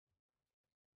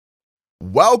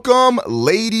Welcome,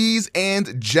 ladies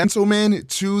and gentlemen,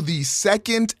 to the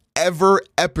second ever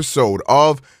episode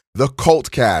of the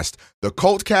Cultcast. The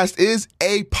Cultcast is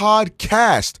a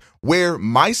podcast where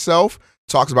myself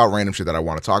talks about random shit that I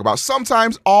want to talk about.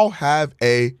 Sometimes I'll have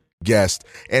a guest,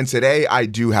 and today I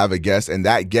do have a guest, and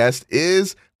that guest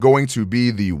is going to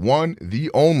be the one, the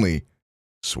only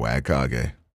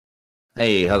Swagkage.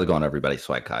 Hey, how's it going, everybody?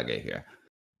 Swagkage here.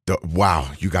 Wow,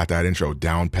 you got that intro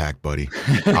down packed, buddy.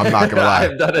 I'm not gonna lie.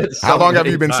 I've done it so How long have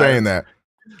you been times. saying that?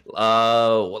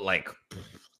 Like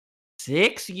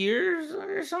 6 years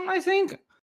or something, I think.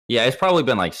 Yeah, it's probably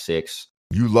been like 6.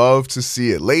 You love to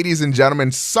see it. Ladies and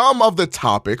gentlemen, some of the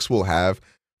topics we'll have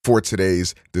for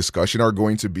today's discussion are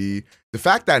going to be the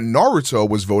fact that Naruto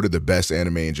was voted the best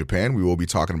anime in Japan. We will be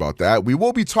talking about that. We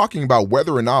will be talking about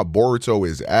whether or not Boruto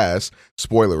is ass.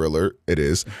 Spoiler alert, it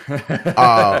is.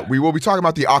 We will be talking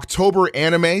about the October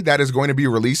anime that is going to be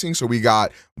releasing. So we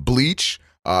got Bleach,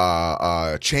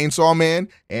 Chainsaw Man,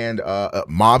 and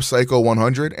Mob Psycho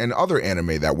 100, and other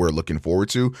anime that we're looking forward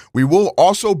to. We will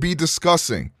also be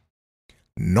discussing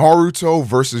Naruto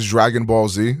versus Dragon Ball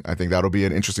Z. I think that'll be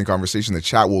an interesting conversation. The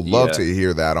chat will love to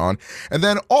hear that on. And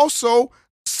then also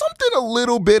something a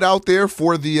little bit out there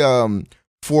for the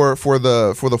for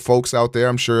the folks out there.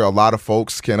 I'm sure a lot of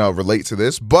folks can relate to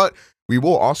this, but we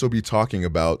will also be talking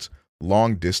about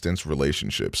long distance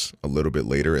relationships a little bit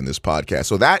later in this podcast.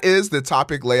 So that is the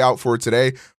topic layout for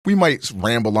today. We might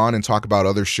ramble on and talk about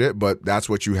other shit, but that's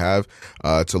what you have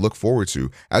to look forward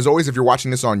to. As always, if you're watching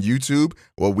this on YouTube,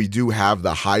 well, we do have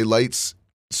the highlights,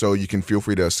 so you can feel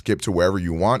free to skip to wherever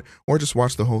you want or just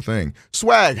watch the whole thing.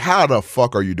 Swag, how the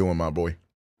fuck are you doing, my boy?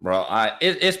 Bro,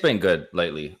 it's been good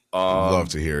lately. Love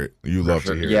to hear it. You love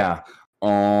to hear it. Yeah.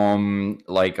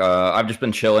 I've just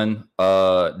been chilling.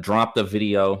 Dropped a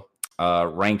video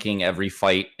ranking every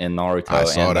fight in Naruto. I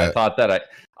saw that. I thought that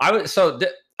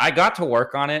I got to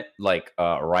work on it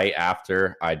right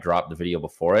after I dropped the video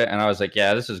before it, and I was like,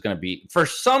 yeah, this is gonna be, for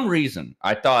some reason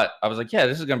I was like, yeah,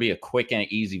 this is gonna be a quick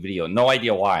and easy video. No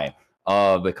idea why,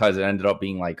 because it ended up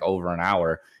being like over an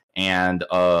hour, and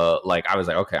I was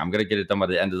like, okay, I'm gonna get it done by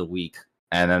the end of the week.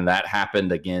 And then that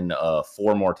happened again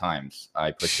 4 more times.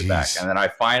 I pushed it back, and then I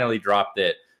finally dropped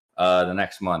it the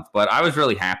next month. But I was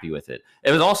really happy with it.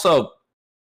 It was also,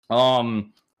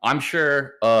 I'm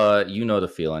sure you know the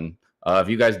feeling. If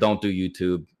you guys don't do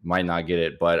YouTube, might not get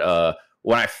it. But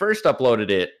when I first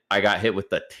uploaded it, I got hit with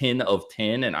the 10 of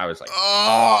 10, and I was like,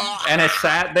 oh. And it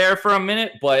sat there for a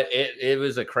minute, but it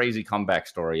was a crazy comeback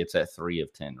story. It's at 3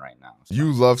 of 10 right now. So.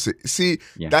 You love to see.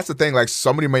 Yeah. That's the thing. Like,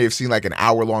 somebody may have seen like an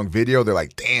hour-long video. They're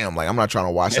like, damn, like I'm not trying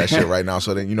to watch that shit right now.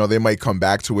 So then, they might come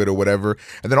back to it or whatever.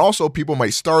 And then also people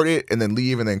might start it and then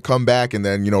leave and then come back and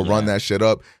then, run that shit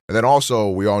up. And then also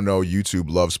we all know YouTube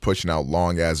loves pushing out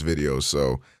long-ass videos.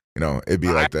 So, it'd be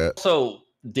like that. So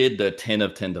did the 10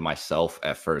 of 10 to myself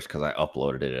at first because I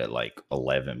uploaded it at like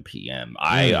 11 p.m.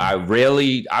 I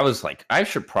was like, I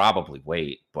should probably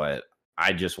wait, but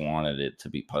I just wanted it to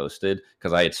be posted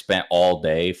because I had spent all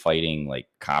day fighting like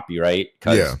copyright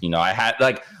because I had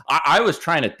I was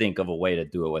trying to think of a way to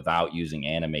do it without using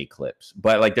anime clips,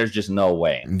 but like there's just no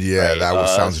way. Yeah, right? That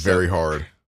sounds very hard.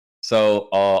 So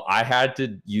I had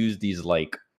to use these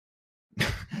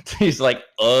these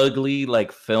ugly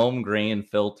film grain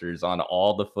filters on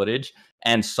all the footage,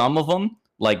 and some of them,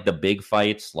 like the big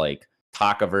fights like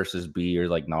Taka versus B or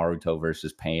like Naruto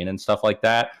versus Pain and stuff like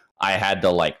that, I had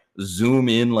to zoom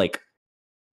in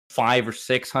 500 or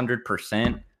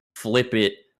 600%, flip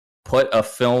it, put a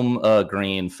film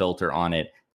grain filter on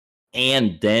it,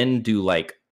 and then do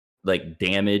like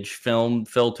damage film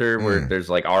filter where there's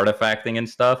artifacting and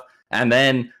stuff, and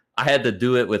then I had to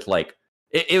do it with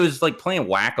it was like playing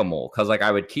whack-a-mole because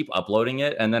I would keep uploading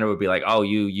it and then it would be like, oh,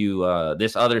 you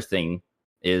this other thing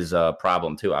is a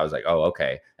problem too. I was like, oh,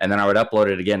 okay. And then I would upload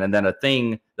it again, and then a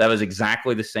thing that was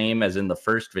exactly the same as in the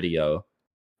first video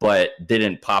but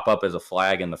didn't pop up as a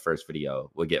flag in the first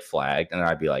video would get flagged, and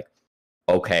I'd be like,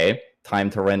 okay, time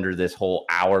to render this whole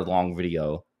hour-long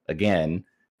video again.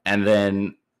 And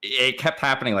then it kept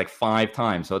happening 5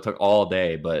 times, so it took all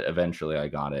day, but eventually I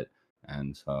got it.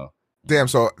 And so damn,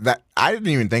 so that I didn't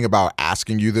even think about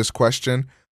asking you this question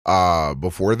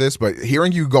before this, but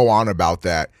hearing you go on about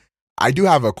that, I do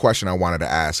have a question I wanted to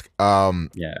ask.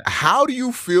 How do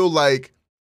you feel like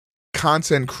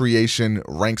content creation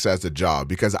ranks as a job?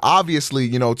 Because obviously,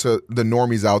 to the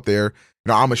normies out there,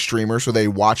 I'm a streamer, so they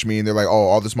watch me and they're like, oh,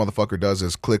 all this motherfucker does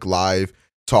is click live,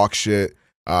 talk shit,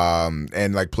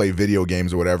 and play video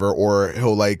games or whatever, or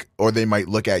or they might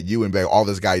look at you and be like, all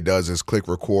this guy does is click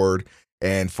record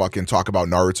and fucking talk about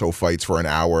Naruto fights for an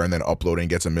hour and then upload and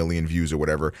gets 1 million views or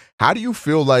whatever. How do you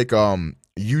feel like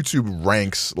YouTube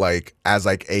ranks like as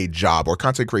like a job or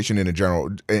content creation in general?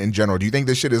 In general, do you think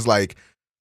this shit is like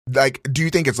do you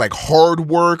think it's like hard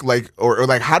work, like or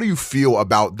like how do you feel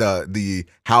about the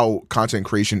how content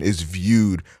creation is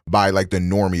viewed by like the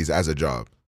normies as a job?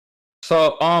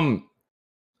 So,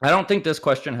 I don't think this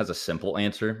question has a simple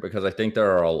answer because I think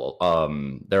there are a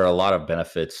lot of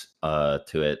benefits to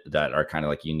it that are kind of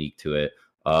like unique to it.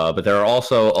 But there are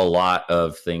also a lot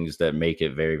of things that make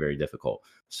it very, very difficult.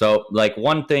 So, like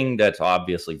one thing that's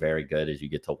obviously very good is you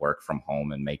get to work from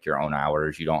home and make your own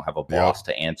hours. You don't have a Yep. boss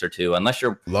to answer to unless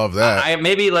you're Love that. I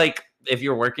maybe like if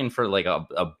you're working for like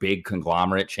a big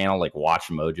conglomerate channel like Watch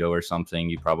Mojo or something,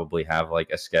 you probably have like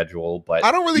a schedule. But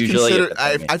I don't really usually, consider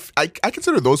if it's like me, I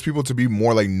consider those people to be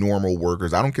more like normal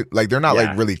workers. I don't like they're not like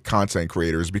yeah. really content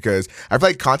creators because I feel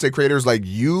like content creators like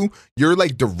you're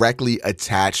like directly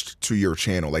attached to your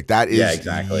channel. Like that is Yeah,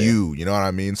 exactly. you know what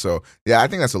I mean? So yeah, I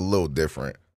think that's a little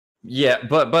different. Yeah,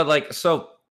 but like so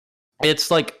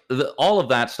it's like all of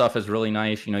that stuff is really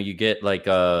nice. You know, you get like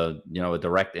a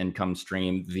direct income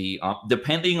stream. The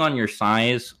depending on your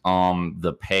size,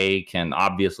 the pay can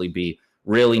obviously be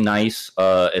really nice,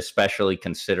 especially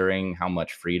considering how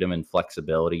much freedom and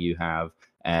flexibility you have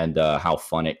and how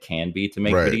fun it can be to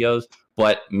make Right. videos.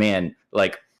 But man,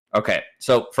 like okay,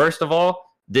 so first of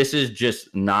all, this is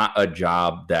just not a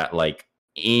job that like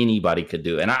anybody could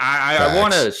do. And I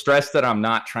want to Facts. stress that I'm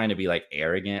not trying to be like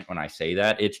arrogant when I say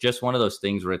that. It's just one of those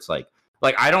things where it's like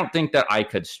I don't think that I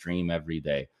could stream every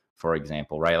day, for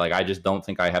example, right? Like I just don't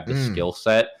think I have the skill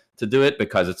set to do it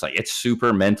because it's like it's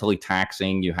super mentally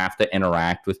taxing. You have to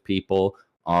interact with people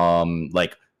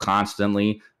like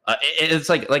constantly. It's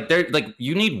like they're like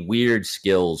you need weird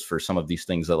skills for some of these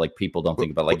things that like people don't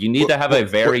think about. Like you need to have a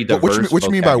very diverse What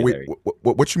you mean by vocabulary.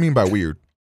 what you mean by weird?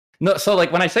 No, so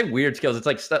like when I say weird skills, it's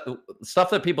like stuff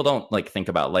that people don't like think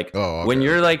about. Like Oh, when okay.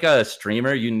 you're like a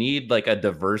streamer, you need like a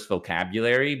diverse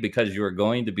vocabulary because you're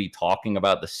going to be talking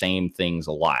about the same things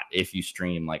a lot if you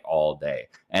stream like all day.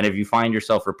 And if you find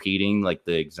yourself repeating like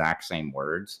the exact same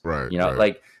words, Right, you know,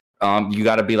 right. like you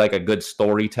got to be like a good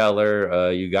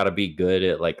storyteller. You got to be good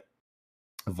at like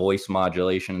voice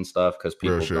modulation and stuff because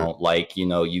Real people shit. don't like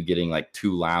you getting like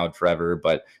too loud forever.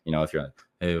 But if you're like,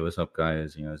 hey, what's up,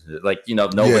 guys? Like Yeah,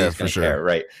 nobody's for gonna sure. care,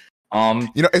 right?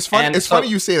 It's funny. And It's so funny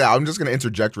you say that. I'm just gonna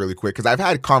interject really quick because I've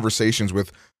had conversations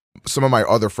with some of my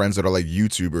other friends that are like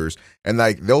YouTubers, and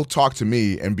like they'll talk to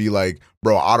me and be like,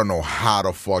 "Bro, I don't know how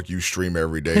the fuck you stream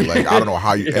every day. Like, I don't know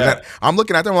how you." And then I'm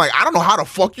looking at them like, "I don't know how the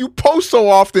fuck you post so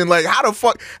often. Like,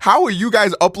 how are you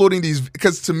guys uploading these?"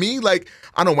 Because to me, like,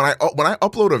 I don't know when I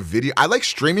upload a video, I like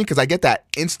streaming because I get that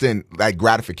instant like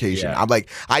gratification. Yeah. I'm like,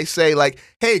 I say like,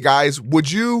 "Hey guys,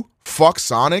 would you fuck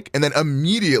Sonic?" And then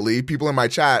immediately people in my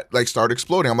chat like start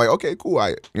exploding. I'm like, okay, cool.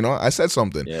 I said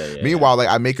something. Meanwhile, like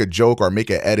I make a joke or make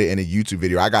an edit in a YouTube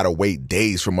video, I gotta wait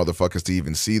days for motherfuckers to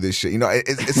even see this shit.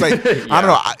 It's like I don't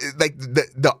know. Like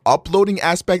the uploading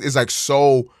aspect is like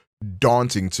so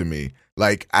daunting to me.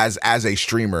 Like as a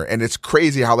streamer, and it's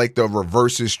crazy how like the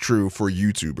reverse is true for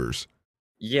YouTubers.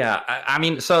 Yeah, I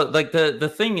mean, so like the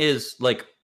thing is like,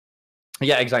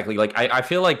 yeah, exactly. Like I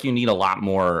feel like you need a lot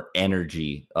more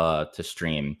energy to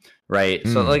stream, right?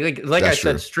 So like I That's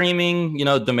said, true. streaming,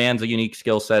 demands a unique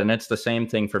skill set, and it's the same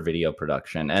thing for video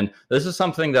production. And this is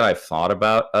something that I've thought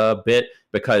about a bit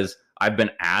because I've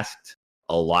been asked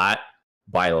a lot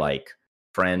by like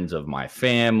friends of my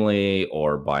family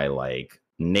or by like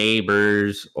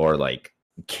neighbors or like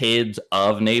kids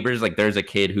of neighbors. Like there's a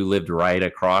kid who lived right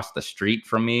across the street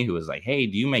from me who was like, hey,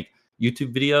 do you make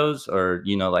YouTube videos? Or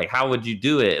like how would you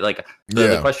do it? Like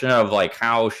the question of like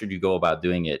how should you go about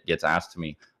doing it gets asked to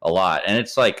me a lot. And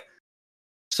it's like,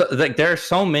 so like there are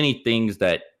so many things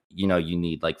that you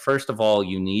need. Like first of all,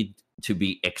 you need to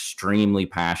be extremely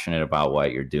passionate about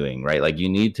what you're doing, right? Like you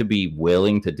need to be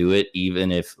willing to do it,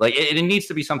 even if like it needs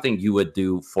to be something you would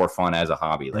do for fun as a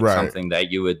hobby, like something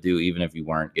that you would do even if you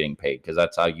weren't getting paid, because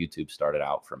that's how YouTube started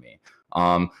out for me.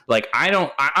 Like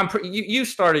you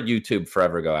started YouTube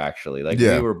forever ago, actually. Like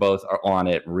we were both on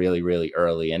it really, really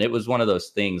early, and it was one of those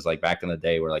things like back in the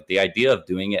day where like the idea of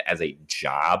doing it as a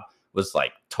job was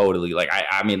like totally like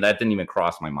I mean that didn't even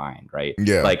cross my mind, right?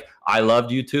 Yeah. Like I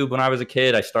loved YouTube when I was a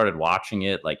kid. I started watching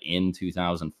it like in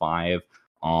 2005.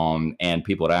 And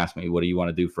people would ask me, what do you want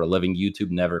to do for a living? YouTube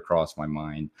never crossed my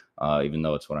mind, even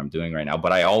though it's what I'm doing right now.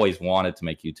 But I always wanted to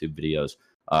make YouTube videos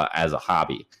as a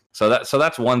hobby. So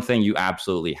that's one thing you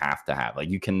absolutely have to have. Like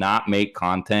you cannot make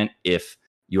content if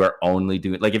you are only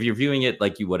doing like if you're viewing it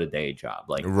like you would a day job.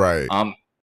 Like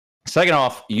second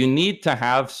off, you need to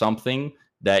have something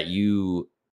that you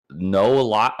know a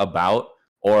lot about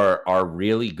or are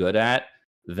really good at,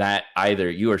 that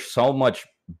either you are so much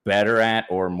better at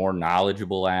or more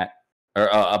knowledgeable at or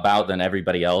about than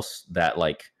everybody else, that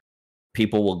like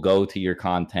people will go to your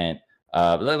content.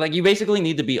 Like you basically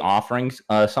need to be offering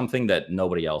something that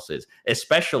nobody else is,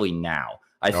 especially now.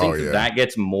 I Oh think that yeah. that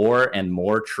gets more and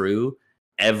more true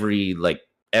every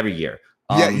year.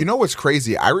 Yeah, you know what's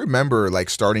crazy? I remember like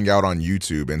starting out on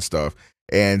YouTube and stuff,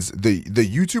 and the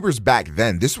YouTubers back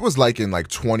then, this was like in like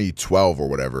 2012 or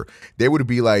whatever. They would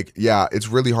be like, "Yeah, it's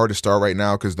really hard to start right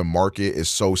now because the market is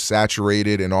so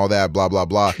saturated and all that, blah blah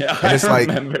blah." Yeah, And I it's like,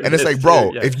 remember and it's this like, too.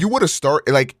 bro, Yeah, if you would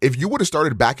have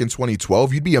started back in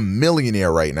 2012, you'd be a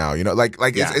millionaire right now. You know, like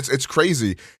yeah, it's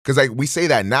crazy because like we say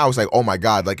that now, it's like, oh my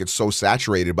god, like it's so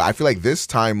saturated. But I feel like this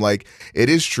time, like it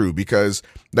is true because.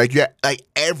 Like yeah, like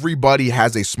everybody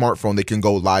has a smartphone they can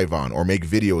go live on or make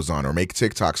videos on or make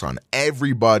TikToks on.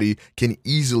 Everybody can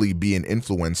easily be an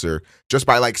influencer just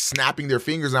by like snapping their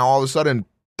fingers and all of a sudden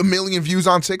a million views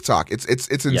on TikTok. It's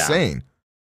yeah. insane.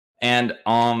 And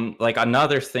like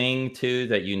another thing too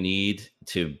that you need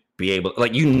to be able,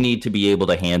 like you need to be able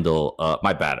to handle.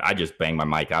 My bad, I just banged my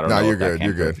mic. I don't No, know you're if that good.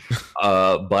 You're came through.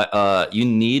 good. But you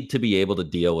need to be able to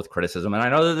deal with criticism. And I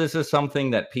know that this is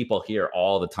something that people hear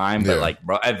all the time, but Yeah. like,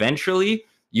 bro, eventually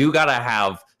you gotta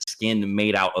have skin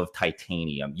made out of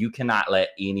titanium. You cannot let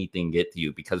anything get to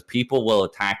you because people will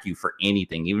attack you for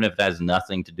anything, even if that has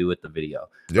nothing to do with the video,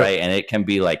 Yep. right? And it can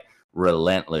be like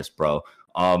relentless, bro.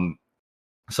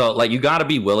 So like you got to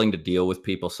be willing to deal with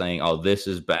people saying, "Oh, this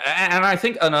is bad." And I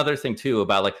think another thing too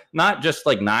about like not just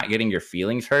like not getting your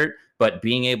feelings hurt, but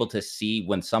being able to see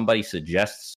when somebody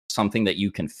suggests something that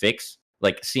you can fix,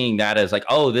 like seeing that as like,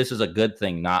 "Oh, this is a good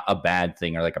thing, not a bad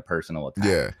thing or like a personal attack."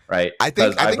 Yeah. Right? I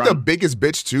think the biggest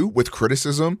bitch too with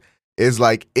criticism is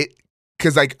like it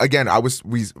because like again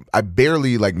I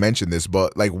barely like mentioned this,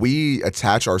 but like we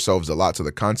attach ourselves a lot to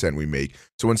the content we make.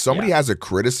 So when somebody Yeah. has a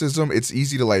criticism, it's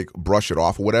easy to like brush it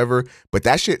off or whatever, but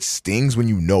that shit stings when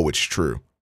you know it's true.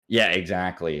 Yeah,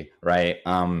 exactly. Right.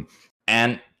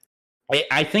 And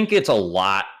I think it's a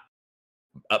lot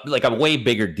like a way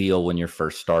bigger deal when you're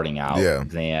first starting out Yeah.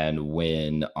 than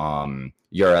when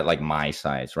you're at like my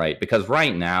size, right? Because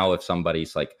right now if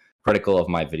somebody's like critical of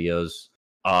my videos,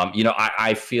 you know,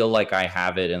 I feel like I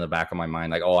have it in the back of my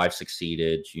mind like, oh, I've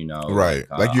succeeded, you know, Right.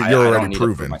 Like I you're already don't need to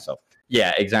prove proven. myself.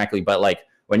 Yeah, exactly. But like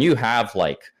when you have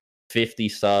like 50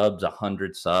 subs,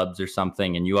 100 subs or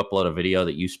something, and you upload a video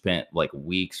that you spent like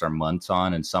weeks or months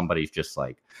on, and somebody's just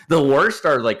like, the worst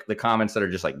are like the comments that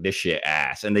are just like, this shit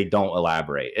ass, and they don't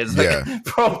elaborate. It's like, Yeah.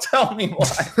 bro, tell me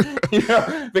why. You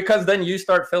know, because then you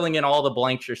start filling in all the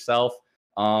blanks yourself.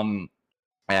 And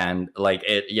like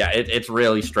it's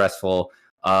really stressful.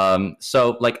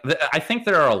 So like I think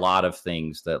there are a lot of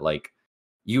things that like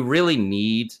you really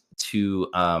need to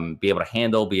be able to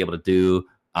handle, be able to do.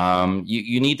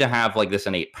 You need to have like this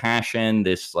innate passion,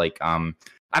 this like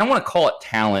I don't want to call it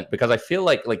talent because I feel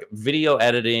like video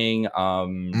editing,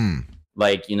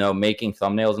 like you know, making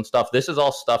thumbnails and stuff. This is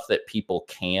all stuff that people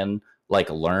can like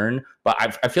learn, but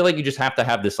I feel like you just have to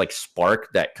have this like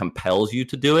spark that compels you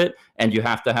to do it, and you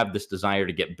have to have this desire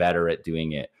to get better at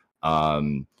doing it.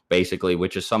 Basically,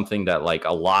 which is something that like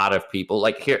a lot of people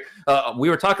like here. We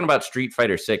were talking about Street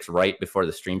Fighter 6 right before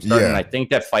the stream started, and I think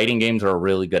that fighting games are a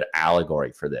really good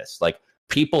allegory for this. Like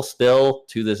people still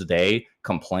to this day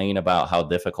complain about how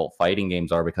difficult fighting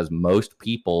games are because most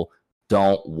people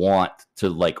don't want to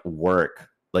like work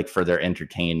like for their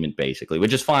entertainment basically,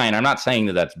 which is fine. I'm not saying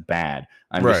that that's bad.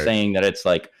 I'm just saying that it's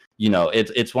like, you know,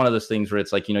 it's one of those things where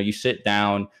it's like, you know, you sit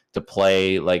down to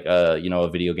play like you know, a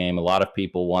video game. A lot of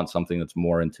people want something that's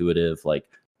more intuitive, like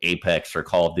Apex or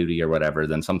Call of Duty or whatever,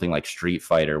 than something like Street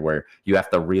Fighter, where you have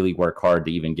to really work hard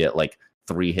to even get like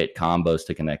 3-hit combos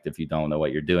to connect if you don't know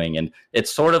what you're doing. And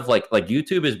it's sort of like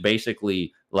YouTube is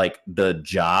basically like the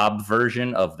job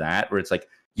version of that, where it's like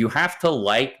you have to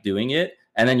like doing it,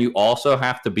 and then you also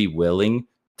have to be willing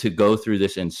to go through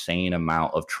this insane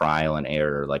amount of trial and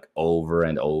error, like over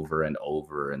and over and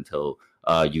over until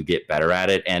you get better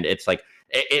at it. And it's like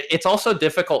it's also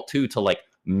difficult too to like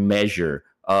measure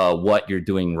what you're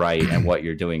doing right and what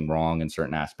you're doing wrong in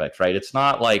certain aspects, right? It's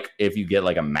not like if you get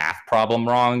like a math problem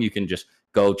wrong, you can just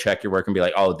go check your work and be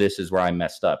like, oh, this is where I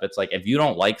messed up. It's like if you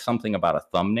don't like something about a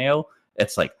thumbnail,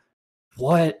 it's like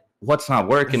what's not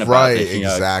working about this? You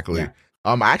know? Exactly. Yeah.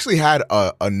 I actually had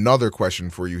another question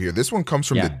for you here. This one comes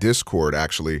from the Discord,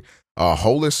 actually.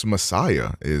 Holus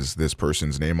Messiah is this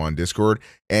person's name on Discord.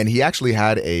 And he actually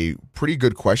had a pretty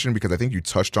good question because I think you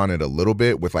touched on it a little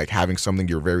bit with like having something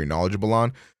you're very knowledgeable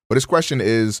on. But his question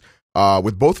is,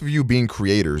 with both of you being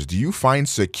creators, do you find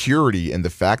security in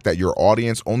the fact that your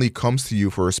audience only comes to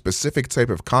you for a specific type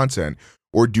of content,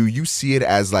 or do you see it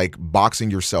as like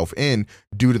boxing yourself in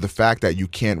due to the fact that you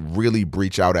can't really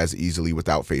breach out as easily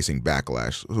without facing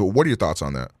backlash? So what are your thoughts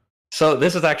on that? So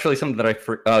this is actually something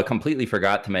that I completely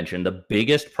forgot to mention. The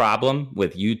biggest problem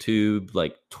with YouTube,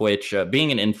 like Twitch,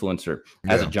 being an influencer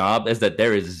as a job is that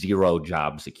there is zero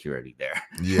job security there.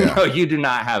 Yeah. You do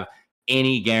not have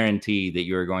any guarantee that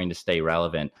you're going to stay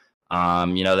relevant.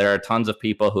 There are tons of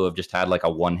people who have just had like a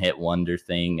one-hit wonder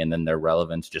thing, and then their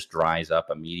relevance just dries up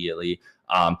immediately.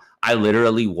 I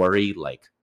literally worry like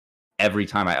every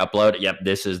time I upload,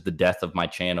 this is the death of my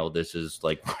channel. This is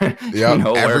like,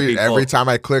 every time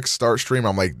I click start stream,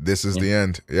 I'm like, this is the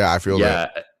end. Yeah, I feel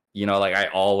that. Like I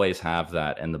always have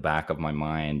that in the back of my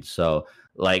mind. So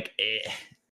like,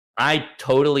 I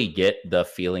totally get the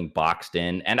feeling boxed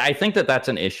in, and I think that that's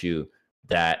an issue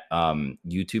that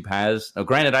YouTube has. Now,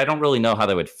 granted, I don't really know how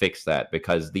they would fix that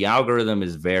because the algorithm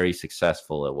is very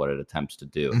successful at what it attempts to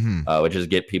do, which is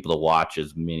get people to watch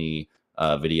as many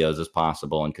videos as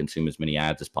possible and consume as many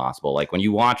ads as possible. Like when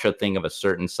you watch a thing of a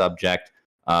certain subject,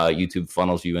 YouTube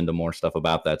funnels you into more stuff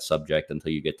about that subject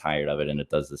until you get tired of it, and it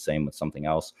does the same with something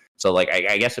else. So like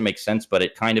I guess it makes sense, but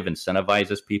it kind of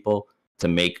incentivizes people to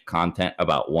make content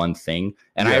about one thing.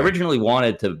 And I originally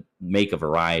wanted to make a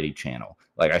variety channel.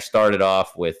 Like I started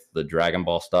off with the Dragon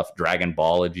Ball stuff, Dragon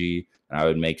Ballology, and I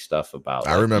would make stuff about.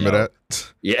 I remember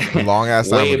that. Yeah, long ass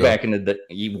time ago. Way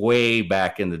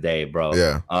back in the day, bro.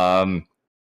 Yeah.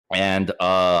 And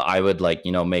I would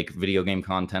make video game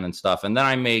content and stuff, and then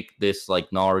I make this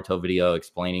like Naruto video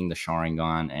explaining the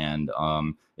Sharingan, and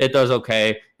it does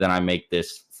okay. Then I make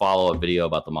this follow-up video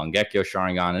about the Mangekyo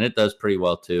Sharingan, and it does pretty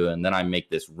well too. And then I make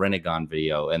this Rinnegan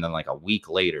video, and then like a week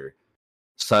later,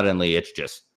 suddenly it's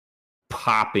just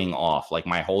popping off, like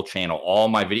my whole channel, all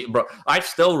my video, bro. I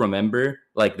still remember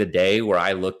like the day where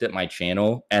I looked at my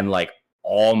channel and like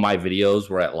all my videos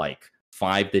were at like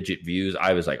 5-digit views.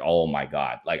 I was like, oh my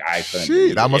god, like I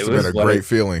couldn't. That must have been a great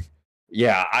feeling.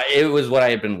 Yeah, it was what I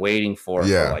had been waiting for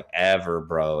like ever,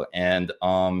 bro. And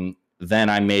then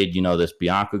I made this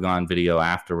Byakugan video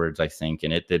afterwards, I think,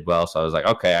 and it did well. So I was like,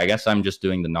 okay, I guess I'm just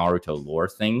doing the Naruto lore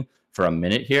thing for a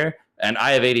minute here. And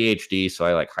I have ADHD, so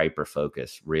I like hyper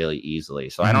focus really easily.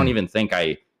 So I don't even think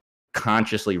I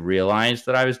consciously realized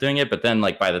that I was doing it. But then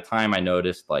like by the time I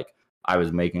noticed like I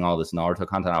was making all this Naruto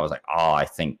content, I was like, oh, I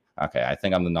think I'm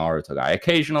the Naruto guy.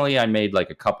 Occasionally I made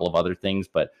like a couple of other things,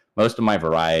 but most of my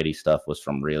variety stuff was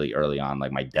from really early on,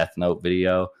 like my Death Note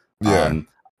video.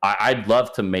 I'd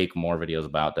love to make more videos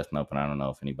about Death Note, but I don't know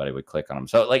if anybody would click on them.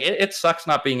 So like it sucks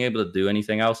not being able to do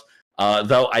anything else.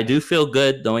 Though I do feel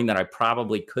good knowing that I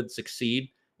probably could succeed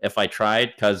if I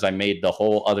tried, because I made the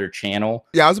whole other channel.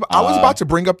 Yeah, I was about to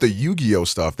bring up the Yu-Gi-Oh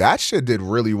stuff. That shit did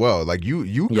really well. Like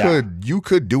you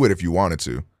could do it if you wanted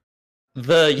to.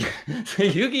 The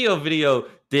Yu-Gi-Oh video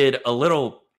did a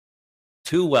little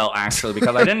too well actually,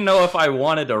 because I didn't know if I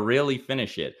wanted to really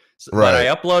finish it. But I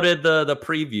uploaded the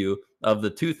preview of the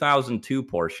 2002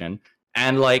 portion,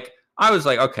 and like I was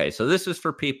like, okay, so this is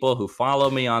for people who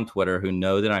follow me on Twitter, who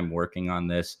know that I'm working on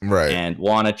this and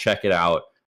want to check it out.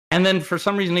 And then for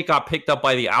some reason, it got picked up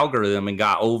by the algorithm and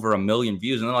got over 1 million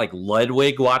views. And then like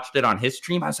Ludwig watched it on his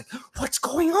stream. I was like, what's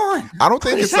going on? I don't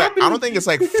think it's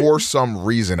like for some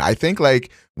reason. I think like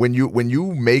when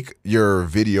you make your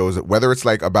videos, whether it's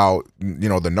like about the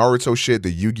Naruto shit,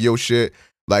 the Yu-Gi-Oh shit,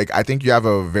 like I think you have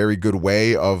a very good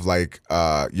way of like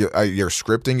your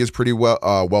scripting is pretty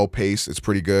well paced. It's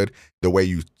pretty good. The way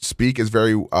you speak is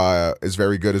very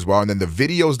good as well. And then the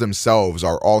videos themselves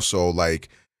are also like,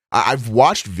 I've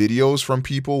watched videos from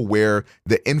people where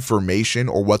the information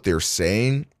or what they're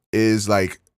saying is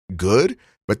like good,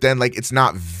 but then like it's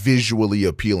not visually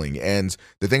appealing. And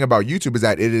the thing about YouTube is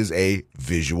that it is a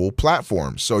visual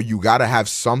platform. So you got to have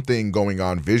something going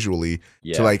on visually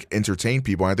to like entertain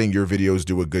people. And I think your videos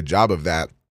do a good job of that.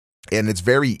 And it's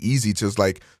very easy to just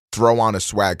like throw on a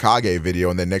Swagkage video,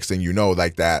 and then next thing you know,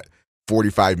 like that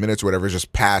 45 minutes or whatever is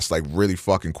just passed like really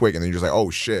fucking quick. And then you're just like, oh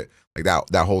shit. Like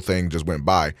that whole thing just went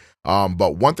by.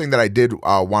 But one thing that I did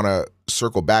want to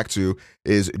circle back to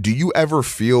is, do you ever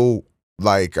feel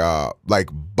like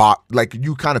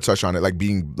you kind of touched on it, like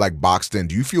being like boxed in?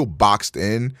 Do you feel boxed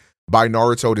in by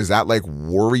Naruto? Does that like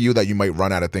worry you that you might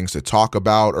run out of things to talk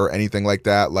about or anything like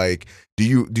that? Like, do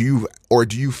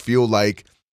you feel like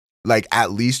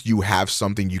at least you have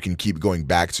something you can keep going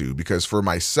back to? Because for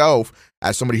myself,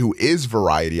 as somebody who is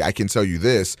variety, I can tell you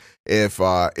this: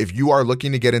 if you are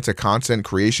looking to get into content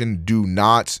creation, do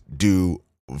not do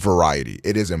variety.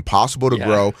 It is impossible to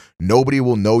grow. Nobody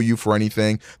will know you for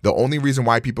anything. The only reason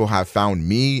why people have found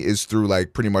me is through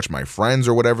like pretty much my friends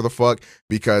or whatever the fuck,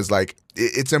 because like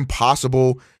it's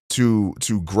impossible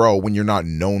to grow when you're not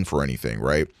known for anything,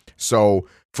 right? So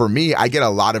for me, I get a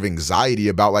lot of anxiety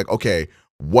about like, okay,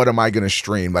 what am I going to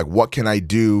stream? Like, what can I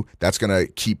do that's going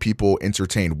to keep people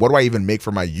entertained? What do I even make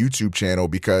for my YouTube channel?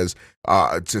 Because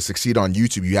to succeed on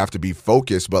YouTube, you have to be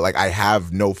focused, but like I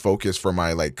have no focus for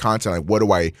my like content. Like, what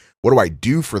do I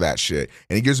do for that shit?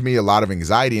 And it gives me a lot of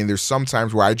anxiety. And there's some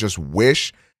times where I just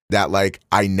wish that like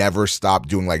I never stopped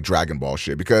doing like Dragon Ball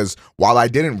shit, because while I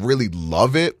didn't really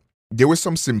love it, there was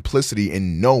some simplicity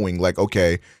in knowing like,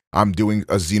 okay, I'm doing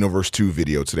a Xenoverse 2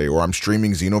 video today, or I'm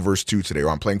streaming Xenoverse 2 today, or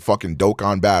I'm playing fucking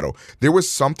Dokkan Battle. There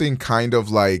was something kind of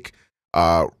like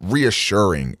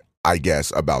reassuring, I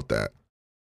guess, about that.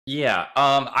 Yeah,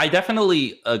 I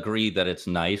definitely agree that it's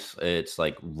nice. It's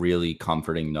like really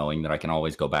comforting knowing that I can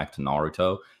always go back to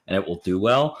Naruto and it will do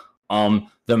well.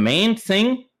 The main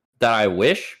thing that I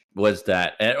wish was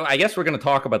that, and I guess we're going to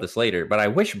talk about this later, but I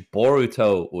wish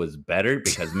Boruto was better,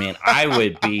 because man, I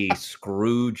would be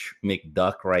Scrooge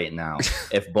McDuck right now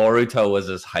if Boruto was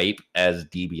as hype as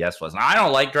DBS was. Now, I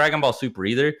don't like Dragon Ball Super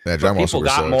either, Yeah, but people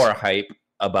got more hype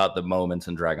about the moments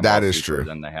in Dragon Ball Super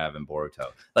than they have in Boruto.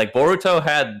 Like Boruto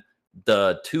had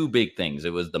the two big things.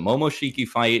 It was the Momoshiki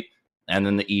fight and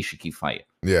then the Ishiki fight.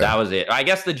 Yeah, that was it. I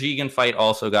guess the Jigen fight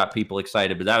also got people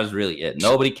excited, but that was really it.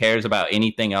 Nobody cares about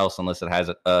anything else unless it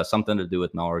has something to do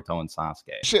with Naruto and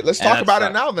Sasuke. Shit, let's talk about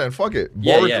it now then. Fuck it.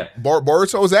 Yeah.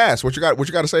 Boruto's ass. What you got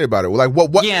to say about it? Like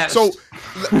what? Yeah. So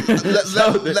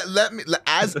let me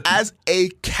as a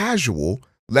casual,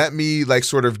 let me like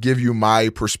sort of give you my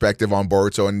perspective on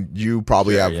Boruto, and you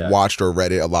probably have watched or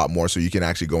read it a lot more, so you can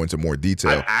actually go into more detail.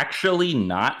 I've actually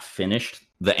not finished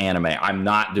the anime. I'm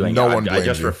not doing it. I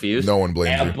just refuse. No one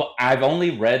blames you. I've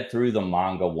only read through the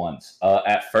manga once.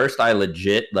 At first, I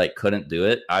legit like couldn't do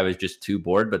it. I was just too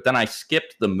bored. But then I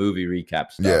skipped the movie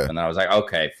recap stuff, and I was like,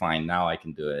 okay, fine, now I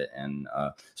can do it. And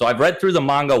so I've read through the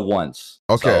manga once.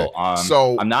 Okay,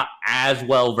 so I'm not as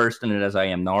well versed in it as I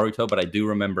am Naruto, but I do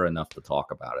remember enough to talk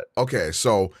about it. Okay,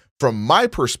 so from my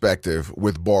perspective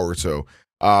with Boruto,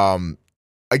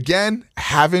 again,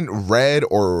 haven't read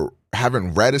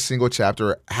a single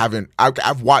chapter.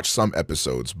 I've watched some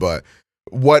episodes, but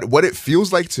what it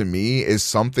feels like to me is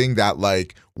something that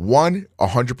like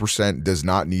 100% does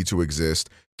not need to exist.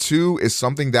 2 is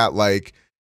something that like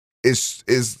is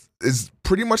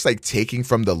pretty much like taking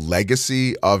from the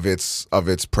legacy of its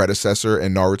predecessor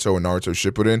in Naruto and Naruto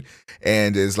Shippuden,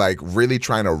 and is like really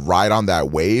trying to ride on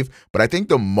that wave. But I think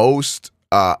the most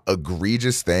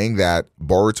egregious thing that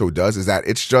Boruto does is that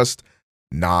it's just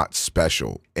not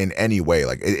special in any way.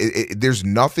 Like there's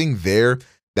nothing there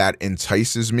that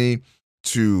entices me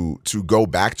to go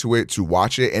back to it, to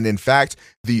watch it. And in fact,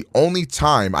 the only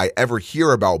time I ever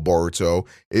hear about Boruto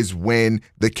is when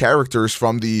the characters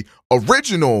from the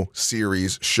original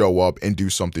series show up and do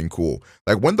something cool.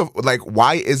 Like what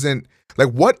is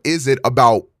it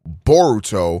about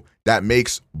Boruto that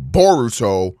makes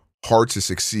Boruto hard to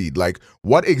succeed? Like,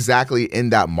 what exactly in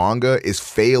that manga is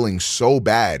failing so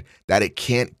bad that it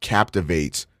can't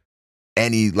captivate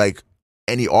any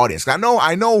audience? I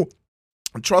know,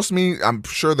 trust me, I'm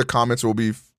sure the comments will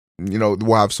be,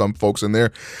 we'll have some folks in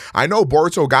there. I know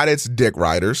Boruto got its dick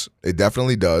riders. It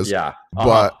definitely does. Yeah.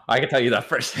 But I can tell you that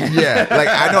first. Yeah. Like,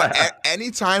 I know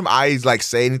anytime I like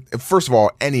say, first of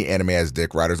all, any anime has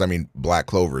dick riders. I mean, Black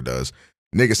Clover does.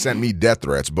 Niggas sent me death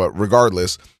threats, but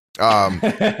regardless,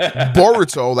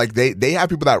 Boruto, like they have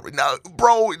people that, no,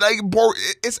 bro, like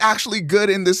it's actually good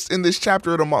in this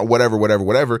chapter of the month, whatever.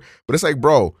 But it's like,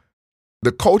 bro,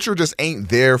 the culture just ain't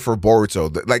there for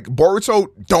Boruto. Like Boruto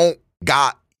don't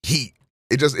got heat.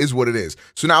 It just is what it is.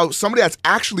 So now somebody that's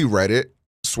actually read it,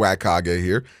 Swagkage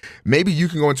here, maybe you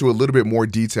can go into a little bit more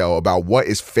detail about what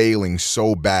is failing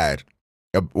so bad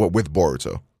with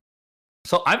Boruto.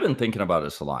 So I've been thinking about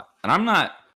this a lot, and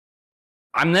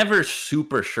I'm never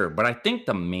super sure, but I think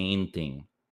the main thing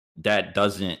that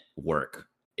doesn't work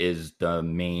is the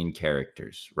main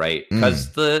characters, right? Because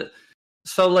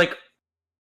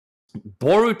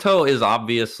Boruto is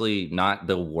obviously not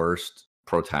the worst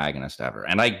protagonist ever,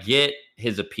 and I get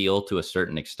his appeal to a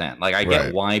certain extent. Like, I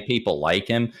get why people like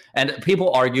him, and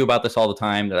people argue about this all the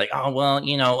time. They're like, oh, well,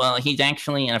 he's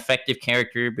actually an effective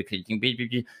character because you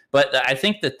can. But I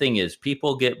think the thing is,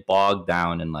 people get bogged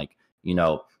down in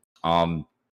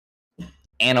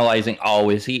analyzing,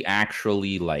 is he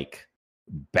actually like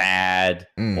bad,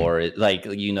 or like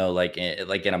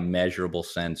in a measurable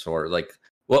sense, or like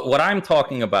what I'm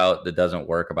talking about that doesn't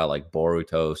work about like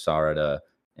Boruto, Sarada,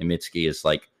 and Mitsuki is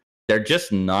like they're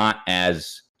just not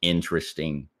as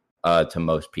interesting to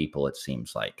most people, it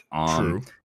seems like. True.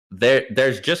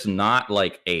 There's just not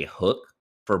like a hook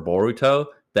for Boruto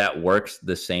that works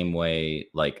the same way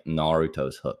like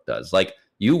Naruto's hook does. Like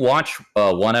you watch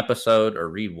one episode or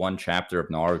read one chapter of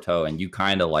Naruto and you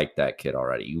kind of like that kid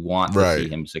already. You want to see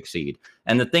him succeed.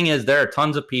 And the thing is, there are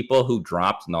tons of people who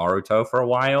dropped Naruto for a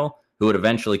while who would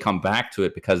eventually come back to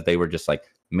it because they were just like,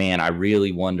 man, I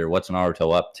really wonder what's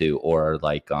Naruto up to, or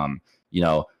like,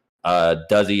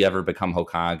 does he ever become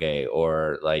Hokage,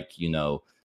 or like, is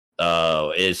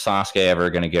Sasuke ever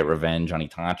going to get revenge on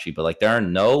Itachi? But like, there are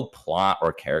no plot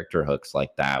or character hooks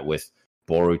like that with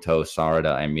Boruto,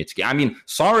 Sarada, and Mitsuki. I mean,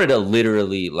 Sarada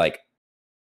literally, like,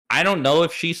 I don't know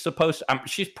if she's supposed to,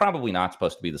 she's probably not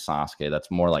supposed to be the Sasuke.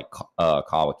 That's more like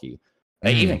Kawaki.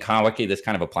 Even Kawaki, this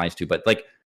kind of applies to, but like,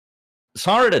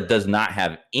 Sarada does not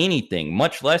have anything,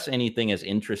 much less anything as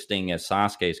interesting as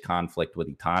Sasuke's conflict with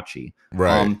Itachi.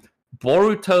 Right.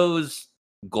 Boruto's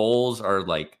goals are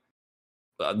like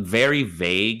very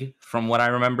vague from what I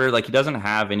remember. Like, he doesn't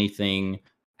have anything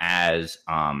as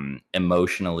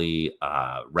emotionally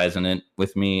resonant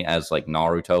with me as like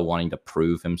Naruto wanting to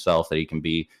prove himself that he can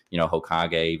be,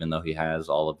 Hokage, even though he has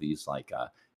all of these like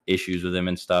issues with him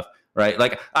and stuff. Right.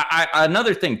 Like,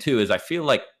 another thing too is I feel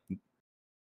like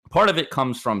part of it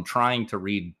comes from trying to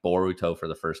read Boruto for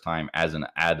the first time as an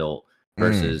adult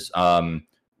versus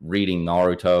reading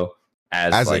Naruto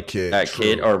as like a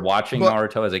kid, or watching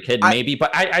Naruto as a kid, maybe.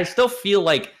 But I still feel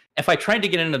like if I tried to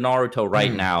get into Naruto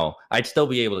right now, I'd still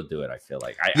be able to do it. I feel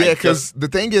like. Because the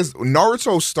thing is,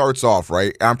 Naruto starts off,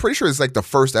 right? I'm pretty sure it's like the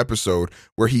first episode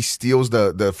where he steals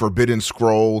the Forbidden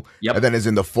Scroll, and then is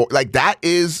in the like that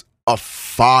is a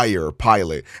fire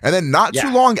pilot, and then not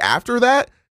too long after that,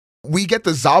 we get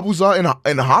the Zabuza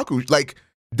and Haku. Like,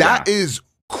 that is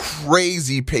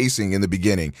crazy pacing in the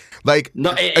beginning. Like,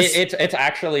 no, it's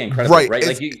actually incredible, right?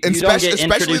 Like,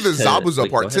 especially the Zabuza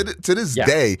part. To this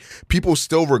day, people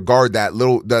still regard the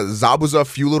Zabuza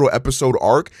few little episode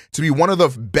arc to be one of the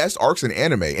best arcs in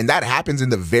anime, and that happens in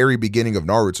the very beginning of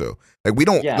Naruto. Like, we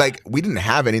don't we didn't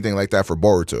have anything like that for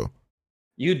Boruto.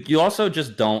 You also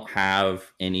just don't have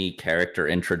any character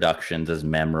introductions as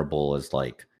memorable as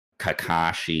like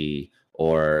Kakashi,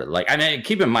 or like, I mean,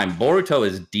 keep in mind, Boruto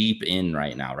is deep in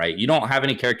right now, right? You don't have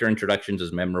any character introductions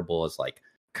as memorable as like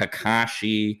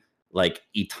Kakashi, like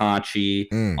Itachi,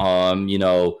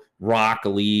 Rock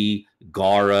Lee,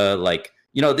 Gaara, like,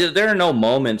 there are no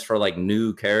moments for like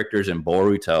new characters in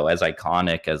Boruto as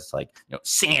iconic as like,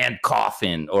 Sand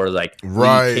Coffin, or like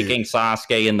Lee kicking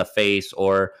Sasuke in the face,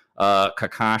 or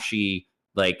Kakashi,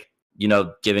 like,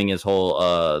 giving his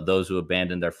whole those who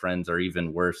abandon their friends are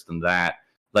even worse than that.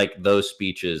 Like, those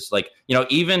speeches, like,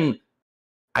 even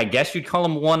I guess you'd call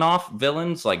them one-off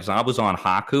villains like Zabuza and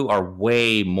Haku are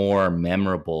way more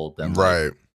memorable than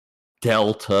like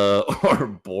Delta or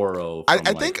Boro.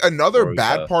 I think another Boruto.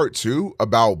 Bad part too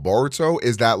about Boruto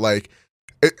is that like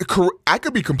I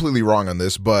could be completely wrong on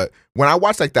this, but when I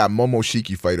watched like that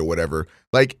Momoshiki fight or whatever,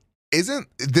 like,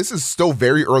 this is still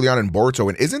very early on in Boruto,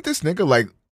 and isn't this nigga like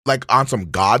on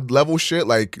some god level shit?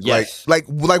 Like, like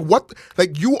what?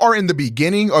 Like, you are in the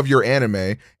beginning of your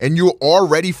anime and you're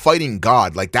already fighting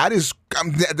God. Like,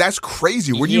 that's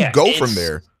crazy. Where do you go from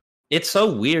there? It's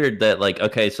so weird that like,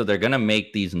 okay, so they're gonna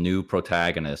make these new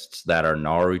protagonists that are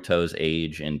Naruto's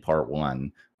age in part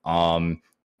 1, and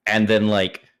then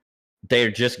like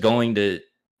they're just going to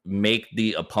make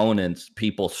the opponents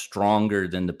people stronger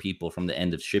than the people from the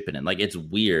end of Shippuden. Like, it's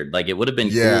weird. Like, it would have been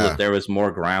cool if there was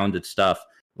more grounded stuff.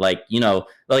 Like,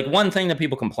 like one thing that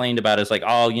people complained about is like,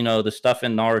 oh, the stuff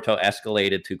in Naruto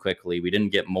escalated too quickly. We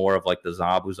didn't get more of like the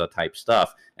Zabuza type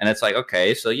stuff. And it's like,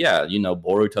 okay, so yeah,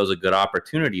 Boruto's a good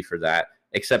opportunity for that,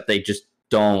 except they just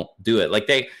don't do it. Like,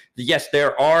 yes,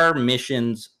 there are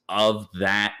missions of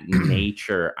that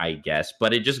nature, I guess,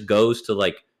 but it just goes to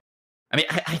like, I mean,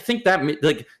 I think that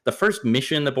like the first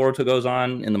mission that Boruto goes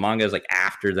on in the manga is like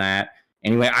after that.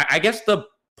 Anyway, I guess the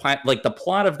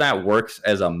plot of that works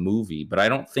as a movie, but I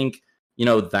don't think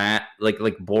that like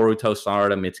Boruto,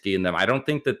 Sarada, Mitsuki, and them. I don't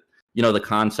think that the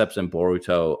concepts in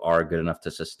Boruto are good enough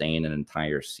to sustain an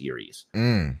entire series.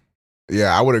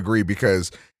 Yeah, I would agree, because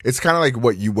it's kind of like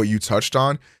what you touched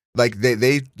on. Like,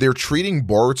 they're treating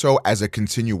Boruto as a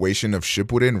continuation of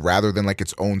Shippuden rather than like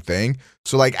its own thing.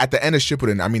 So like at the end of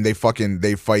Shippuden, I mean, they fight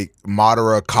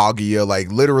Madara, Kaguya,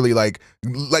 like literally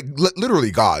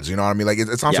literally gods, you know what I mean? Like,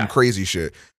 it's on some crazy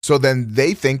shit. So then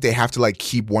they think they have to like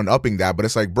keep one-upping that, but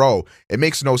it's like, bro, it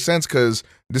makes no sense, because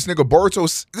this nigga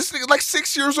Boruto's like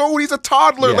 6 years old. He's a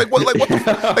toddler. Like, what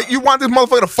the like, you want this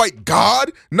motherfucker to fight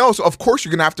God? No. So of course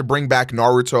you're gonna have to bring back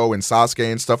Naruto and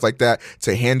Sasuke and stuff like that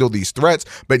to handle these threats.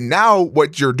 But now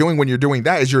what you're doing when you're doing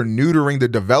that is you're neutering the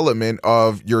development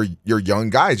of your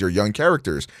young guys, your young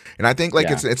characters. And I think like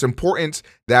it's important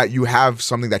that you have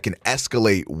something that can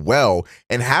escalate well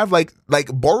and have like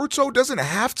Boruto doesn't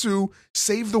have to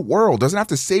save the world, doesn't have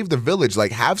to save the village.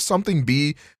 Like have something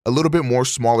be a little bit more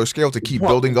smaller scale to keep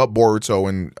building up Boruto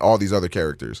and all these other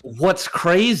characters. What's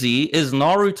crazy is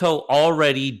Naruto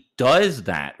already does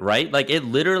that, right? Like it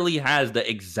literally has the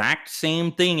exact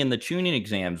same thing in the tuning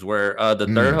exams where the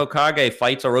third Hokage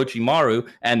fights Orochimaru,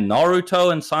 and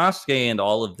Naruto and Sasuke and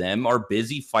all of them are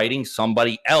busy fighting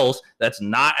somebody else that's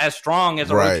not as strong as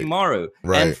Orochimaru.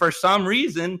 Right. And for some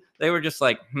reason, they were just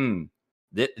like,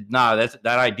 that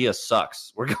idea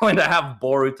sucks. We're going to have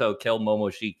Boruto kill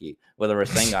Momoshiki with a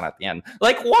Rasengan at the end.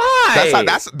 Like, why?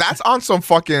 That's on some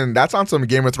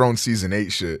Game of Thrones season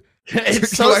 8 shit.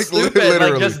 It's so like, stupid.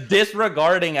 Literally. Like just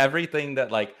disregarding everything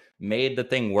that like made the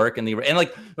thing work and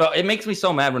like, well, it makes me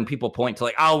so mad when people point to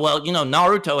like, oh well, you know,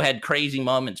 Naruto had crazy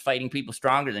moments fighting people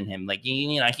stronger than him. Like,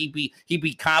 you know, he beat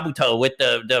Kabuto with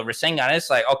the Rasengan. It's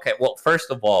like, okay, well,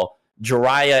 first of all,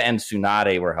 Jiraiya and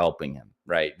Tsunade were helping him.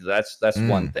 Right. That's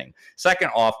one thing. Second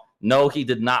off, no, he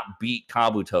did not beat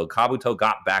Kabuto. Kabuto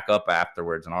got back up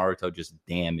afterwards and Naruto just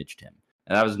damaged him.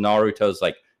 And that was Naruto's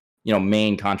like, you know,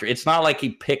 main contra. It's not like he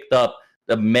picked up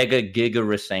the Mega Giga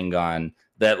Rasengan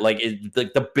that like is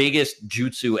the biggest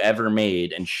jutsu ever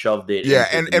made and shoved it. Yeah.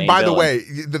 And by the way,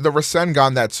 the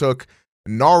Rasengan that took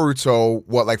Naruto,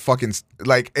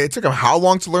 it took him how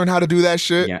long to learn how to do that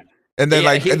shit? Yeah. And then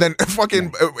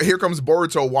here comes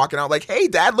Boruto walking out like, hey,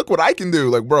 Dad, look what I can do.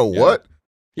 Like, bro, what?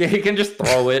 Yeah, he can just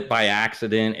throw it by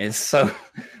accident. It's so,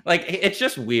 like, it's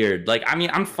just weird. Like, I mean,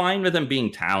 I'm fine with him being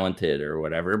talented or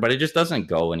whatever, but it just doesn't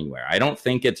go anywhere. I don't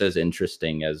think it's as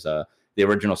interesting as the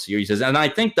original series is. And I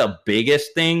think the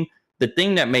biggest thing, the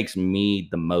thing that makes me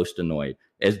the most annoyed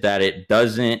is that it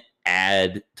doesn't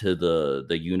add to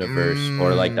the universe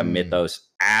or like the mythos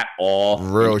at all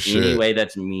in any way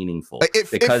that's meaningful. Like it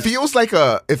feels like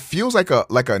a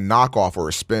knockoff or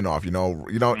a spin-off, you know.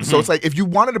 So it's like if you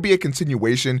wanted to be a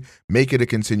continuation, make it a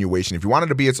continuation. If you wanted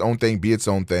to be its own thing, be its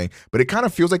own thing. But it kind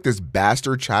of feels like this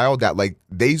bastard child that like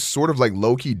they sort of like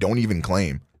low-key don't even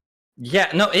claim.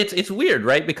 Yeah, no, it's weird,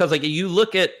 right? Because like you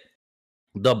look at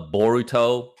the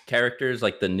Boruto characters,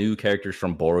 like the new characters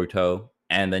from Boruto,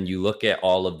 and then you look at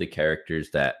all of the characters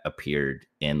that appeared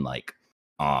in like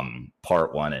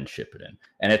part 1 and Shippuden.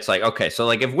 And it's like, okay, so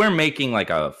like if we're making like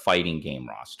a fighting game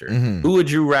roster, who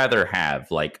would you rather have?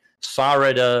 Like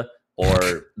Sarada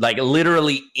or like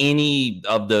literally any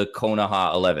of the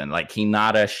Konoha 11, like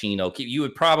Hinata, Shino. You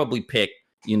would probably pick,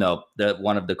 you know, the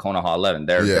one of the Konoha 11.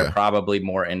 They're probably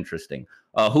more interesting.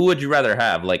 Who would you rather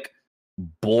have? Like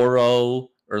Boro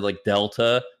or like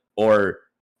Delta or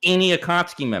any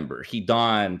Akatsuki member,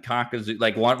 Hidan, Kakazu,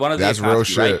 like one of the Akatsuki, real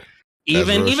shit. Right?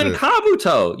 Even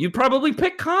Kabuto, you'd probably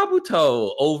pick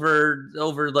Kabuto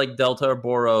over like Delta or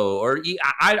Boro, or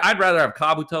I'd rather have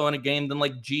Kabuto in a game than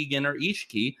like Jigen or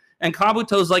Ishiki. And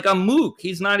Kabuto's like a mook.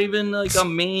 He's not even like a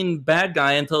main bad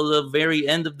guy until the very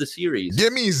end of the series.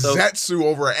 Give me Zetsu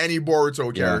over any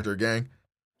Boruto character, gang.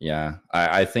 Yeah,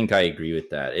 I think I agree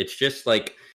with that. It's just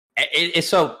like it's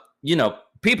so, you know,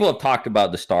 people have talked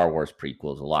about the Star Wars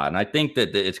prequels a lot, and I think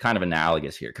that it's kind of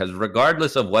analogous here, because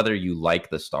regardless of whether you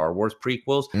like the Star Wars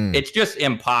prequels, it's just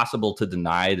impossible to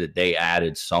deny that they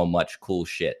added so much cool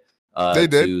shit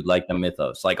to like the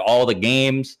mythos. Like all the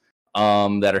games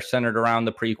that are centered around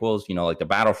the prequels, you know, like the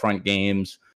Battlefront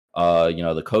games, you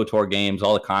know, the KOTOR games,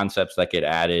 all the concepts that get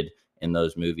added in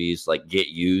those movies like get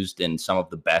used in some of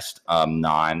the best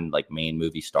non like main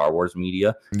movie Star Wars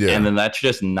media. And then that's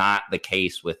just not the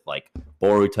case with like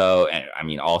Boruto, and I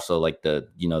mean also like the,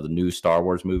 you know, the new Star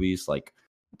Wars movies, like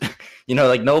you know,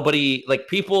 like nobody, like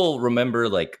people remember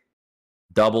like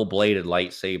double bladed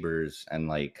lightsabers and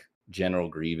like General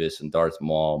Grievous and Darth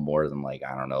Maul more than like,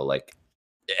 I don't know, like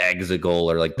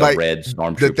Exegol or like the red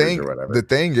stormtroopers or whatever. The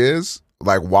thing is,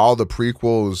 like, while the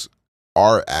prequels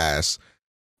are ass,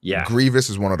 Grievous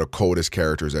is one of the coldest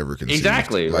characters ever conceived.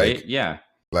 Exactly, like, right? Yeah.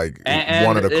 Like and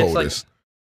one of the coldest.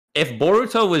 Like, if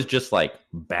Boruto was just like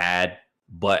bad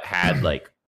but had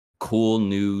like cool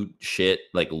new shit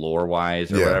like lore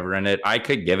wise or whatever in it, I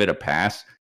could give it a pass,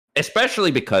 especially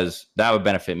because that would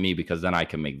benefit me, because then I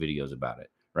can make videos about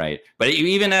it, right? But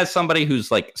even as somebody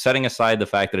who's like setting aside the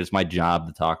fact that it's my job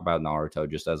to talk about Naruto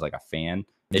just as like a fan,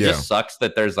 it just sucks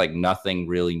that there's like nothing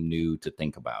really new to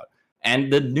think about.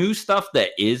 And the new stuff that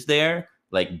is there,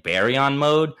 like Baryon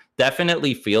mode,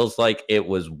 definitely feels like it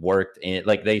was worked in.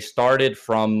 Like they started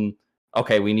from,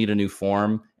 okay, we need a new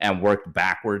form, and worked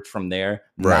backwards from there.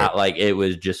 Right. Not like it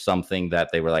was just something that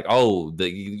they were like, oh,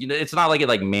 you know, it's not like it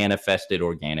like manifested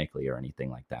organically or anything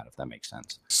like that, if that makes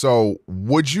sense. So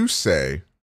would you say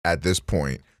at this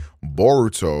point,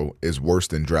 Boruto is worse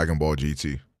than Dragon Ball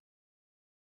GT?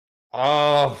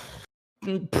 Oh,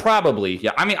 probably.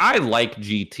 Yeah. I mean, I like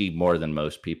GT more than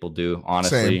most people do, Same,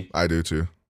 honestly. I do too.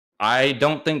 I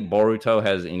don't think Boruto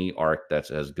has any arc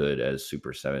that's as good as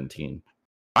Super 17.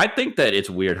 I think that it's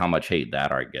weird how much hate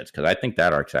that arc gets because I think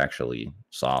that arc's actually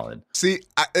solid. See,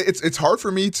 it's hard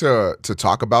for me to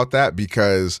talk about that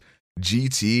because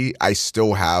GT I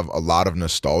still have a lot of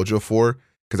nostalgia for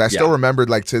because I still remembered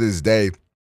like to this day.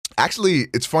 Actually,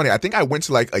 it's funny. I think I went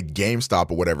to like a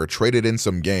GameStop or whatever, traded in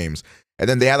some games, and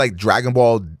then they had like Dragon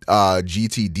Ball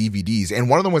GT DVDs, and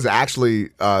one of them was actually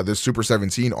the Super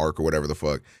 17 arc or whatever the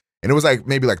fuck. And it was like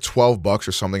maybe like $12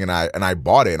 or something, and I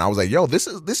bought it, and I was like, "Yo, this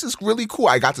is really cool."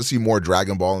 I got to see more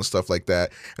Dragon Ball and stuff like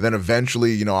that, and then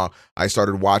eventually, I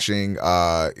started watching,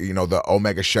 the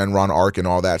Omega Shenron arc and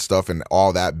all that stuff, and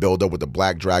all that build up with the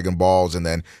Black Dragon Balls, and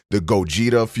then the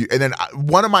Gogeta, and then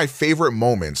one of my favorite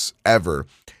moments ever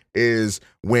is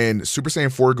when Super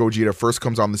Saiyan 4 Gogeta first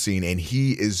comes on the scene, and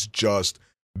he is just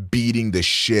beating the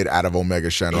shit out of Omega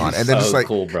Shenron, and then just like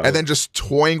cool, bro. And then just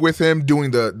toying with him,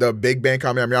 doing the Big Bang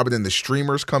Kamehameha, but then the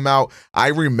streamers come out. I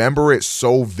remember it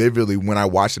so vividly when I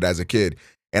watched it as a kid,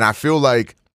 and I feel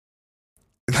like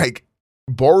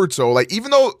Boruto, like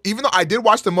even though I did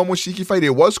watch the Momoshiki fight, it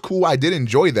was cool. I did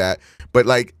enjoy that, but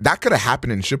like that could have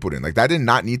happened in Shippuden. Like that did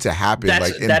not need to happen. In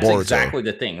Boruto. That's exactly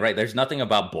the thing, right? There's nothing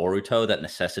about Boruto that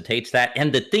necessitates that.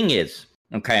 And the thing is,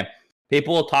 okay,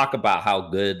 people will talk about how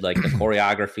good like the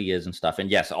choreography is and stuff. And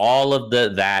yes, all of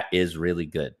that is really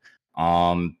good.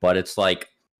 But it's like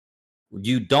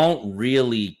you don't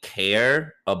really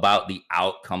care about the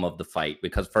outcome of the fight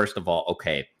because first of all,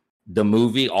 okay, the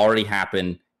movie already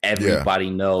happened.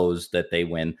 Everybody knows that they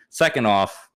win. Second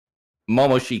off,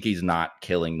 Momoshiki's not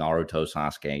killing Naruto,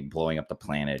 Sasuke, blowing up the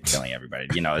planet, killing everybody.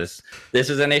 This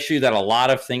is an issue that a lot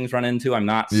of things run into. I'm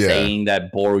not saying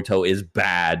that Boruto is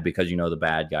bad because the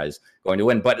bad guy's going to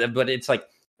win, but it's like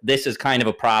this is kind of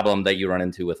a problem that you run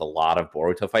into with a lot of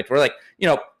Boruto fights. Where like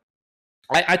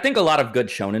I think a lot of good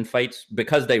shonen fights,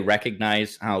 because they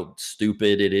recognize how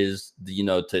stupid it is,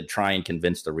 to try and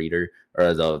convince the reader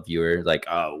or the viewer, like,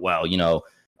 oh well,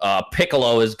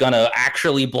 Piccolo is gonna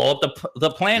actually blow up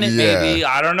the planet. Maybe,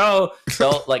 I don't know.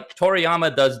 So like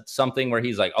Toriyama does something where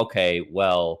he's like, okay,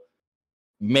 well,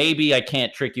 maybe I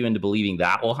can't trick you into believing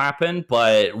that will happen,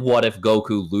 but what if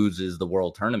Goku loses the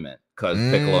world tournament because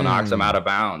Piccolo knocks him out of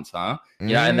bounds, huh?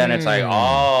 And then it's like,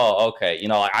 oh, okay.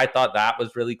 I thought that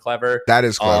was really clever. That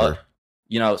is clever.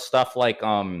 Stuff like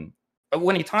when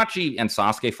Itachi and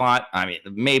Sasuke fought, I mean,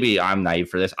 maybe I'm naive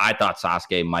for this. I thought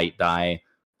Sasuke might die.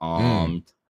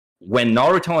 When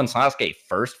Naruto and Sasuke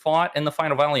first fought in the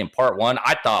final valley in part 1,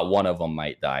 I thought one of them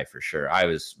might die for sure. I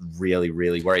was really,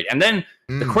 really worried. And then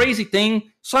the crazy thing,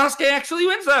 Sasuke actually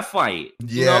wins that fight.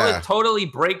 It totally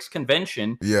breaks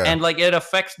convention. Yeah. And like it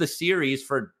affects the series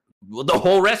for the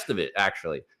whole rest of it,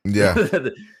 actually. Yeah.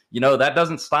 That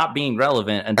doesn't stop being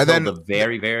relevant until the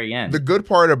very, very end. The good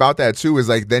part about that too is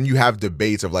like then you have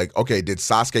debates of like, okay, did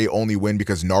Sasuke only win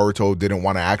because Naruto didn't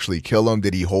want to actually kill him?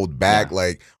 Did he hold back? Yeah.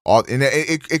 Like all, and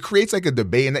it creates like a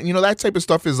debate, and that type of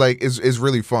stuff is like is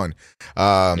really fun.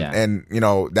 And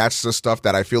that's the stuff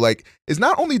that I feel like is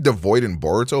not only devoid in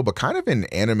Boruto, but kind of in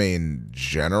anime in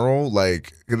general.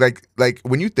 Like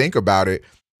when you think about it,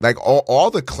 like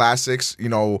all the classics,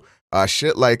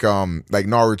 shit like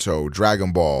Naruto,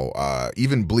 Dragon Ball,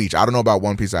 even Bleach. I don't know about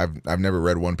One Piece. I've never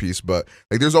read One Piece, but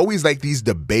like there's always like these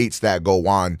debates that go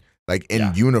on like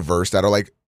in universe that are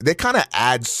like they kind of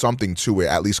add something to it,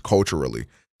 at least culturally.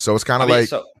 So it's kind of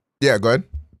yeah, go ahead.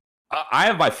 I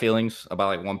have my feelings about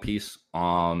like One Piece.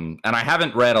 And I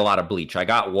haven't read a lot of Bleach. I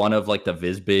got one of like the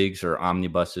Vizbigs or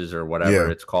omnibuses or whatever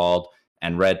it's called,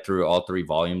 and read through all 3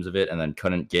 volumes of it, and then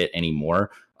couldn't get any more.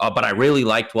 But I really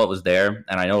liked what was there,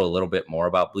 and I know a little bit more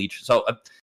about Bleach. So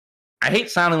I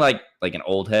hate sounding like an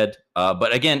old head.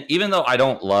 But again, even though I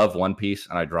don't love One Piece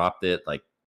and I dropped it like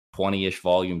 20-ish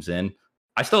volumes in,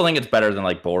 I still think it's better than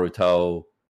like Boruto,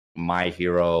 My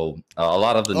Hero, a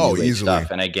lot of the new age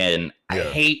stuff. And again, I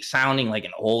hate sounding like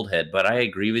an old head, but I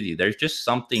agree with you. There's just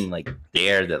something like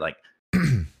there that like,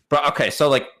 but okay. So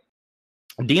like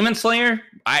Demon Slayer,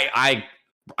 I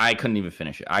couldn't even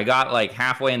finish it. I got like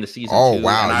halfway into season 2. Oh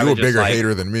wow, you a bigger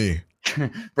hater than me. Bro,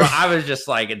 I was just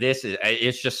like,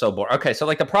 it's just so boring. Okay, so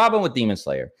like the problem with Demon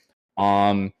Slayer,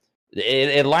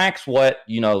 it lacks what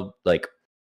like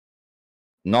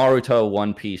Naruto,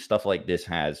 One Piece, stuff like this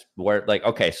has where like,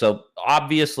 okay, so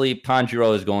obviously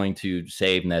Tanjiro is going to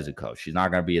save Nezuko. She's not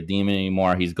going to be a demon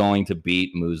anymore. He's going to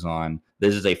beat Muzan.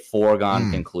 This is a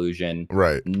foregone conclusion.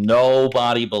 Right.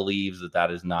 Nobody believes that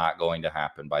that is not going to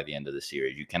happen by the end of the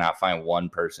series. You cannot find one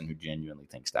person who genuinely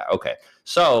thinks that. Okay,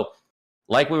 so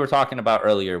like we were talking about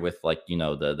earlier with like, you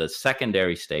know, the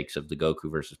secondary stakes of the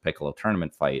Goku versus Piccolo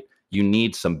tournament fight, you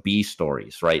need some B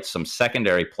stories, right? Some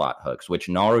secondary plot hooks, which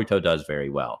Naruto does very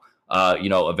well. You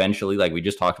know, eventually, like we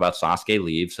just talked about, Sasuke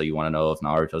leaves, so you want to know if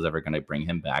Naruto's ever going to bring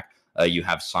him back. You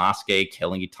have Sasuke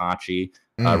killing Itachi,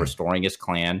 restoring his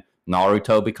clan.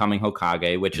 Naruto becoming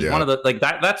Hokage, which is one of the like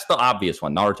that's the obvious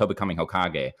one. Naruto becoming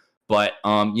Hokage. But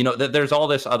you know, there's all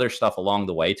this other stuff along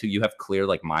the way too. You have clear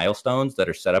like milestones that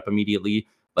are set up immediately,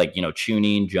 like, you know,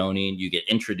 Chunin, Jonin. You get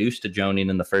introduced to Jonin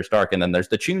in the first arc, and then there's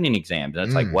the Chunin exams, and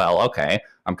it's like, well, okay,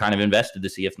 I'm kind of invested to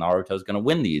see if Naruto's going to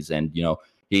win these, and you know,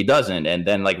 he doesn't. And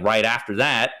then like right after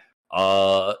that,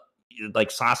 like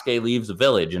Sasuke leaves the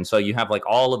village, and so you have like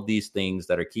all of these things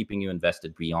that are keeping you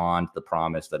invested beyond the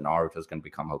promise that Naruto's going to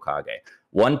become Hokage.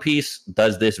 One Piece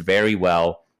does this very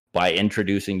well by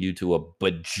introducing you to a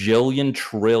bajillion,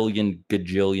 trillion,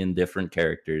 gajillion different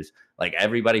characters. Like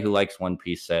everybody who likes One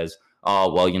Piece says,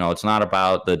 oh, well, you know, it's not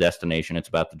about the destination, it's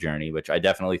about the journey, which I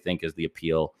definitely think is the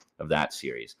appeal of that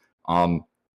series.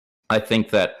 I think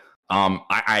that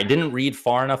I didn't read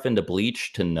far enough into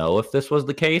Bleach to know if this was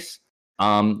the case,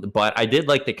 but I did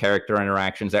like the character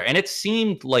interactions there, and it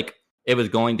seemed like it was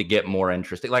going to get more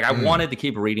interesting. Like I wanted to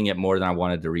keep reading it more than I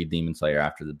wanted to read Demon Slayer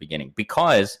after the beginning,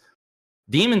 because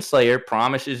Demon Slayer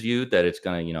promises you that it's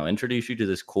going to, you know, introduce you to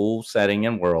this cool setting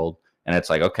and world. And it's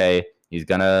like, okay, he's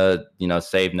going to, you know,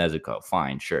 save Nezuko.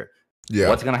 Fine, sure. Yeah.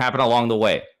 What's going to happen along the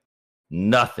way?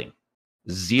 Nothing.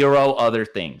 Zero other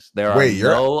things. There are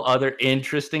no other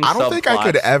interesting I don't think I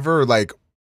could ever like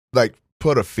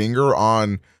put a finger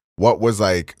on what was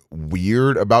like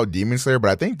weird about Demon Slayer, but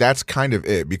I think that's kind of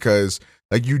it, because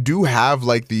like you do have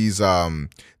like these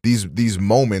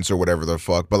moments or whatever the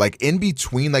fuck, but like in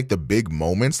between like the big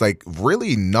moments, like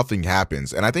really nothing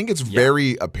happens. And I think it's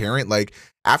very apparent, like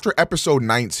after episode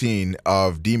 19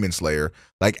 of Demon Slayer,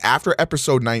 like after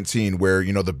episode 19 where,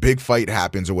 you know, the big fight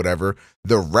happens or whatever,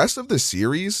 the rest of the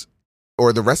series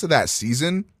or the rest of that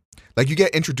season, like you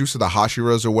get introduced to the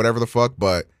Hashiras or whatever the fuck,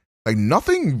 but like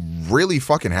nothing really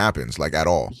fucking happens like at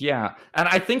all. Yeah. And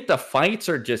I think the fights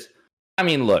are just, I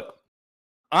mean, look,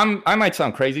 I might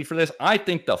sound crazy for this. I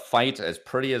think the fights, as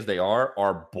pretty as they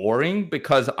are boring,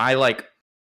 because I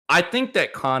think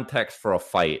that context for a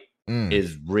fight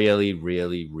is really,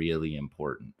 really, really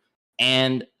important.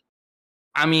 And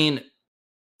I mean,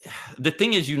 the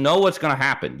thing is, you know what's going to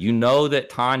happen. You know that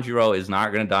Tanjiro is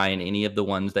not going to die in any of the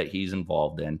ones that he's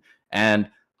involved in. And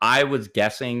I was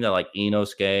guessing that like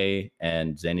Inosuke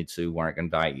and Zenitsu weren't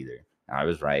going to die either. I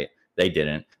was right. They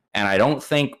didn't. And I don't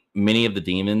think many of the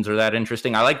demons are that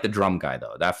interesting. I like the drum guy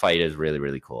though. That fight is really,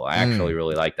 really cool. I actually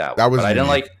really like that one. But I didn't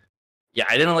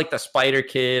like the Spider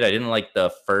Kid. I didn't like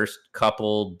the first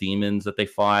couple demons that they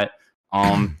fought.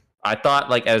 I thought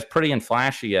like as pretty and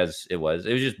flashy as it was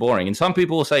just boring. And some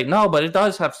people will say, no, but it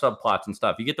does have subplots and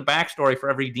stuff. You get the backstory for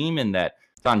every demon that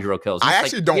Tanjiro kills. I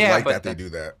actually don't like that they do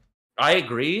that. I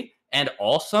agree. And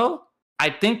also, I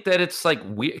think that it's like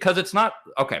weird because it's not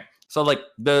okay. So like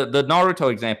the Naruto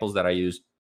examples that I used,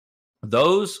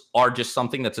 those are just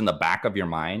something that's in the back of your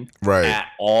mind at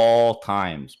all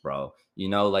times, bro. You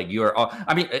know, like you're,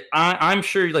 I mean, I'm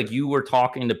sure like you were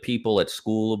talking to people at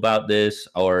school about this,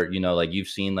 or, you know, like you've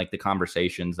seen like the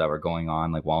conversations that were going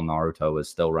on, like while Naruto was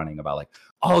still running about like,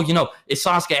 oh, you know, is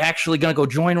Sasuke actually going to go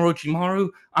join Orochimaru?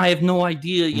 I have no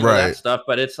idea, you know, that stuff.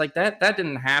 But it's like that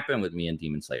didn't happen with me in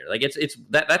Demon Slayer. Like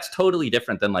that's totally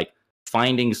different than like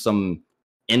finding some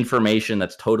information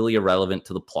that's totally irrelevant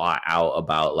to the plot out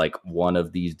about like one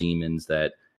of these demons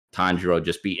that Tanjiro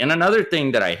just beat. And another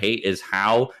thing that I hate is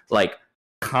how like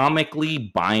comically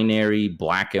binary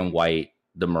black and white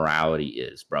the morality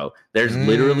is, bro. There's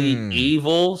literally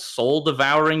evil soul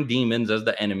devouring demons as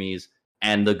the enemies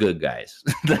and the good guys.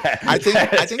 I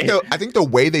think the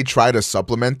way they try to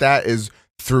supplement that is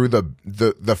through the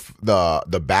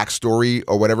backstory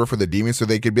or whatever for the demons, so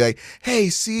they could be like, hey,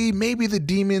 see, maybe the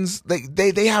demons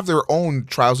they have their own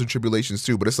trials and tribulations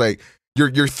too, but it's like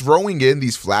you're throwing in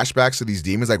these flashbacks to these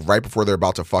demons like right before they're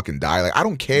about to fucking die. Like I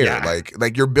don't care. Yeah.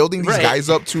 Like you're building these guys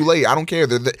up too late. I don't care.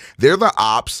 They're the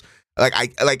ops. Like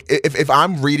if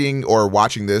I'm reading or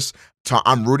watching this,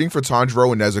 I'm rooting for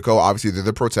Tanjiro and Nezuko. Obviously, they're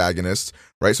the protagonists,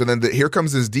 right? So then here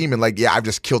comes this demon. Like, yeah, I've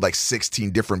just killed like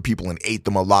 16 different people and ate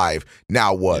them alive.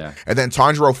 Now what? Yeah. And then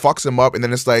Tanjiro fucks him up, and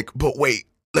then it's like, but wait,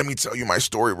 let me tell you my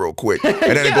story real quick.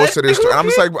 And then it Yeah, goes to this story.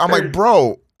 And I'm like, cares?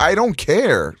 bro, I don't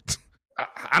care.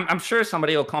 I'm sure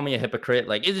somebody will call me a hypocrite.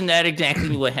 Like, isn't that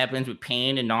exactly what happens with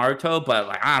Pain and Naruto? But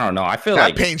like, I don't know. I feel That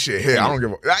like pain shit here. Pain I is don't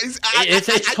give a it's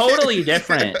I totally can't.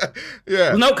 different.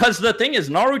 Yeah. No, because the thing is,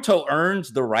 Naruto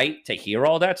earns the right to hear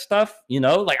all that stuff. You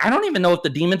know, like I don't even know if the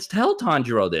demons tell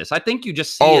Tanjiro this. I think you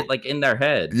just see Oh, it like in their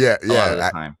head yeah, a lot of the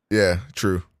yeah. time. Yeah,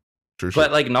 true. True.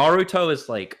 But like Naruto is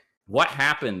like, what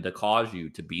happened to cause you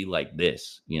to be like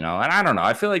this? You know, and I don't know.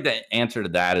 I feel like the answer to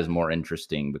that is more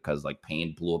interesting because like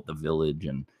Pain blew up the village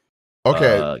and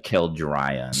Okay, killed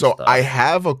Jiraiya and so I stuff.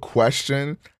 have a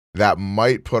question that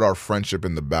might put our friendship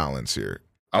in the balance here.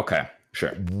 Okay,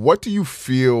 sure. What do you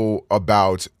feel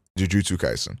about Jujutsu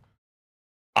Kaisen?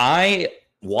 I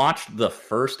watched the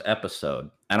first episode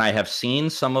and I have seen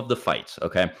some of the fights.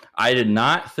 Okay. I did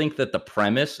not think that the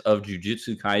premise of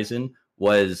Jujutsu Kaisen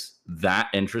was that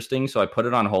interesting. So I put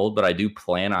it on hold, but I do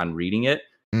plan on reading it.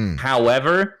 Mm,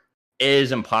 However, it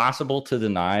is impossible to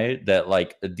deny that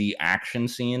like the action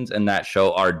scenes in that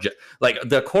show are just like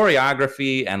the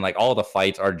choreography and like all the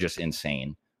fights are just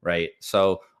insane. Right.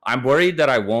 So I'm worried that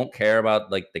I won't care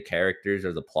about like the characters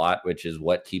or the plot, which is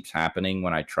what keeps happening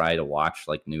when I try to watch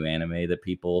like new anime that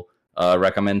people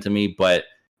recommend to me. But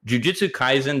Jujutsu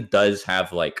Kaisen does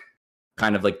have like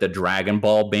kind of like the Dragon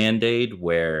Ball Band-Aid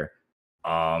where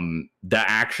the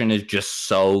action is just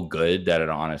so good that it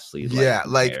honestly like yeah,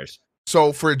 who like cares?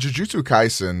 so for Jujutsu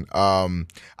Kaisen,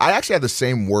 I actually had the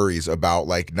same worries about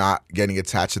like not getting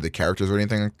attached to the characters or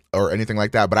anything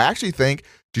like that. But I actually think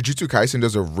Jujutsu Kaisen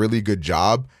does a really good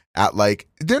job at like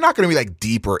they're not going to be like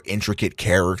deep or intricate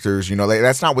characters, you know, like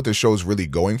that's not what the show's really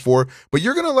going for. But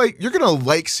you're gonna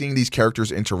like seeing these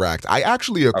characters interact. I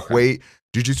actually Okay. equate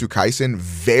Jujutsu Kaisen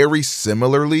very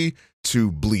similarly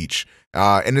to Bleach.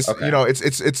 And it's you Okay. know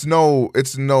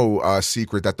it's no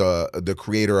secret that the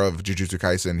creator of Jujutsu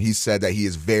Kaisen, he said that he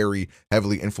is very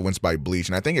heavily influenced by Bleach,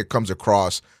 and I think it comes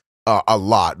across a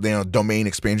lot. You know, domain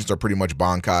expansions are pretty much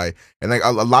Bankai, and like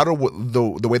a lot of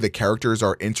the way the characters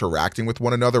are interacting with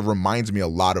one another reminds me a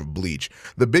lot of Bleach.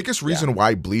 The biggest Yeah. reason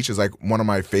why Bleach is like one of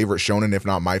my favorite shonen, if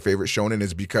not my favorite shonen,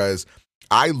 is because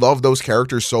I love those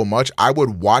characters so much. I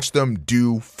would watch them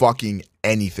do fucking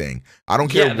anything. I don't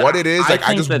care Yeah, what it is. I Like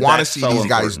I think just that want to that's see so these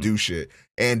guys important. do shit.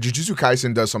 And Jujutsu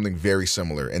Kaisen does something very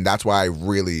similar, and that's why I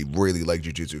really, really like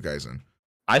Jujutsu Kaisen.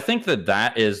 I think that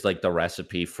that is like the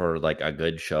recipe for like a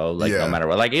good show, like no Yeah, matter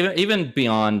what. Like even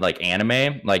beyond like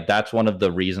anime, like that's one of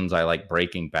the reasons I like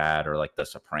Breaking Bad or like The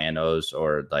Sopranos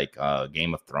or like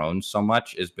Game of Thrones so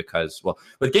much is because well,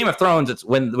 with Game of Thrones, it's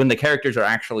when the characters are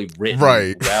actually written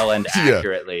right. well and Yeah,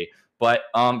 accurately. But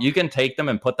you can take them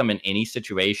and put them in any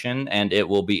situation, and it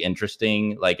will be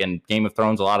interesting. Like in Game of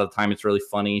Thrones, a lot of the time it's really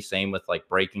funny. Same with like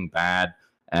Breaking Bad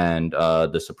and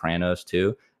The Sopranos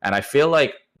too. And I feel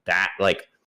like that like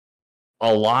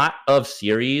a lot of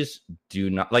series do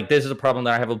not like this is a problem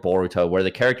that I have with Boruto where the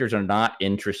characters are not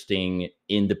interesting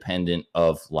independent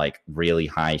of like really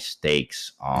high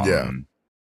stakes yeah,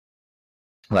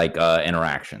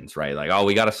 interactions, right? Like, oh,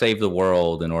 we got to save the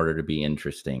world in order to be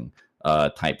interesting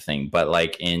type thing. But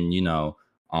like in,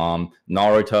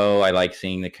 Naruto, I like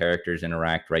seeing the characters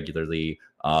interact regularly.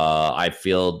 I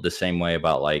feel the same way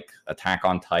about like Attack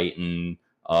on Titan.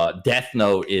 Death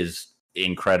Note is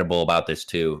incredible about this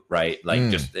too, right? Like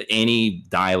mm, just any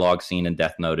dialogue scene in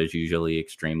Death Note is usually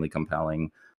extremely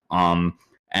compelling.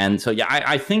 And so yeah,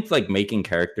 I think like making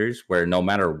characters where no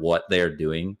matter what they're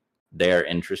doing, they're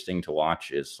interesting to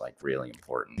watch is like really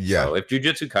important. yeah. So if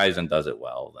Jujutsu Kaisen does it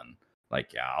well, then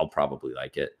like yeah, I'll probably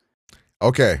like it.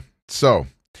 Okay, so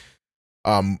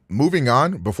moving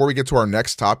on, before we get to our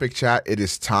next topic, chat, it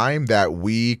is time that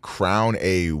we crown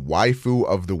a waifu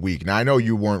of the week. Now, I know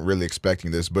you weren't really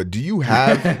expecting this, but do you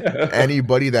have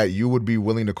anybody that you would be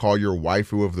willing to call your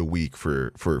waifu of the week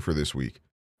for this week?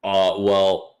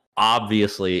 Well,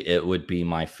 obviously it would be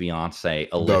my fiance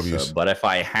Alyssa, W's. but if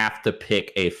I have to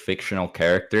pick a fictional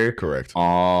character, Correct.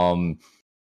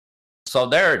 so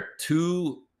there are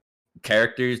two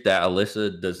characters that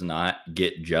Alyssa does not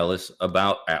get jealous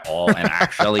about at all and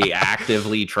actually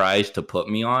actively tries to put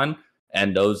me on,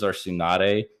 and those are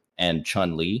Tsunade and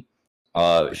Chun-Li.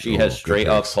 She has Oh, good straight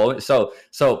up picks. told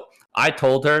so I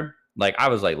told her, like, I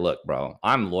was like, look, bro,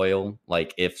 I'm loyal.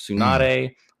 Like, if Mm,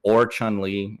 Tsunade or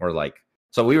Chun-Li or like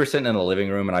so we were sitting in the living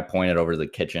room and I pointed over to the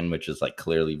kitchen, which is like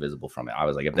clearly visible from it. I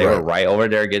was like, if they were right. right over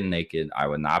there getting naked, I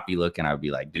would not be looking. I would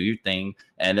be like, do your thing.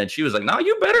 And then she was like, no,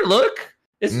 you better look.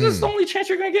 This is the Mm, only chance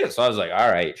you're gonna get. So I was like,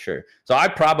 all right, sure. So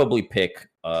I'd probably pick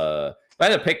if I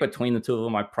had to pick between the two of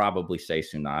them, I'd probably say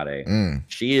Tsunade. mm.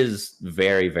 She is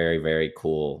very, very, very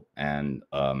cool. And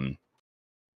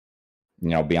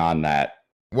beyond that,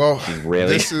 Well, she's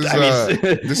really. this is I mean,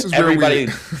 this is where everybody.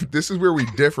 this is where we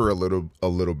differ a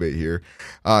little bit here.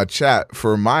 Chat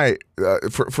for my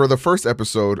for the first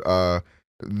episode,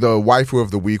 the waifu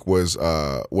of the week was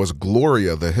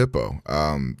Gloria the hippo.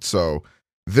 So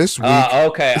this week,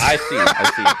 okay, I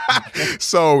see.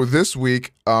 so this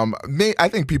week, I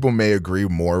think people may agree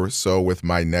more so with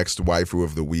my next waifu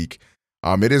of the week.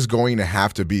 It is going to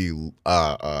have to be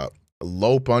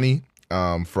Low Bunny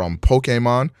from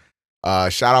Pokemon.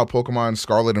 Shout out Pokemon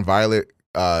Scarlet and Violet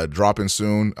dropping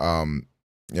soon.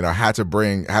 Had to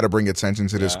bring attention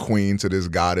to this queen, to this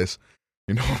goddess.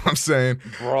 You know what I'm saying?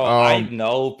 Bro, I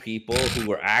know people who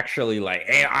were actually like,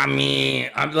 hey, I'm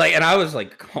like, and I was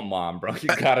like, come on, bro, you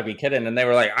gotta be kidding. And they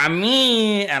were like, and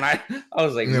I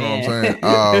was like, you know man. what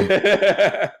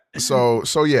I'm saying?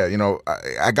 So yeah,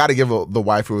 I got to give the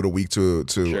waifu of the week to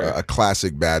Sure. a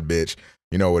classic bad bitch.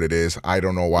 You know what it is. I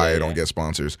don't know why I don't get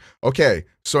sponsors. Okay,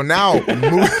 so now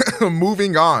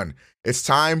moving on. It's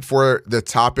time for the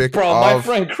topic. Bro, my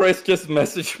friend Chris just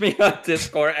messaged me on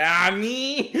Discord.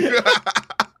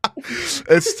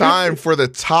 It's time for the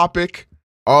topic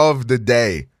of the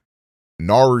day.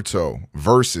 Naruto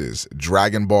versus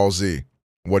Dragon Ball Z.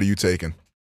 What are you taking?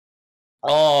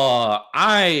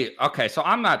 Okay, so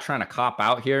I'm not trying to cop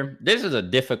out here. This is a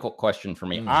difficult question for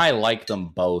me. I like them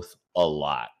both a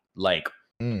lot. Like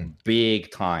big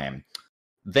time.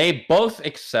 They both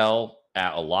excel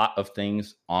at a lot of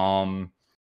things.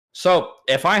 So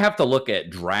if I have to look at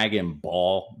Dragon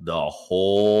Ball, the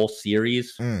whole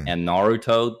series, and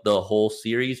Naruto, the whole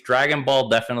series, Dragon Ball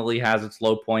definitely has its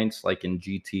low points, like in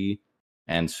GT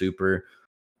and Super.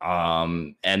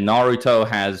 And Naruto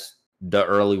has the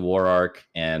early war arc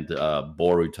and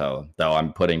Boruto, though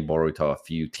I'm putting Boruto a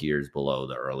few tiers below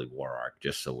the early war arc,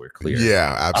 just so we're clear.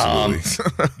 Yeah, absolutely.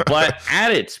 But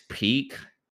at its peak,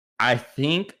 I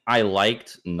think I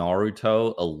liked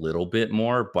Naruto a little bit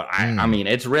more, but I mean,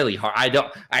 it's really hard.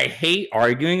 I hate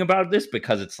arguing about this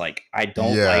because it's like, I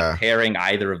don't like pairing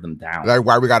either of them down. Like,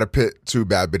 why we got to pit two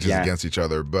bad bitches against each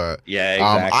other. But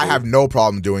exactly. I have no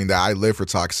problem doing that. I live for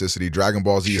toxicity. Dragon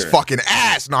Ball Z is fucking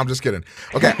ass. No, I'm just kidding.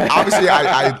 Okay, obviously,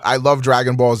 I love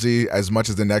Dragon Ball Z as much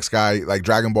as the next guy. Like,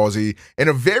 Dragon Ball Z, in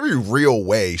a very real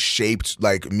way, shaped,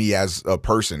 like, me as a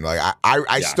person. Like,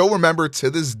 I still remember to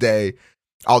this day,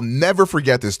 I'll never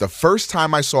forget this. The first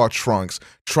time I saw Trunks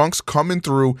coming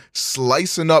through,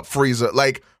 slicing up Frieza.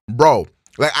 Like, bro,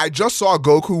 like, I just saw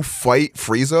Goku fight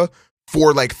Frieza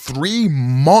for like 3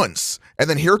 months. And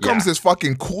then here comes this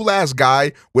fucking cool-ass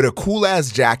guy with a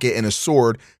cool-ass jacket and a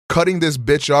sword cutting this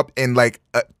bitch up in like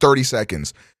 30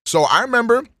 seconds. So I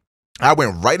remember I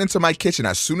went right into my kitchen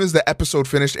as soon as the episode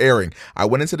finished airing. I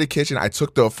went into the kitchen. I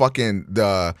took the fucking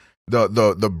the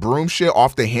broom shit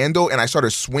off the handle and I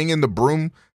started swinging the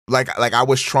broom like I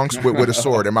was Trunks with a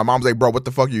sword. And my mom's like, bro, what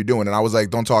the fuck are you doing? And I was like,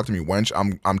 don't talk to me, wench.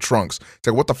 I'm Trunks. It's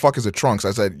like, what the fuck is a Trunks?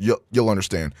 I said, you'll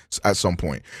understand at some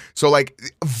point. So like,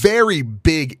 very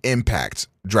big impact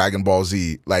Dragon Ball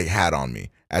Z like had on me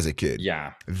as a kid.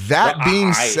 Yeah. That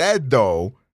being said,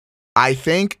 though, I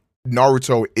think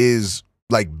Naruto is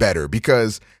like better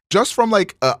because just from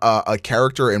like a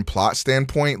character and plot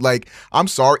standpoint, like, I'm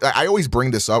sorry, I always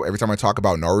bring this up every time I talk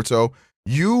about Naruto.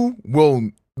 You will,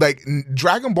 like,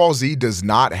 Dragon Ball Z does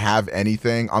not have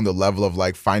anything on the level of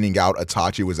like finding out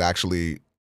Itachi was actually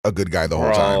a good guy the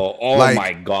whole time. Oh like,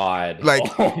 my god! Like,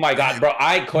 oh my god, bro!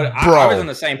 I was in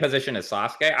the same position as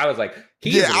Sasuke. I was like,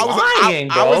 he's lying,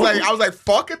 bro. I was like,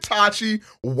 fuck Itachi,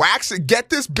 wax it, get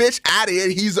this bitch out of here.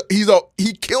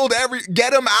 He killed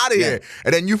get him out of here.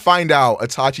 And then you find out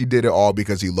Itachi did it all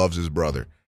because he loves his brother,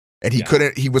 and he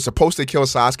couldn't. He was supposed to kill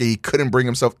Sasuke. He couldn't bring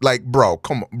himself. Like, bro,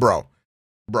 come on,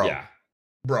 bro.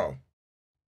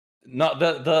 No,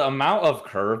 the amount of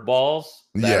curveballs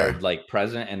that are like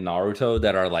present in Naruto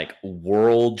that are like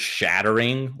world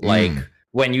shattering, like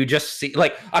when you just see,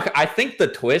 like, I think the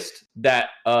twist that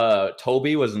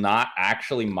Toby was not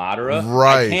actually Madara,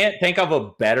 right? I can't think of a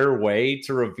better way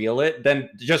to reveal it than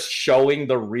just showing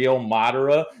the real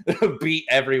Madara beat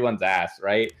everyone's ass,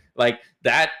 right? Like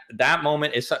that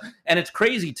moment is, and it's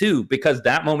crazy too, because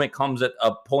that moment comes at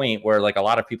a point where like a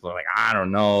lot of people are like, I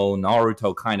don't know,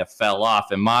 Naruto kind of fell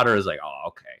off, and Madara is like, oh,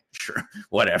 okay, sure,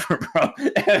 whatever, bro.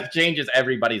 And it changes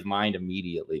everybody's mind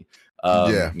immediately,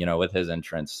 with his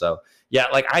entrance. So yeah,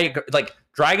 like I agree. Like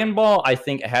Dragon Ball, I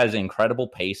think has incredible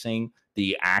pacing.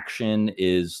 The action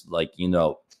is like,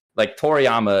 like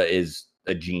Toriyama is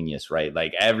a genius, right?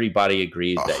 Like everybody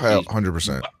agrees that he's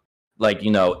 100%. Like,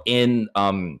 in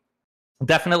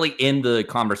definitely in the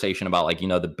conversation about like,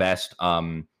 the best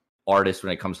artist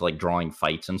when it comes to like drawing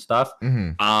fights and stuff.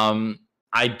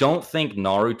 I don't think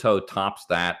Naruto tops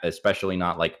that, especially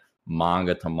not like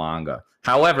manga to manga.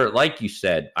 However, like you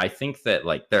said, I think that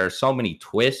like there are so many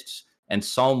twists and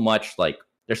so much like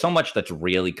there's so much that's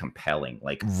really compelling.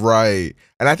 Like Right.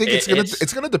 And I think it's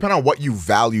it's gonna depend on what you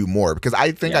value more, because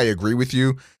I think I yeah, agree with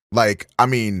you. Like, I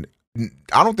mean,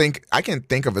 I don't think I can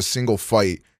think of a single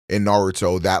fight in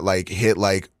Naruto that like hit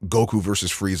like Goku versus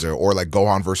Frieza or like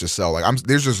Gohan versus Cell. Like,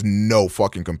 there's just no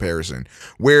fucking comparison.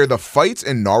 Where the fights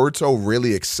in Naruto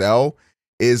really excel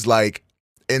is like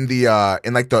in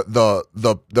like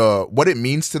the what it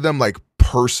means to them, like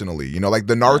personally, you know, like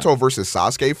the yeah. Naruto versus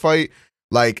Sasuke fight.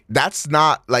 Like that's I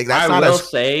not will as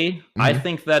say, I Mhm.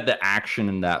 think that the action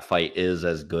in that fight is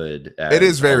as good It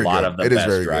is as a very lot good. of the It is best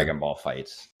very good. Dragon Ball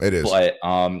fights. It is. But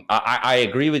I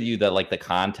agree with you that like the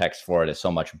context for it is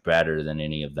so much better than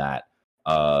any of that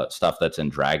stuff that's in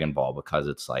Dragon Ball, because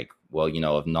it's like, well, you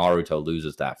know, if Naruto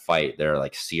loses that fight, there are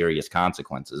like serious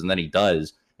consequences, and then he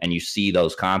does, and you see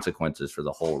those consequences for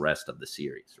the whole rest of the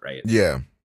series, right? Yeah.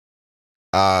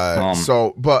 Um,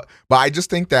 So but I just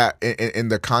think that in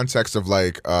the context of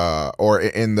like or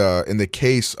in the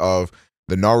case of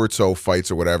the Naruto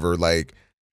fights or whatever, like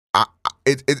I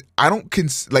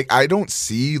don't like I don't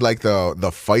see like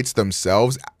the fights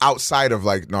themselves outside of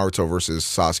like Naruto versus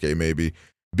Sasuke maybe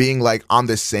being like on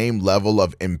the same level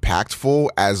of impactful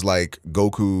as like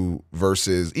Goku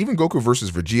versus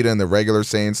Vegeta in the regular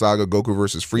Saiyan saga, Goku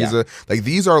versus yeah, Frieza. Like,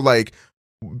 these are like,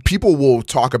 people will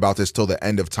talk about this till the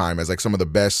end of time as like some of the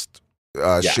best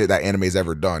yeah, shit that anime's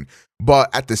ever done.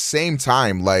 But at the same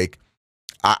time, like,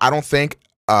 I don't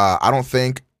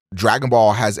think Dragon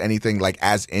Ball has anything like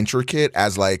as intricate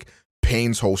as like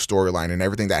Pain's whole storyline and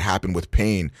everything that happened with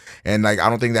Pain. And like, I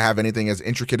don't think they have anything as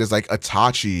intricate as like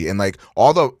Itachi and like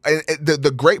all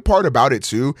the great part about it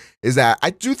too is that I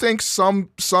do think some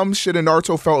shit in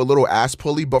Naruto felt a little ass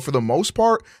pulley, but for the most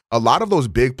part, a lot of those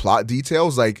big plot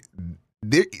details, like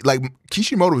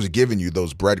Kishimoto was giving you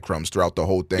those breadcrumbs throughout the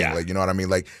whole thing. yeah, Like, you know what I mean?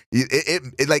 Like,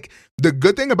 it like, the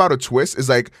good thing about a twist is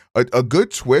like a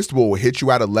good twist will hit you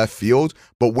out of left field,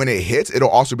 but when it hits, it'll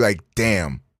also be like,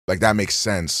 damn, like that makes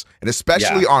sense. And yeah,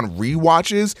 especially on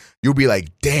rewatches, you'll be like,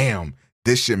 damn,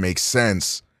 this shit makes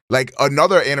sense. Like,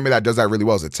 another anime that does that really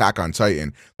well is Attack on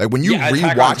Titan. Like, when you yeah.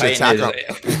 Attack on rewatch Titan Attack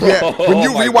is on yeah, when oh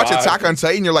you my rewatch god. Attack on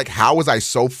Titan, you're like, how was I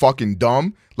so fucking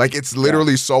dumb? Like, it's Yeah.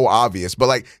 literally so obvious. But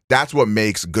like, that's what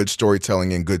makes good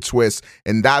storytelling and good twists.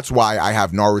 And that's why I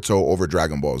have Naruto over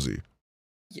Dragon Ball Z.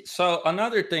 So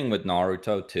another thing with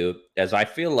Naruto too is I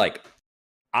feel like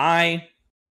I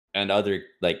and other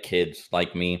like kids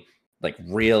like me like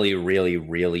really really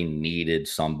really needed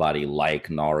somebody like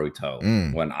Naruto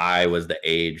Mm. when I was the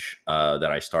age that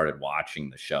I started watching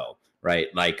the show, right?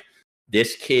 Like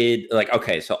this kid, like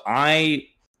okay, so I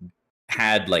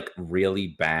had like really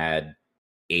bad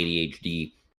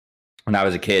ADHD when I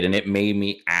was a kid, and it made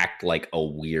me act like a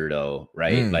weirdo,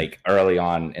 right? Mm. Like early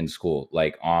on in school.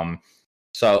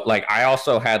 So like I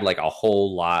also had like a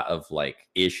whole lot of like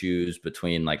issues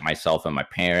between like myself and my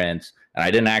parents. And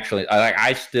I didn't actually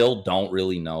I still don't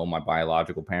really know my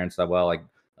biological parents that well. Like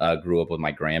grew up with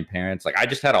my grandparents. Like I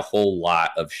just had a whole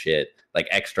lot of shit, like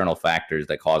external factors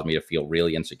that caused me to feel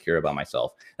really insecure about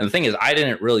myself. And the thing is, I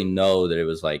didn't really know that it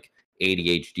was like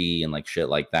ADHD and like shit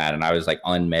like that. And I was like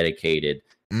unmedicated.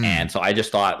 Mm. And so I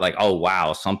just thought like, oh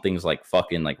wow, something's like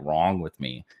fucking like wrong with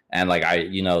me. And like I,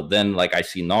 you know, then like I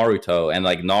see Naruto, and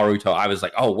like Naruto, I was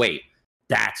like, oh wait,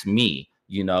 that's me.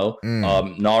 You know,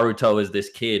 Mm. Naruto is this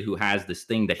kid who has this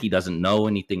thing that he doesn't know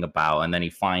anything about, and then he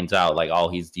finds out like, oh,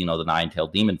 he's, you know, the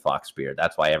nine-tailed demon fox spirit.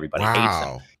 That's why everybody hates him.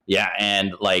 Wow. Yeah,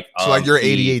 and like So like your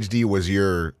he ADHD was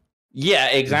your yeah,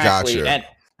 exactly. gotcha. And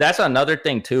that's another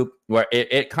thing too, where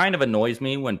it kind of annoys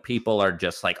me when people are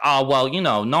just like, oh, well, you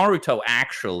know, Naruto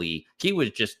actually, he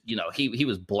was just, you know, he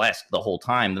was blessed the whole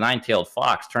time. The nine-tailed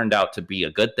fox turned out to be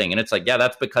a good thing. And it's like, yeah,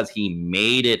 that's because he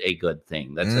made it a good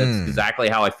thing. That's Mm. exactly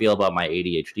how I feel about my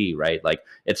ADHD, right? Like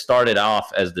it started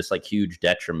off as this like huge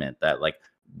detriment that like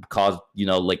caused, you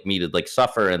know, like me to like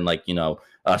suffer and like, you know,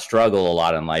 struggle a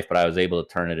lot in life, but I was able to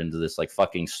turn it into this like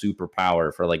fucking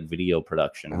superpower for like video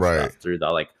production and Right. stuff through the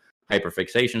like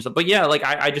hyperfixation stuff. But yeah, like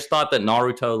I just thought that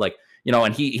Naruto, like, you know,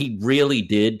 and he really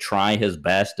did try his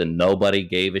best and nobody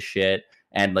gave a shit.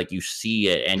 And like you see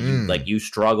it and you Mm. like you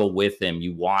struggle with him,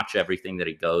 you watch everything that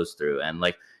he goes through, and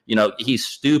like, you know, he's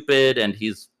stupid and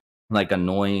he's like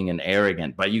annoying and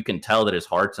arrogant, but you can tell that his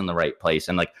heart's in the right place.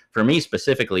 And like for me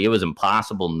specifically, it was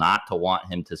impossible not to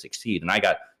want him to succeed. And I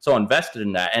got so invested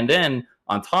in that. And then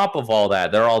on top of all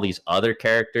that, there are all these other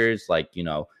characters like, you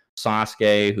know,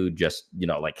 Sasuke, who just, you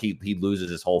know, like he loses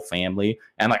his whole family.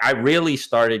 And like I really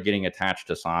started getting attached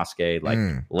to Sasuke like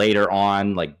later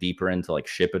on, like deeper into like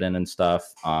Shippuden and stuff.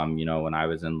 You know, when I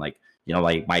was in like, you know,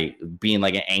 like my being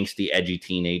like an angsty, edgy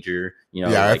teenager, you know.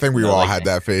 Yeah, like, I think we all had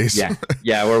that phase.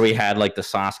 Yeah, where we had like the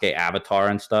Sasuke avatar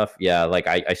and stuff. Yeah, like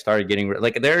I started getting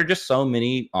like there are just so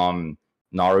many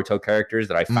Naruto characters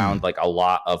that I found like a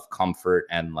lot of comfort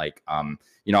and like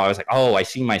you know, I was like, oh, I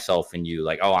see myself in you.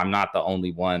 Like, oh, I'm not the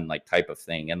only one, like type of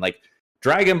thing. And like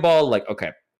Dragon Ball, like,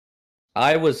 okay,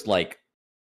 I was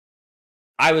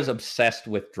obsessed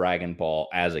with Dragon Ball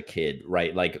as a kid,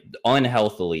 right? Like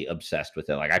unhealthily obsessed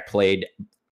with it. Like I played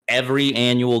every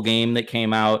annual game that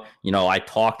came out. You know,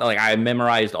 I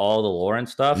memorized all the lore and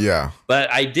stuff. Yeah.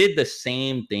 But I did the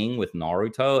same thing with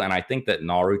Naruto, and I think that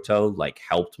Naruto like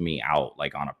helped me out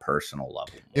like on a personal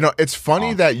level. You know, it's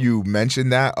funny that you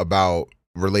mentioned that about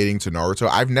relating to Naruto.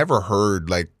 I've never heard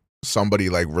like somebody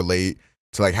like relate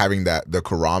to like having the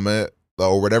Kurama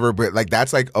or whatever, but like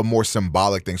that's like a more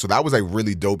symbolic thing. So that was like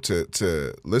really dope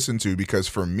to listen to, because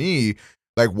for me,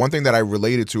 like one thing that I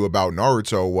related to about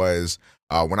Naruto was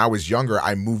when I was younger,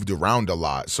 I moved around a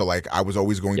lot. So like I was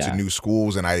always going to new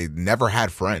schools and I never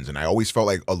had friends, and I always felt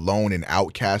like alone and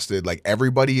outcasted. Like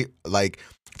everybody, like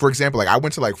for example, like I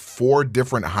went to like 4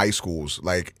 different high schools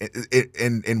like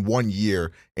in 1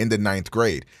 year in the 9th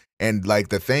grade. And like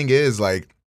the thing is,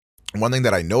 like one thing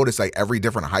that I noticed, like every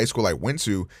different high school I went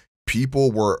to,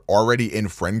 people were already in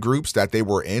friend groups that they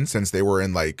were in since they were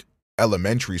in like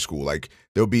elementary school. Like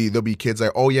there'll be kids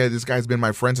like, oh yeah, this guy's been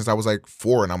my friend since I was like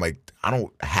 4, and I'm like, I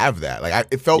don't have that. Like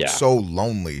it felt so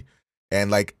lonely,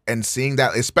 and seeing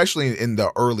that, especially in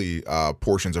the early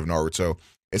portions of Naruto,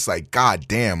 it's like, god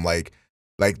damn, like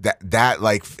that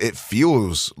like it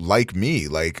feels like me,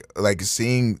 like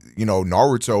seeing, you know,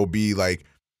 Naruto be like.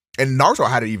 And Naruto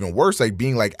had it even worse, like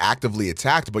being like actively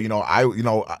attacked. But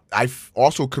I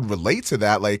also could relate to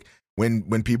that, like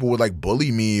when people would like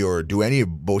bully me or do any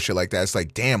bullshit like that. It's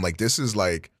like, damn, like this is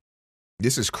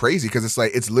crazy, because it's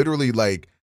like it's literally like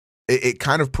it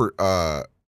kind of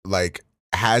like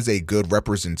has a good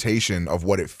representation of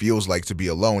what it feels like to be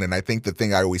alone. And I think the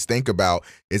thing I always think about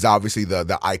is obviously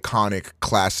the iconic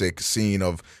classic scene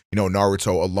of, you know,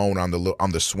 Naruto alone on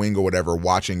the swing or whatever,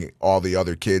 watching all the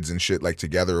other kids and shit like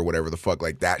together or whatever the fuck.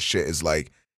 Like that shit is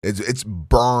like it's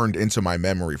burned into my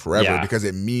memory forever, because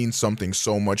it means something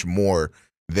so much more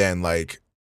than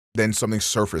something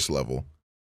surface level.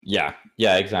 Yeah,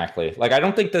 exactly. Like I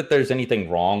don't think that there's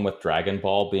anything wrong with Dragon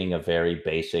Ball being a very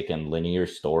basic and linear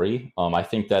story. I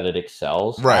think that it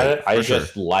excels at it. I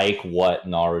just like what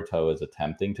Naruto is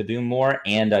attempting to do more,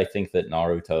 and I think that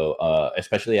Naruto,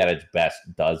 especially at its best,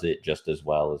 does it just as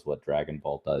well as what Dragon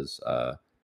Ball does,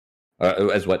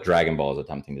 as what Dragon Ball is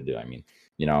attempting to do. I mean,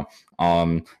 you know,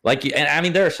 and I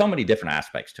mean, there are so many different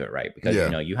aspects to it, right? Because you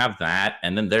know, you have that,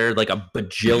 and then there are like a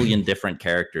bajillion different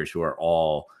characters who are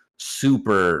all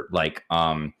super like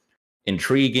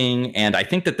intriguing, and I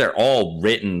think that they're all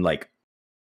written like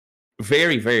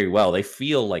very, very well. They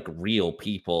feel like real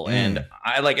people, and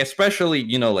I like, especially,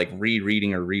 you know, like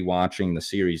rereading or rewatching the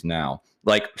series now,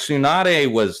 like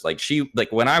Tsunade was like, she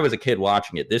like when I was a kid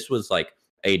watching it, this was like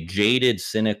a jaded,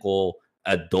 cynical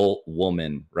adult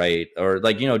woman, right? Or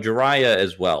like, you know, Jiraiya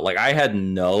as well. Like I had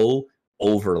no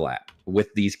overlap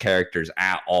with these characters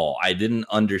at all. I didn't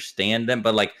understand them,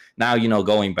 but like now, you know,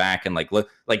 going back and like look,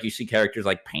 like you see characters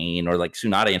like Pain or like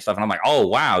Tsunade and stuff, and I'm like, oh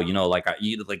wow, you know, like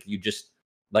you just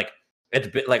like, it's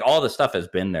been like all the stuff has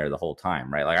been there the whole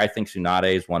time, right? Like I think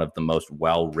Tsunade is one of the most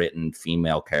well-written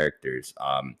female characters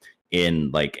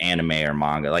in like anime or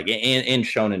manga, like in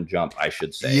Shonen Jump, I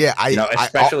should say. Yeah,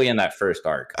 especially in that first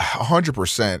arc.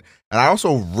 100%. And I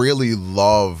also really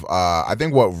love, I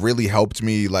think what really helped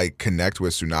me like connect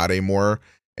with Tsunade more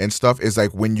and stuff is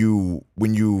like when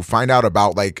you find out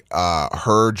about like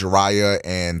her, Jiraiya,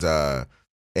 and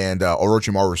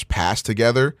Orochimaru's past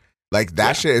together, like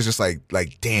that shit is just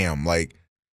like damn, like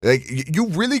you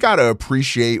really gotta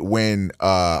appreciate when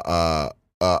a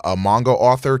manga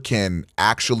author can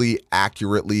actually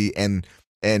accurately and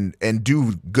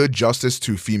do good justice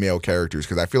to female characters,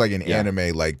 because I feel like in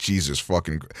anime, like Jesus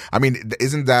fucking, I mean,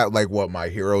 isn't that like what My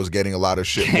Hero is getting a lot of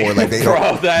shit for? Like they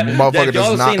don't, that motherfucker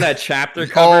does not seen that chapter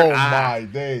cover. Oh my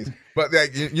days! But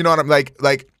like, you know what I'm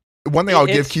like one thing I'll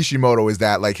give Kishimoto is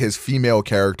that like his female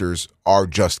characters are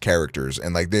just characters,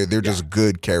 and like they're just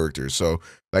good characters. So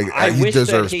like he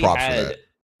deserves props for that.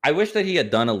 I wish that he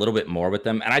had done a little bit more with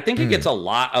them, and I think he gets a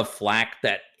lot of flack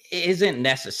that isn't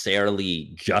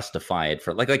necessarily justified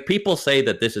for like people say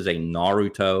that this is a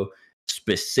Naruto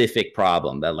specific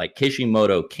problem, that like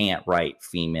Kishimoto can't write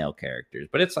female characters,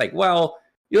 but it's like, well,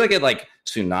 you look at like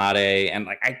Tsunade, and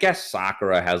like I guess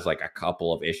Sakura has like a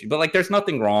couple of issues, but like there's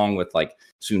nothing wrong with like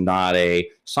Tsunade,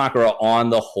 Sakura on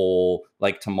the whole,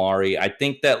 like Tamari. I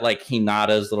think that like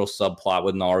Hinata's little subplot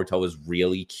with Naruto was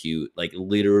really cute. Like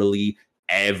literally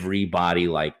everybody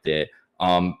liked it.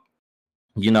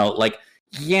 Like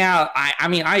yeah, I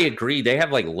mean I agree. They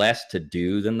have like less to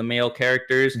do than the male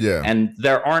characters. Yeah. And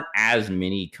there aren't as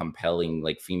many compelling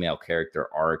like female character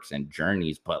arcs and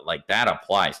journeys, but like that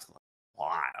applies to a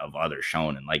lot of other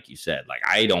shonen. Like you said, like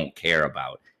I don't care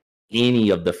about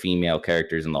any of the female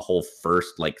characters in the whole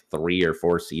first like 3 or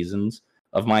 4 seasons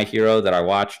of My Hero that I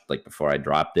watched like before I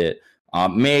dropped it.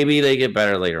 Maybe they get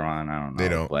better later on. I don't know. They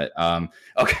don't. But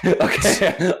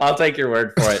okay. I'll take your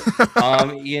word for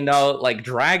it. Like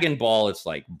Dragon Ball, it's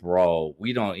like, bro,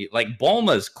 we don't like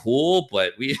Bulma's cool,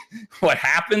 but what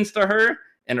happens to her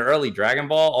in early Dragon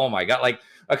Ball? Oh my god! Like,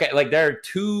 okay, like there are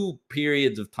 2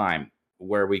 periods of time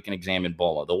where we can examine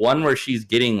Bulma. The one where she's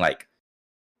getting like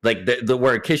the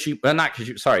where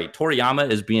Toriyama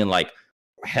is being like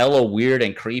hella weird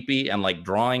and creepy and like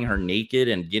drawing her naked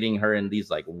and getting her in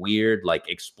these like weird like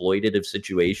exploitative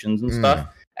situations and stuff,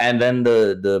 and then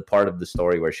the part of the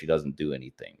story where she doesn't do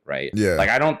anything, right? Yeah, like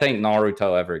I don't think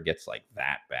Naruto ever gets like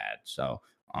that bad. So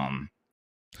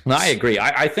no, I agree.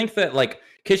 I think that like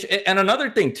and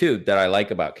another thing too that I like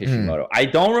about Kishimoto, I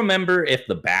don't remember if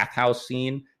the bathhouse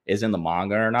scene is in the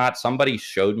manga or not. Somebody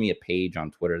showed me a page on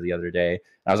Twitter the other day and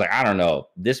I was like, I don't know,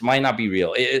 this might not be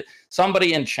real.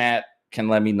 Somebody in chat can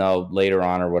let me know later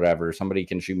on or whatever. Somebody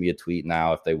can shoot me a tweet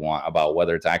now if they want about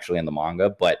whether it's actually in the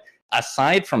manga. But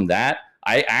aside from that,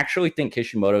 I actually think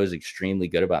Kishimoto is extremely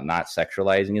good about not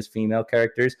sexualizing his female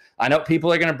characters. I know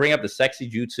people are going to bring up the sexy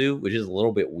jutsu, which is a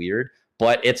little bit weird,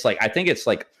 but it's like, I think it's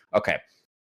like, okay,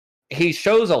 he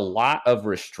shows a lot of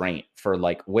restraint for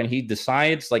like when he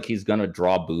decides like he's going to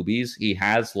draw boobies, he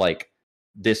has like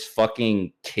this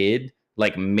fucking kid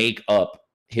like make up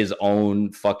his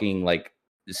own fucking like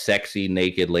sexy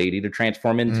naked lady to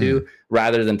transform into,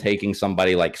 rather than taking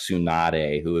somebody like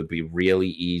Tsunade, who would be really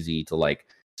easy to like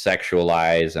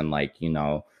sexualize and like,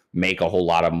 make a whole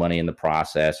lot of money in the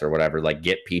process or whatever, like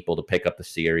get people to pick up the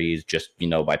series just,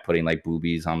 by putting like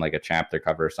boobies on like a chapter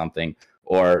cover or something,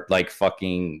 or like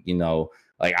fucking,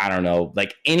 like, I don't know,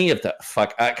 like any of the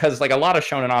fuck, because like a lot of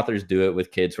shonen authors do it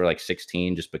with kids who are like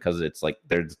 16 just because it's like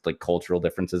there's like cultural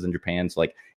differences in Japan. So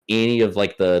like any of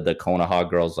like the Konoha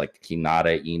girls like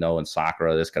Hinata, Ino, and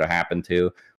Sakura, this could have happened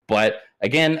to. But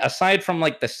again, aside from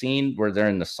like the scene where they're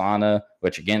in the sauna,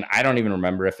 which again, I don't even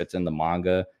remember if it's in the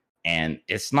manga, and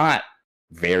it's not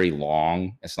very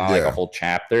long. It's not like a whole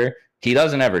chapter. He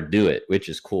doesn't ever do it, which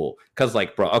is cool. Because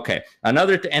like, bro, okay,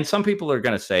 and some people are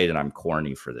going to say that I'm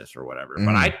corny for this or whatever,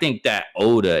 but I think that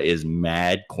Oda is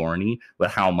mad corny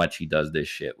with how much he does this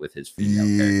shit with his female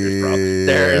characters, bro.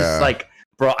 There's like,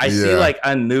 bro, I see like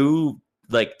a new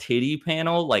like titty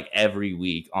panel like every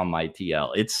week on my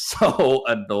TL. It's so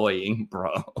annoying,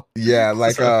 bro. Yeah,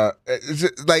 like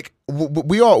like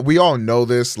we all know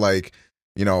this, like,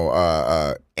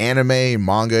 anime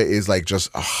manga is like just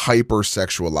hyper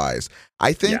sexualized.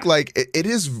 I think like it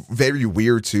is very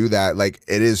weird too that like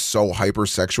it is so hyper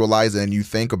sexualized, and you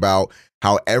think about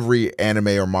how every anime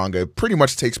or manga pretty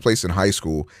much takes place in high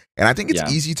school, and I think it's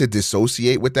easy to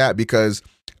dissociate with that, because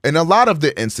in a lot of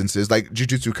the instances, like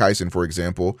Jujutsu Kaisen, for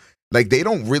example, like they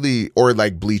don't really, or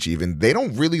like Bleach even, they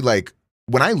don't really like,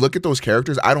 when I look at those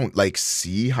characters, I don't like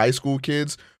see high school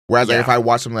kids. Whereas like, if I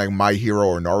watch something like My Hero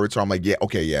or Naruto, I'm like,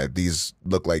 these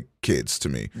look like kids to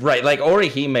me. Right, like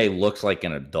Orihime looks like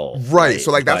an adult. Right,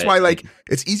 so like that's why like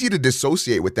it's easy to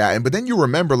dissociate with that. But then you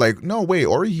remember like, no, wait,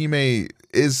 Orihime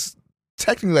is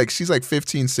technically like, she's like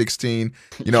 15, 16,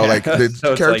 like the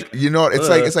so character,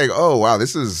 like, it's like, oh wow,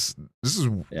 this is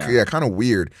kind of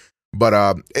weird.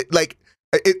 But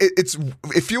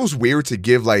it feels weird to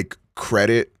give like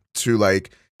credit to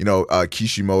like,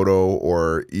 Kishimoto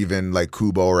or even like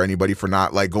Kubo or anybody for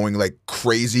not like going like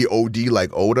crazy OD like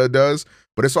Oda does.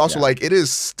 But it's also like, it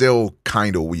is still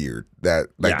kind of weird that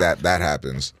like that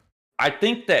happens. I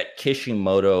think that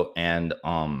Kishimoto and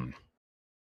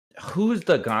who's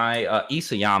the guy,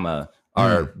 Isayama,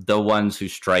 are the ones who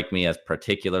strike me as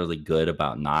particularly good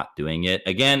about not doing it.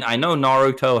 Again, I know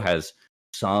Naruto has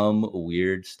some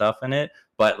weird stuff in it,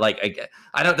 but like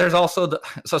I don't. There's also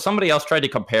so somebody else tried to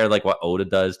compare like what Oda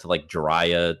does to like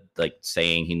Jiraiya, like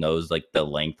saying he knows like the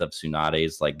length of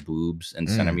Tsunade's like boobs and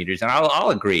centimeters, and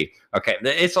I'll agree. Okay,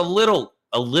 it's a little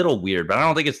weird, but I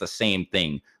don't think it's the same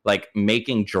thing. Like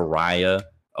making Jiraiya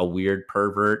a weird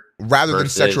pervert rather than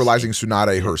sexualizing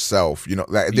Tsunade herself.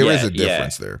 There is a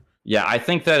difference there. Yeah, I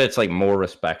think that it's like more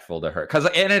respectful to her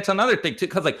and it's another thing too,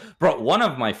 because like, bro, one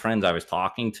of my friends I was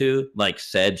talking to like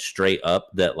said straight up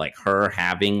that like her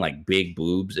having like big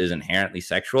boobs is inherently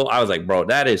sexual. I was like, bro,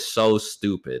 that is so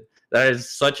stupid. That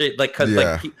is such a like, because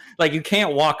Yeah. like you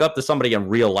can't walk up to somebody in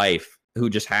real life who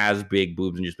just has big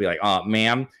boobs and just be like, "Oh,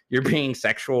 ma'am, you're being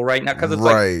sexual right now." Because it's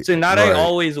like Right. Tsunade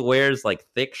always wears like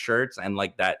thick shirts and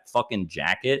like that fucking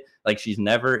jacket. Like she's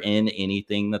never in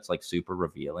anything that's like super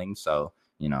revealing. So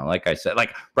like I said,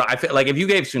 like, bro, I feel like if you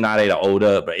gave Tsunade to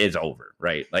Oda, but it's over,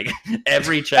 right? Like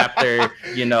every chapter,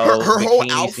 her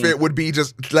whole outfit would be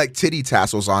just like titty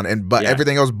tassels on, but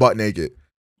everything else butt naked.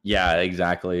 Yeah,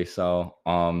 exactly. So,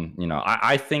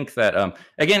 I think that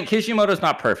again, Kishimoto's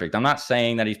not perfect. I'm not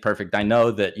saying that he's perfect. I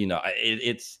know that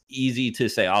it's easy to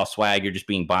say, "Oh, Swag, you're just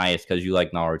being biased because you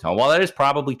like Naruto." While that is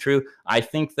probably true, I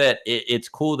think that it's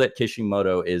cool that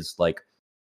Kishimoto is like,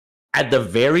 at the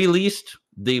very least,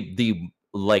 the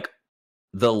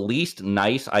least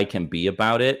nice I can be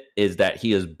about it is that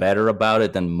he is better about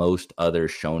it than most other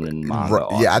shonen manga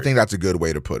authors. Yeah, I think that's a good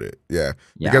way to put it. Yeah.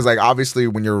 Because like obviously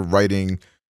when you're writing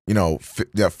 14,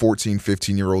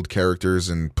 15-year-old characters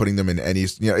and putting them in any,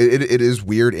 it is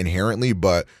weird inherently,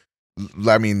 but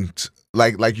I mean,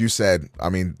 like you said, I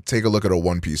mean, take a look at a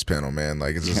One Piece panel, man.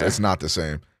 Like it's just, it's not the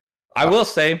same. I will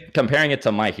say, comparing it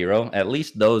to My Hero, at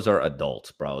least those are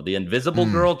adults, bro. The Invisible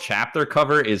Girl chapter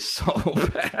cover is so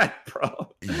bad,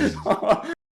 bro.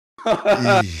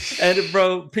 And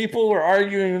bro, people were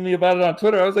arguing with me about it on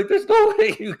Twitter. I was like, "There's no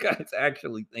way you guys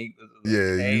actually think this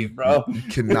is okay, bro." You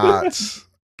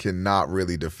cannot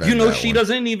really defend. She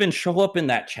doesn't even show up in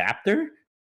that chapter.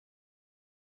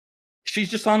 She's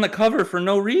just on the cover for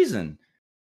no reason.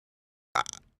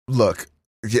 Look.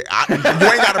 Yeah, you ain't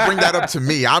got to bring that up to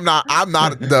me. I'm not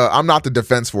the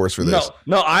defense force for this.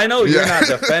 No, I know you're not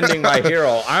defending My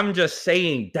Hero. I'm just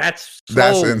saying that's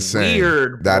insane.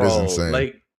 Weird, bro. That is insane.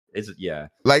 Like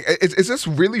it's just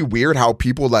really weird how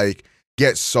people like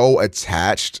get so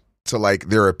attached to like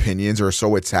their opinions or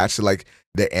so attached to like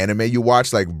the anime you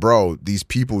watch. Like, bro, these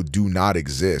people do not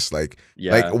exist. Like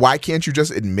why can't you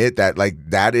just admit that like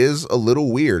that is a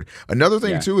little weird? Another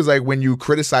thing too is like when you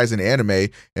criticize an anime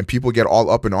and people get all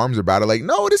up in arms about it, like,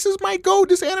 no, this is my goat,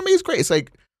 this anime is great. It's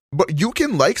like, but you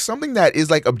can like something that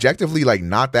is like objectively like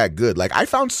not that good. Like I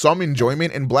found some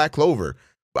enjoyment in Black Clover.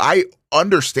 I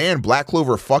understand Black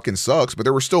Clover fucking sucks, but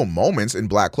there were still moments in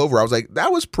Black Clover I was like,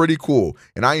 that was pretty cool,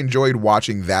 and I enjoyed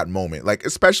watching that moment. Like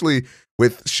especially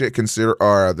with shit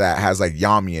that has like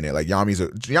Yami in it. Like Yami's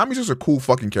just a cool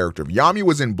fucking character. If Yami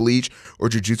was in Bleach or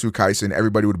Jujutsu Kaisen,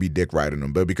 everybody would be dick riding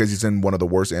him. But because he's in one of the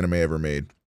worst anime ever made,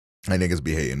 I niggas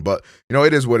be hating. But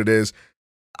it is what it is.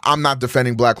 I'm not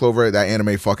defending Black Clover. That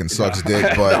anime fucking sucks dick.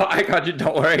 But no, I got you.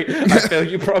 Don't worry. I feel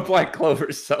you brought Black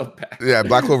Clover so bad. Yeah,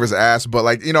 Black Clover's ass. But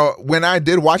like, when I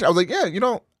did watch, I was like, yeah,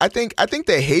 I think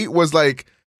the hate was like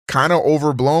kind of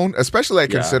overblown, especially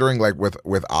like considering like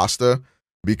with Asta,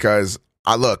 because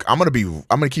I'm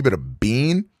gonna keep it a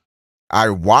bean.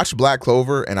 I watched Black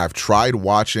Clover and I've tried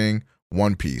watching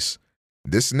One Piece.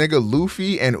 This nigga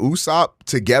Luffy and Usopp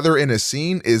together in a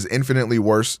scene is infinitely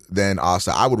worse than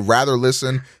Asta. I would rather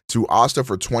listen to Asta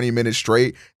for 20 minutes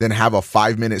straight than have a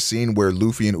 5-minute scene where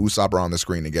Luffy and Usopp are on the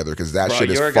screen together, because that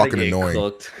shit is fucking annoying.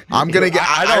 Cooked. I'm gonna get.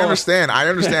 I understand. I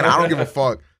don't give a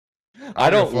fuck. I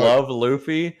don't love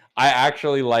Luffy. I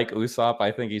actually like Usopp.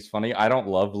 I think he's funny. I don't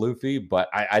love Luffy, but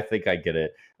I think I get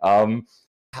it.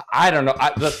 I don't know.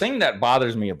 The thing that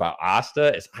bothers me about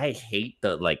Asta is I hate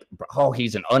the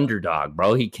he's an underdog,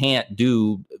 bro. He can't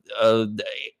do the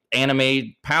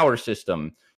anime power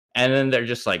system. And then they're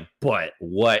just like, but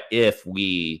what if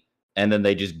we... And then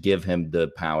they just give him the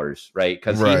powers, right?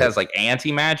 Because he has like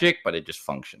anti-magic, but it just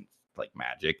functions like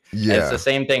magic. Yeah. And it's the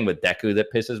same thing with Deku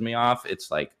that pisses me off. It's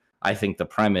like, I think the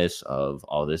premise of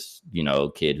all this,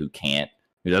 kid who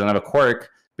doesn't have a quirk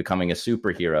becoming a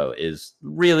superhero is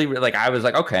really like, I was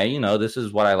like, okay, this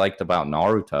is what I liked about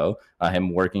Naruto,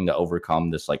 him working to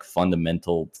overcome this like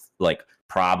fundamental like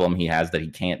problem he has that he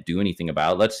can't do anything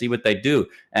about. Let's see what they do.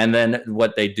 And then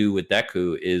what they do with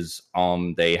Deku is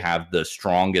they have the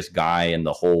strongest guy in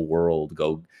the whole world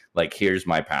go like, here's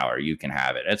my power, you can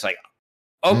have it. It's like,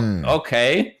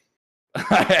 okay.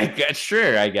 I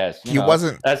guess he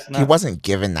wasn't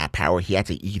given that power. He had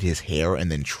to eat his hair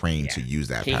and then train to use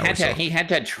that power. He had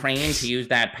to train to use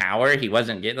that power. He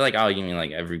wasn't getting like, oh, you mean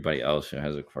like everybody else who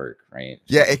has a quirk, right?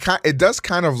 Yeah, it does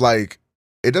kind of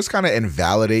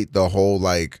invalidate the whole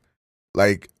like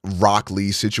Rock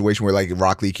Lee situation where like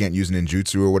Rock Lee can't use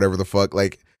ninjutsu or whatever the fuck.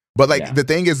 Like, but like the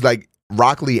thing is like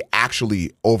Rock Lee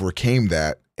actually overcame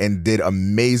that and did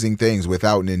amazing things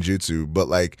without ninjutsu. But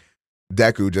like,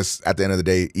 Deku just at the end of the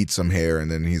day eats some hair, and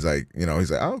then he's like,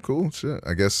 oh, cool, shit.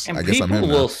 I guess And I'm people him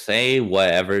will now. say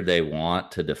whatever they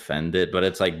want to defend it, but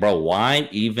it's like, bro, why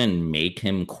even make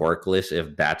him quirkless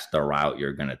if that's the route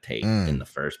you're gonna take in the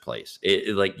first place?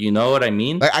 Like, you know what I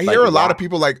mean? Like, I hear a lot of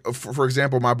people, like, for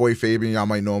example, my boy Fabian, y'all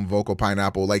might know him, Vocal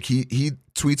Pineapple. Like, he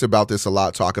tweets about this a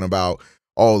lot, talking about,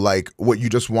 oh, like, what you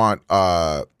just want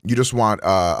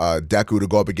Deku to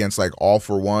go up against like All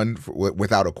for One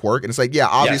without a quirk, and it's like, yeah,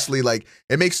 obviously, like,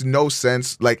 it makes no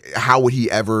sense. Like, how would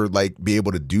he ever like be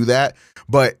able to do that?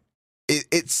 But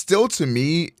it still, to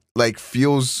me, like,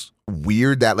 feels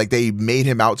weird that like they made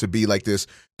him out to be like this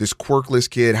quirkless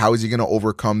kid. How is he gonna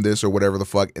overcome this or whatever the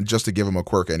fuck, and just to give him a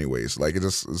quirk anyways? Like,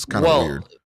 it's kind of weird.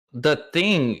 The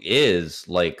thing is,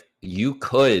 like, you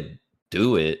could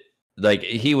do it. Like,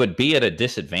 he would be at a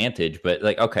disadvantage, but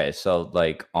like, okay, so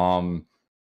like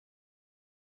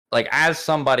as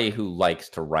somebody who likes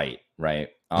to write, right?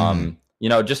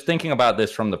 Just thinking about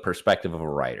this from the perspective of a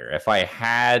writer, if I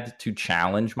had to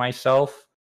challenge myself,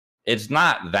 it's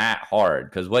not that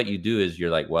hard, because what you do is you're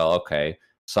like, well, okay,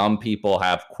 some people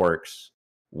have quirks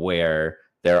where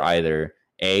they're either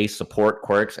A, support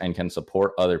quirks and can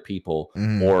support other people,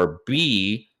 or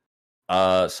B,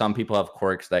 some people have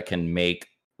quirks that can make,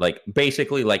 like,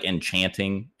 basically like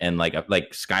enchanting and like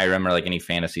Skyrim or like any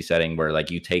fantasy setting where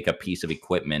like you take a piece of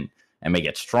equipment and make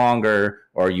it stronger,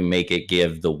 or you make it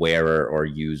give the wearer or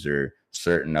user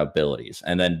certain abilities.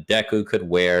 And then Deku could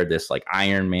wear this like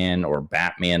Iron Man or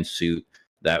Batman suit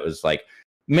that was like,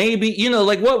 maybe,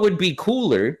 like, what would be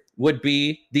cooler would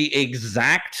be the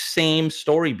exact same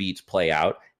story beats play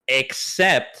out,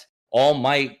 except All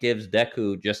Might gives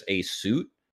Deku just a suit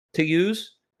to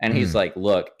use. And he's like,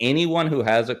 look, anyone who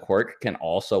has a quirk can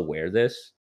also wear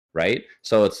this, right?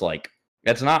 So it's like,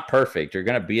 it's not perfect. You're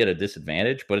going to be at a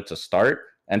disadvantage, but it's a start.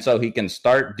 And so he can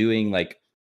start doing like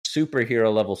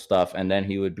superhero level stuff, and then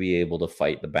he would be able to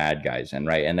fight the bad guys. And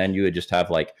right. And then you would just have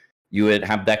like, you would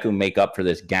have Deku make up for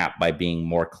this gap by being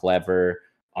more clever.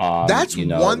 That's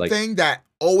one thing that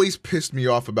always pissed me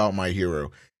off about My Hero,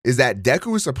 is that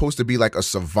Deku is supposed to be like a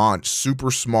savant,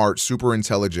 super smart, super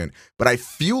intelligent. But I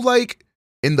feel like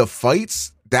in the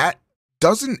fights, that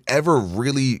doesn't ever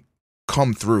really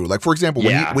come through. Like, for example,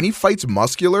 when he fights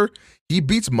Muscular, he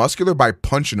beats Muscular by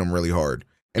punching him really hard.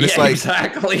 And it's like,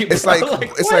 exactly,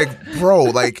 it's like, bro,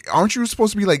 like, aren't you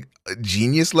supposed to be like a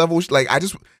genius level? Like,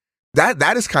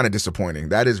 that is kind of disappointing.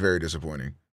 That is very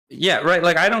disappointing. Yeah, right.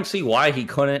 Like, I don't see why he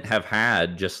couldn't have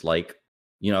had just like,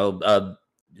 a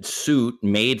suit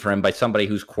made for him by somebody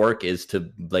whose quirk is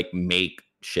to like make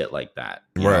shit like that.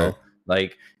 You know?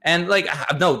 Like, and like,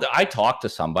 no, I talked to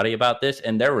somebody about this,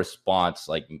 and their response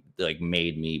like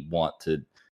made me want to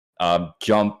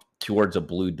jump towards a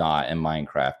blue dot in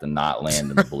Minecraft and not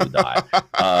land in the blue dot.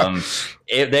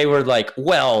 They were like,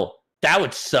 well, that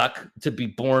would suck to be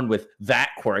born with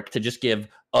that quirk to just give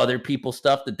other people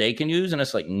stuff that they can use. And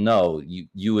it's like, no,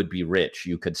 you would be rich.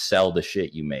 You could sell the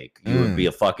shit you make. You would be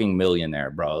a fucking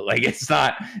millionaire, bro. Like, it's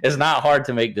not hard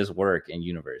to make this work in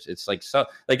universe. It's like, so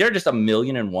like, there are just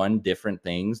 1,000,001 different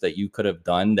things that you could have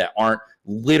done that aren't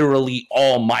literally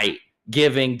All Might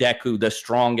giving Deku the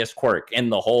strongest quirk in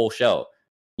the whole show.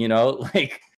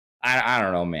 Like, I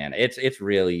don't know, man. It's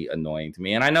really annoying to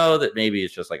me. And I know that maybe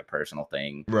it's just like a personal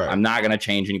thing. Right. I'm not going to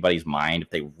change anybody's mind if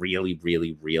they really,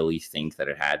 really, really think that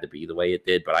it had to be the way it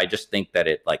did. But I just think that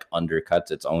it like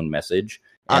undercuts its own message.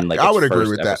 And like, I would agree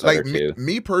with that. Like,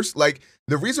 me personally, like,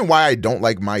 the reason why I don't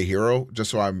like My Hero,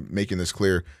 just so I'm making this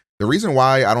clear, the reason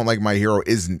why I don't like My Hero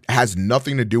has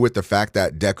nothing to do with the fact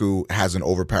that Deku has an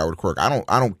overpowered quirk. I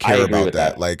don't care about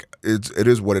that. Like, it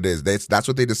is what it is. That's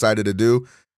what they decided to do.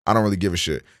 I don't really give a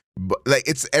shit. But like,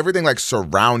 it's everything like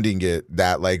surrounding it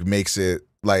that like makes it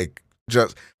like,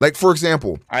 just like, for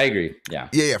example, I agree.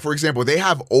 Yeah. For example, they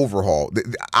have Overhaul.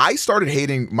 I started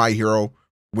hating My Hero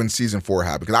when season 4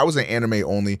 happened, because I was an anime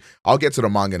only. I'll get to the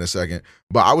manga in a second,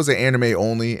 but I was an anime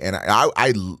only, and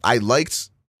I liked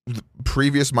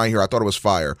previous My Hero. I thought it was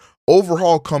fire.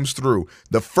 Overhaul comes through.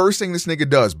 The first thing this nigga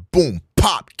does, boom,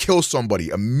 pop, kill somebody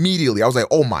immediately. I was like,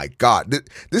 oh my God, this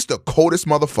is the coldest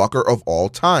motherfucker of all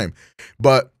time.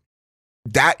 But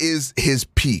that is his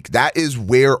peak. That is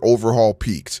where Overhaul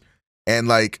peaked. And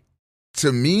like,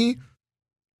 to me,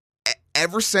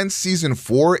 ever since season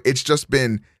 4, it's just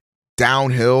been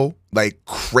downhill like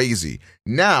crazy.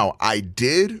 Now, I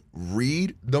did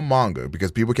read the manga,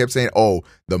 because people kept saying, oh,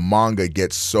 the manga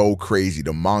gets so crazy,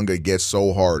 the manga gets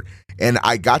so hard. And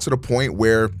I got to the point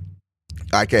where,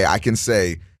 okay, I can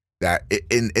say that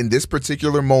in this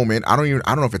particular moment, I don't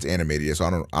know if it's animated yet, so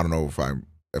I don't know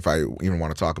if I even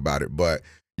want to talk about it, but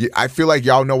I feel like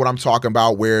y'all know what I'm talking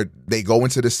about, where they go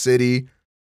into the city,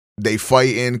 they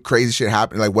fight in, crazy shit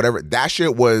happen, like whatever. That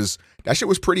shit was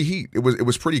pretty heat. It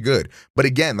was pretty good. But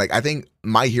again, like I think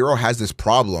My Hero has this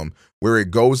problem where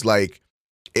it goes like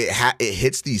it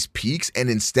hits these peaks, and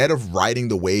instead of riding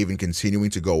the wave and continuing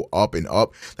to go up and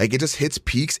up, like it just hits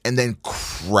peaks and then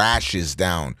crashes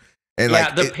down. And yeah,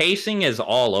 like the pacing is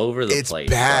all over the place.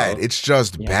 It's bad. Bro. It's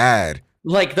just bad.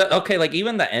 Like like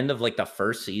even the end of like the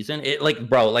first season, it like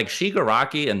bro, like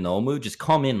Shigaraki and Nomu just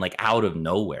come in like out of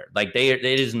nowhere. Like it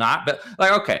is not, but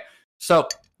like okay, so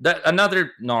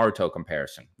another Naruto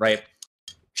comparison, right?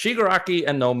 Shigaraki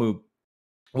and Nomu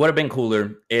would have been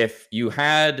cooler if you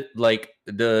had like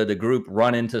the group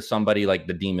run into somebody like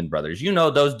the Demon Brothers. You know,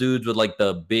 those dudes with like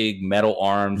the big metal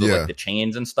arms with like the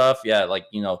chains and stuff. Yeah, like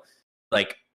you know,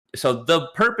 like so the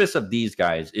purpose of these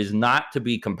guys is not to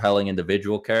be compelling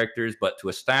individual characters, but to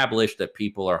establish that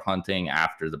people are hunting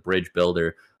after the bridge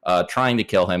builder, trying to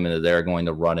kill him, and that they're going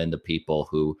to run into people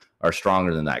who are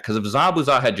stronger than that. Because if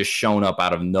Zabuza had just shown up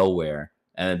out of nowhere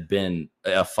and had been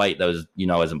a fight that was, you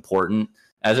know, as important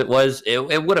as it was,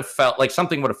 it would have felt like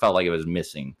something would have felt like it was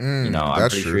missing. You know, I'm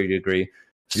pretty sure you agree.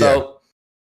 So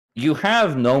you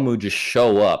have Nomu just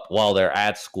show up while they're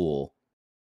at school,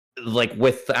 like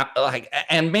with like,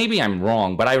 and maybe I'm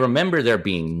wrong, but I remember there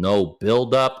being no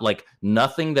build up, like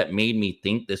nothing that made me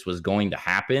think this was going to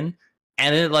happen,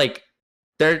 and it like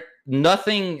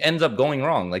nothing ends up going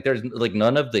wrong. Like there's like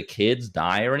none of the kids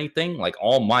die or anything. Like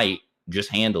All Might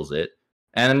just handles it,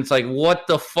 and it's like, what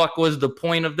the fuck was the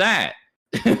point of that?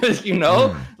 You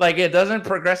know, like it doesn't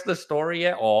progress the story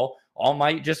at all. All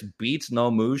Might just beats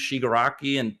Nomu,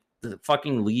 Shigaraki, and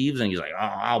fucking leaves, and he's like, oh,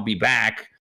 I'll be back.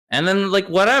 And then like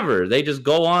whatever, they just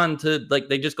go on to like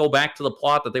they just go back to the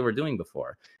plot that they were doing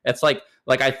before. It's like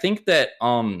I think that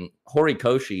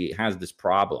Horikoshi has this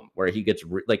problem where he gets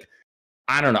like,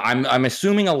 I don't know. I'm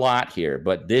assuming a lot here,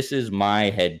 but this is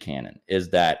my headcanon, is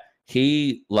that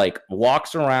he like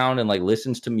walks around and like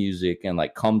listens to music and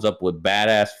like comes up with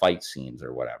badass fight scenes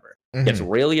or whatever. Gets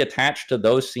really attached to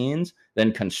those scenes,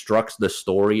 then constructs the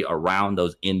story around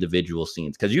those individual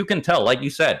scenes. Because you can tell, like you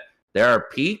said, there are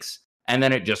peaks and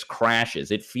then it just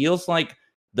crashes. It feels like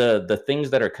the things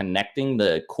that are connecting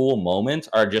the cool moments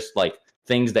are just like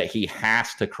things that he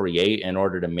has to create in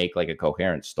order to make like a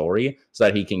coherent story so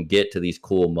that he can get to these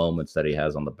cool moments that he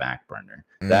has on the back burner.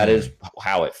 That is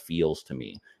how it feels to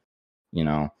me. You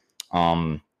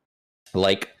know,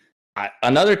 like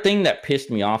another thing that pissed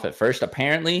me off at first,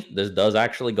 apparently this does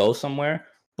actually go somewhere,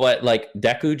 but like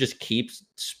Deku just keeps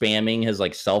spamming his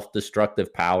like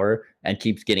self-destructive power and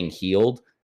keeps getting healed.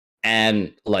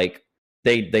 And like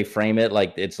they frame it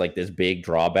like it's like this big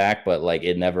drawback, but like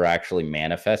it never actually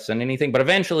manifests in anything. But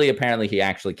eventually, apparently, he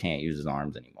actually can't use his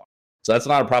arms anymore. So that's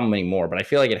not a problem anymore. But I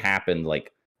feel like it happened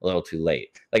like a little too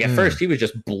late. Like at first he was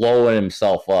just blowing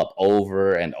himself up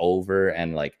over and over,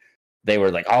 and like they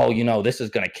were like, oh, you know, this is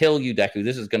gonna kill you, Deku,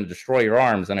 this is gonna destroy your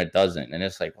arms, and it doesn't. And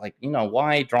it's like you know,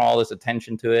 why draw all this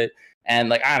attention to it? And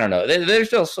like I don't know,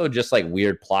 there's also just like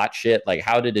weird plot shit. Like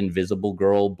how did Invisible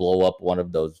Girl blow up one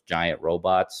of those giant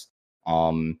robots?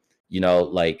 You know,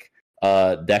 like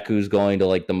Deku's going to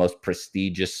like the most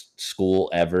prestigious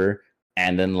school ever,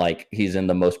 and then like he's in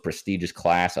the most prestigious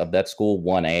class of that school,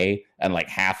 1A, and like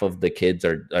half of the kids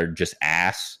are just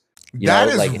ass. That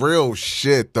is like real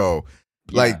shit though.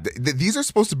 Yeah. Like these are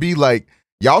supposed to be like,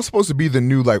 y'all supposed to be the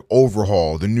new like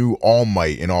Overhaul, the new All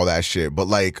Might and all that shit. But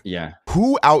like,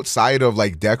 who outside of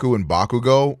like Deku and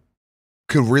Bakugo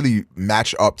could really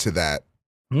match up to that?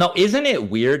 No, isn't it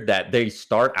weird that they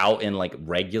start out in like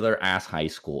regular ass high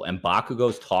school and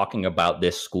Bakugo's talking about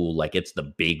this school like it's the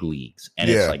big leagues, and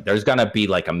it's like there's gonna be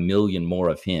like a million more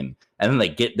of him, and then they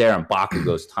get there and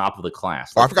Bakugo's top of the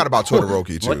class. Like, I forgot about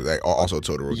Todoroki too. Like, also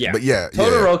Todoroki, yeah, but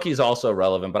Todoroki's also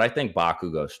relevant, but I think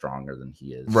Bakugo's stronger than he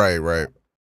is. Right.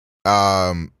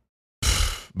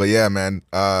 But yeah, man.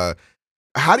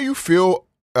 How do you feel?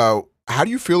 How do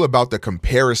you feel about the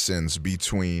comparisons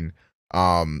between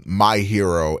My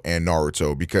Hero and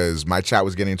Naruto? Because my chat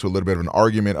was getting into a little bit of an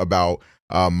argument about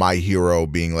My Hero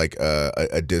being like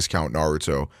a discount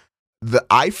Naruto.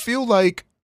 I feel like,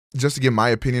 just to give my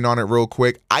opinion on it real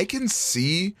quick, I can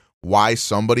see why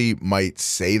somebody might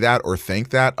say that or think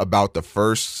that about the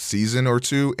first season or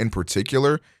two in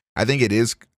particular. I think it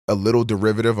is a little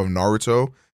derivative of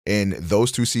Naruto in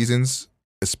those 2 seasons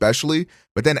especially,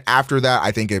 but then after that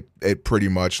I think it pretty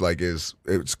much like it's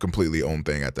completely own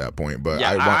thing at that point. But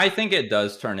I think it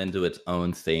does turn into its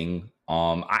own thing.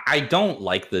 I don't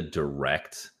like the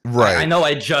direct I Right. know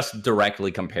I just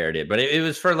directly compared it, but it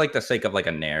was for like the sake of like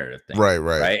a narrative thing.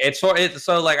 Right. It's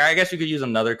so like I guess you could use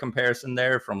another comparison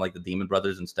there from like the Demon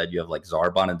Brothers. Instead, you have like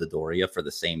Zarbon and Dodoria for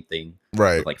the same thing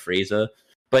Right. with like Frieza.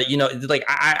 But you know, like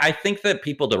I think that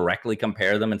people directly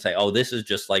compare them and say, "Oh, this is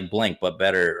just like Blink, but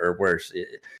better or worse."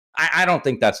 I don't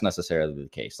think that's necessarily the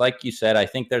case. Like you said, I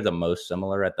think they're the most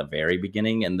similar at the very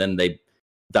beginning, and then they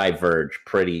diverge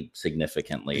pretty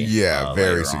significantly Yeah,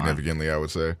 very later on. significantly, I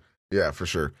would say. Yeah, for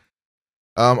sure.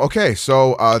 Okay,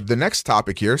 so the next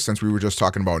topic here, since we were just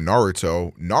talking about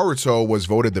Naruto, Naruto was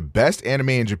voted the best anime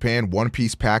in Japan. One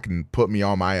Piece pack and put me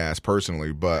on my ass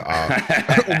personally. But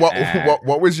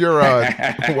what was your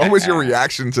what was your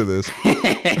reaction to this?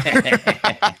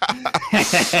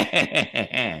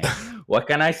 What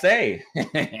can I say?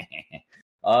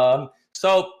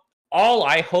 So all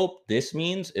I hope this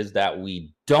means is that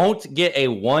we don't get a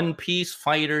One Piece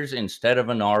fighters instead of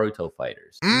a Naruto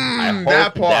fighters. I hope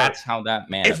That part. that's how that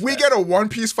manifests. If we get a One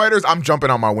Piece fighters, I'm jumping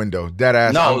out my window. Dead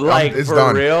ass. No, it's for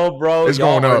done. real, bro. It's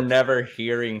y'all going are up. never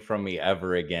hearing from me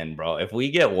ever again, bro. If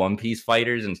we get One Piece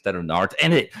fighters instead of Naruto,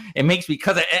 and it makes me,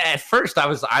 because at first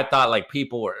I thought like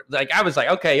people were like, I was like,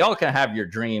 okay, y'all can have your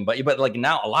dream, but like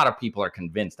now a lot of people are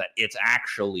convinced that it's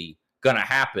actually gonna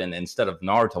happen instead of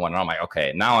Naruto, and I'm like,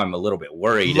 okay, now I'm a little bit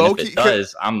worried, and if it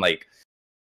does, I'm like,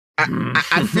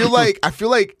 I feel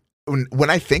like when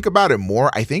I think about it more,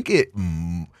 I think it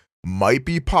might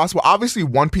be possible. Obviously,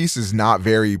 One Piece is not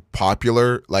very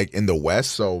popular like in the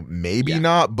West, so maybe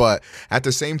not. But at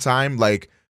the same time, like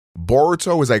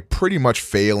Boruto is like pretty much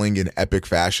failing in epic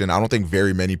fashion. I don't think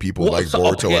very many people like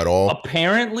Boruto at all.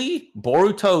 Apparently,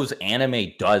 Boruto's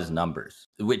anime does numbers,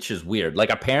 which is weird. Like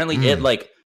apparently,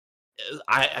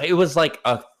 it was like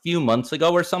a few months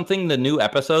ago or something. The new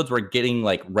episodes were getting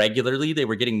like regularly. They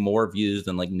were getting more views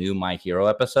than like new My Hero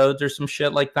episodes or some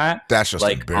shit like that. That's just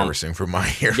like, embarrassing for My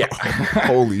Hero. Yeah.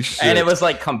 Holy shit. And it was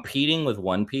like competing with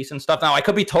One Piece and stuff. Now I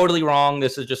could be totally wrong.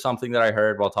 This is just something that I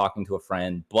heard while talking to a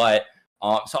friend. But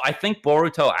so I think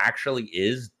Boruto actually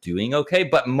is doing okay.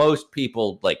 But most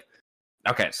people like,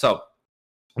 okay, so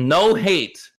no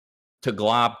hate to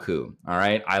Globku. All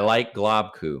right. I like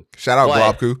Globku. Shout out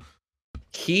Globku.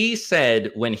 He said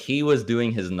when he was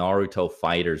doing his Naruto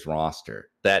fighters roster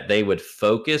that they would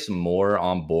focus more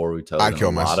on Boruto than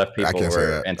a lot of people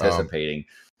were anticipating.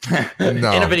 In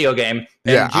a video game,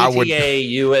 in GTA,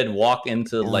 you would walk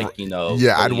into like, you know,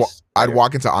 I'd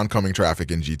walk into oncoming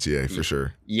traffic in GTA for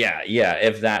sure. Yeah,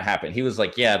 if that happened. He was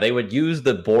like, yeah, they would use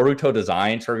the Boruto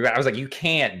designs for. I was like, you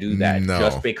can't do that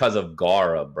just because of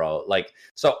Gaara, bro. Like,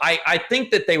 so I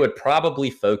think that they would probably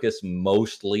focus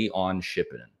mostly on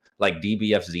Shippuden, like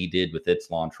DBFZ did with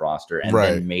its launch roster, and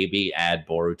then maybe add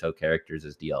Boruto characters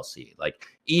as DLC. Like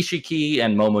Ishiki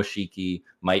and Momoshiki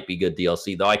might be good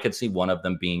DLC, though I could see one or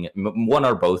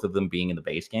both of them being in the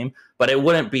base game, but it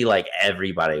wouldn't be like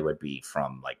everybody would be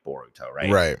from like Boruto,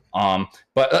 right? Right.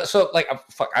 But so like,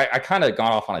 I kind of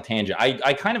got off on a tangent.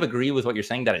 I kind of agree with what you're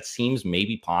saying, that it seems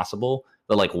maybe possible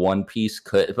that like One Piece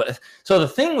could, but so the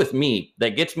thing with me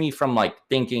that gets me from like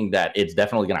thinking that it's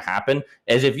definitely going to happen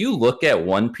is if you look at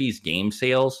One Piece game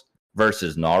sales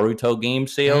versus Naruto game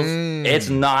sales, it's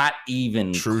not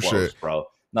even close, bro.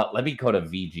 Now, let me go to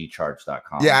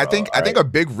vgcharts.com. Yeah, I think a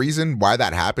big reason why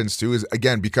that happens too is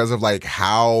again because of like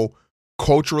how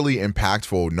culturally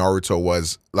impactful Naruto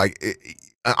was, like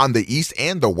on the East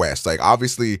and the West. Like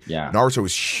obviously, Naruto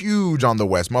is huge on the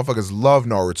West. Motherfuckers love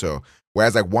Naruto.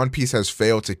 Whereas like One Piece has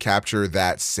failed to capture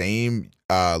that same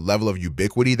level of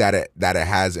ubiquity that it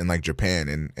has in like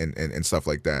Japan and stuff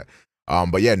like that.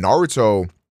 But yeah, Naruto,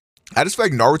 I just feel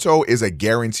like Naruto is a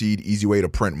guaranteed easy way to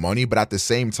print money. But at the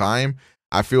same time,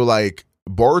 I feel like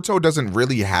Boruto doesn't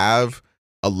really have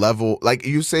a level, like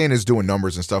you saying is doing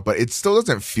numbers and stuff, but it still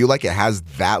doesn't feel like it has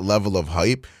that level of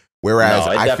hype. Whereas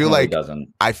I feel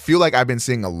like I've been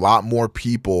seeing a lot more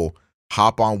people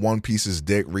hop on One Piece's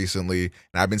dick recently,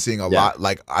 and I've been seeing a lot,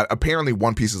 like apparently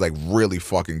One Piece is like really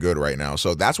fucking good right now,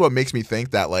 so that's what makes me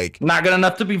think that like not good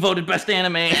enough to be voted best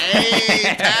anime.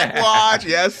 Hey, Tech Watch,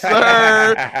 yes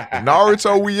sir.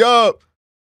 Naruto, we up.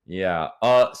 Yeah.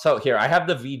 So here I have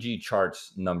the VG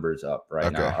charts numbers up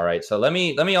right now. All right. So let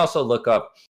me also look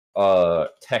up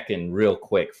Tekken real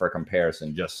quick for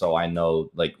comparison, just so I know,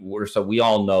 like we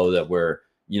all know that we're,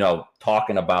 you know,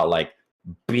 talking about like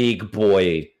big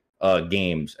boy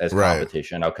games as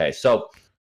competition. Okay, so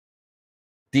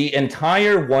the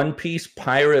entire One Piece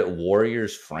Pirate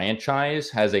Warriors franchise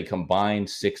has a combined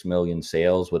 6 million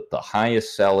sales, with the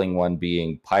highest selling one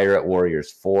being Pirate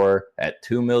Warriors 4 at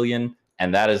 2 million,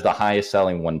 and that is the highest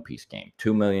selling One Piece game,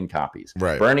 2 million copies.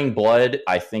 Burning Blood,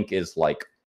 I think, is like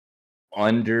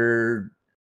under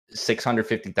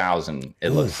 650,000. It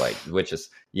looks like, which is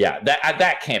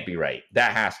that can't be right.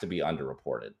 That has to be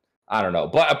underreported. I don't know,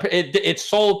 but it's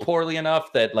sold poorly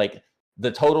enough that like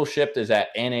the total shipped is at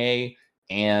NA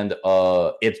and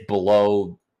it's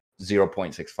below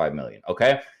 0.65 million.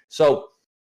 Okay, so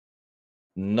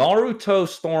Naruto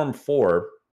Storm 4,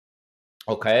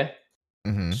 okay,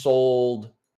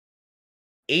 sold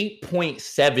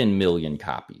 8.7 million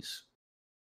copies.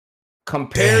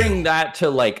 Comparing that to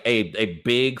like a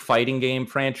big fighting game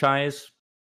franchise,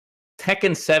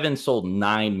 Tekken 7 sold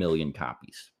 9 million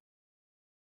copies.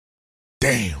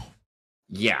 Damn.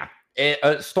 Yeah.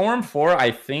 Storm 4,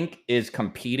 I think, is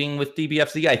competing with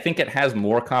DBFZ. I think it has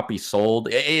more copies sold.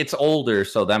 It's older,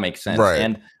 so that makes sense. Right.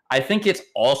 And I think it's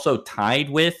also tied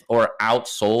with or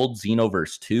outsold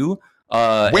Xenoverse 2.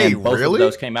 Wait, and both really? of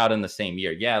those came out in the same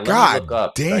year. Yeah, let me look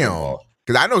up Dragon Ball.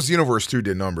 Because I know Xenoverse 2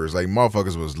 did numbers. Like,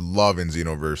 motherfuckers was loving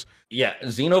Xenoverse. Yeah,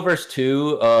 Xenoverse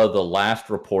 2, the last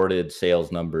reported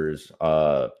sales numbers,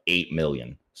 8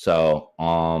 million. So,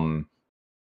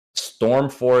 Storm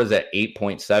 4 is at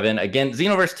 8.7. Again,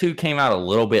 Xenoverse 2 came out a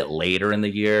little bit later in the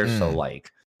year, so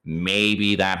like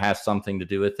maybe that has something to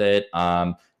do with it.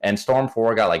 And Storm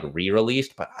 4 got like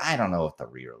re-released, but I don't know if the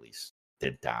re-release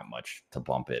did that much to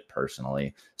bump it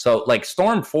personally. So like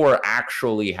Storm 4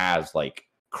 actually has like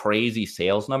crazy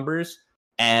sales numbers.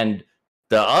 And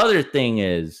the other thing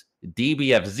is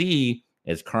DBFZ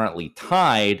is currently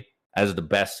tied as the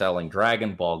best-selling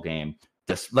Dragon Ball game.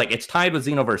 Like it's tied with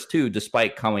Xenoverse 2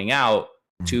 despite coming out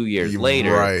 2 years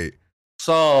later. Right.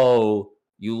 So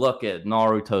you look at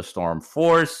Naruto Storm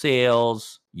 4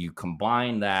 sales, you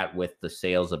combine that with the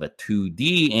sales of a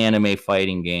 2D anime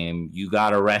fighting game, you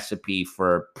got a recipe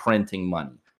for printing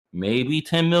money. Maybe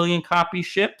 10 million copies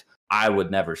shipped. I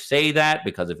would never say that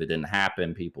because if it didn't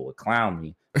happen, people would clown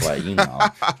me. But, you know,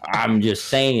 I'm just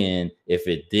saying if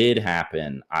it did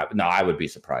happen, I would be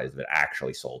surprised if it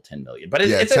actually sold 10 million. But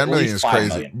it's 10 million is crazy.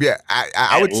 Million. Yeah,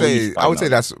 I would say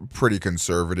that's pretty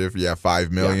conservative. Yeah,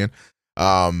 5 million.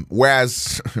 Yeah.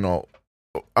 Whereas, you know,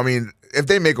 I mean, if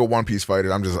they make a One Piece fighter,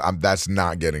 that's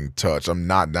not getting touched. I'm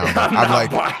not down. I'm not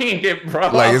like buying it, bro.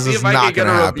 Like, this is not going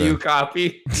to happen. Review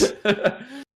copy.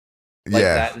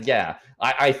 That, yeah.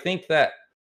 I think that,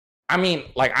 I mean,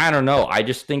 like, I don't know. I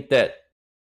just think that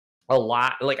a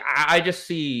lot, like, I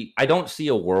don't see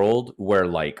a world where,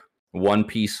 like, One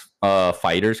Piece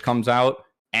Fighters comes out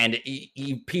and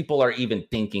people are even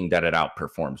thinking that it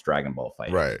outperforms Dragon Ball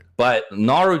Fighters. Right. But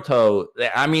Naruto,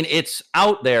 I mean, it's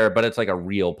out there, but it's like a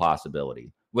real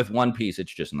possibility. With One Piece,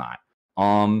 it's just not.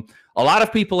 A lot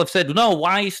of people have said, no,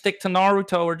 why stick to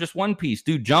Naruto or just One Piece?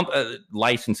 Dude, Jump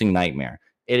licensing nightmare.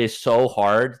 It is so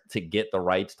hard to get the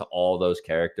rights to all those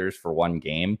characters for one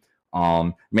game.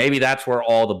 Maybe that's where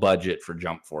all the budget for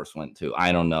Jump Force went to.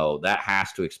 I don't know. That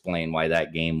has to explain why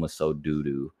that game was so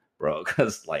doo-doo, bro.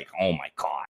 Because, like, oh my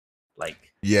God. Like,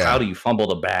 how do you fumble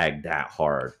the bag that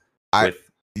hard?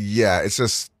 It's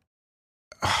just,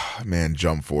 man,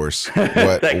 Jump Force.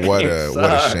 What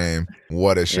a shame.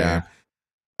 What a shame. Yeah.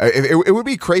 It would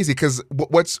be crazy because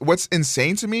what's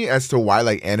insane to me as to why,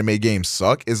 like, anime games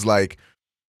suck is, like,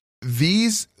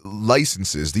 these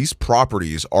licenses, these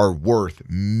properties are worth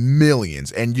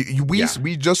millions. And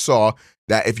we just saw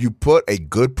that if you put a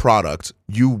good product,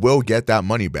 you will get that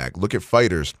money back. Look at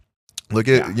Fighters. Look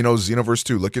at, you know, Xenoverse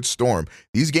 2. Look at Storm.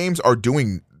 These games are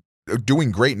doing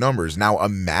great numbers. Now,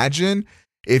 imagine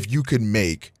if you could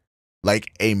make,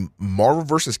 like, a Marvel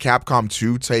vs. Capcom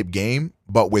 2 type game,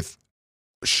 but with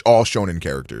all shonen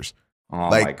characters. Oh,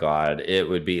 like, my God. It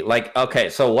would be like, okay,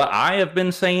 so what I have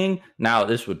been saying, now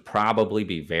this would probably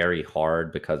be very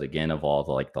hard because, again, of all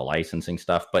the, like, the licensing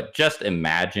stuff, but just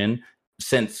imagine,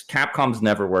 since Capcom's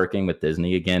never working with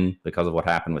Disney again because of what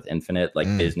happened with Infinite, like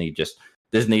Disney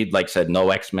like said no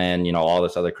X-Men, you know, all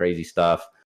this other crazy stuff,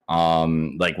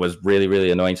 like was really,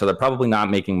 really annoying. So they're probably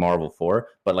not making Marvel 4,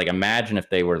 but like imagine if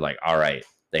they were like, all right,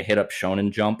 they hit up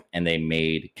Shonen Jump and they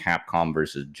made Capcom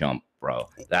versus Jump. Bro,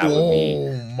 that would be.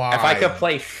 If I could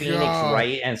play Phoenix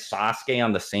Wright and Sasuke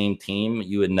on the same team,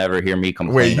 you would never hear me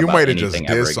complain. Wait, you might have just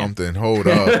did something. Hold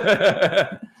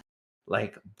up.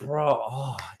 Like,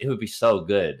 bro, it would be so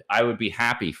good. I would be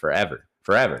happy forever.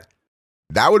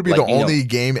 That would be like, the only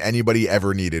game anybody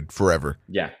ever needed forever.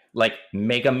 Yeah, like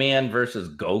Mega Man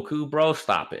versus Goku, bro.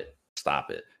 Stop it.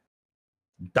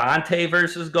 Dante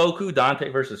versus Goku, Dante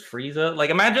versus Frieza. Like,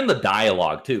 imagine the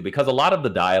dialogue too, because a lot of the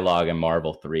dialogue in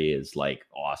Marvel 3 is like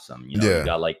awesome. You know, you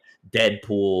got like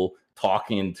Deadpool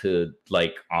talking to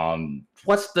like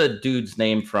what's the dude's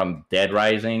name from Dead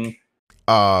Rising?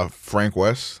 Frank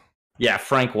West. Yeah,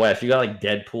 Frank West. You got like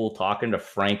Deadpool talking to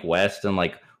Frank West and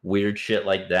like weird shit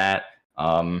like that.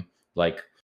 Like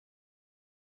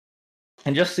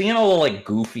And just seeing all the like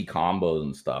goofy combos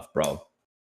and stuff, bro.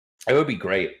 It would be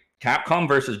great. Capcom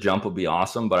versus Jump would be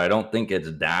awesome, but I don't think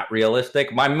it's that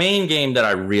realistic. My main game that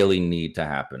I really need to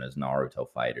happen is Naruto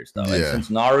Fighters, though. And Yeah. since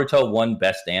Naruto won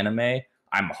Best Anime,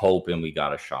 I'm hoping we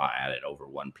got a shot at it over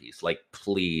One Piece. Like,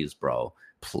 please, bro.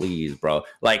 Please, bro.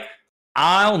 Like,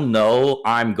 I'll know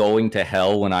I'm going to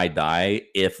hell when I die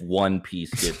if One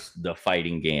Piece gets the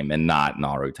fighting game and not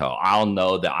Naruto. I'll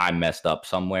know that I messed up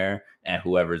somewhere and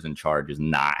whoever's in charge is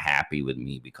not happy with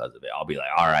me because of it. I'll be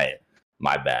like, all right,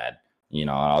 my bad. You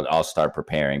know, I'll start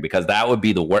preparing because that would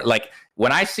be the worst. Like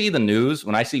when I see the news,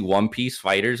 when I see One Piece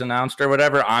Fighters announced or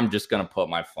whatever, I'm just gonna put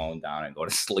my phone down and go to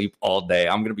sleep all day.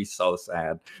 I'm gonna be so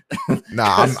sad.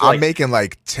 Nah, I'm making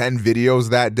like 10 videos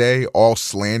that day, all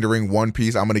slandering One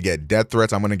Piece. I'm gonna get death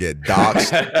threats. I'm gonna get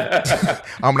doxxed.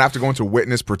 I'm gonna have to go into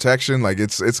witness protection. Like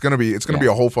it's gonna be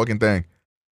a whole fucking thing.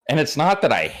 And it's not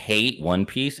that I hate One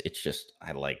Piece. It's just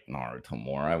I like Naruto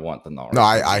more. I want the Naruto. No,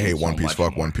 I hate One Piece.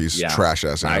 Fuck One Piece. Yeah. Trash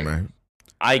ass anime.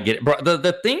 I get it, bro.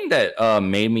 The thing that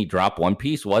made me drop One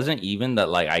Piece wasn't even that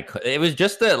like I could. It was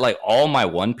just that like all my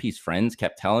One Piece friends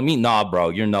kept telling me, "Nah, bro,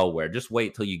 you're nowhere. Just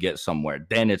wait till you get somewhere.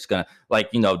 Then it's gonna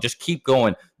just keep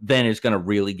going. Then it's gonna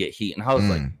really get heat." And I was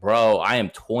like, "Bro, I am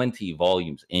 20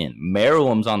 volumes in.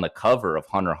 Meruem's on the cover of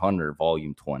Hunter x Hunter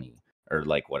Volume 20 or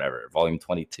like whatever, Volume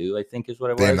 22, I think is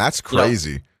what it was." Damn, that's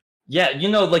crazy. Yeah,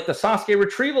 like the Sasuke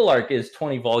retrieval arc is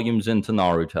 20 volumes into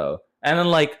Naruto, and then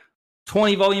like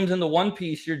 20 volumes into One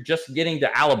Piece, you're just getting to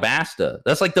Alabasta.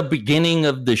 That's like the beginning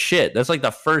of the shit. That's like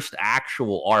the first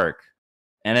actual arc.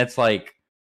 And it's like,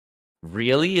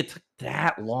 really? It took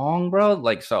that long, bro?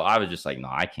 Like, so I was just like, no,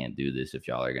 I can't do this if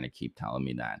y'all are going to keep telling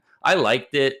me that. I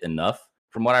liked it enough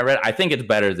from what I read. I think it's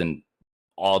better than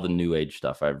all the New Age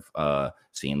stuff I've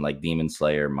seen, like Demon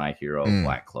Slayer, My Hero,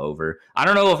 Black Clover. I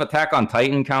don't know if Attack on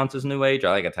Titan counts as New Age. I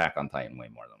like Attack on Titan way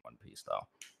more than One Piece, though.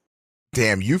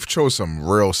 Damn, you've chose some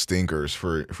real stinkers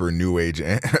for New Age.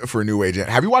 For New Age,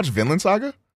 have you watched Vinland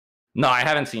Saga? No, I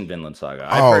haven't seen Vinland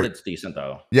Saga. I've heard it's decent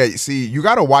though. Yeah, see, you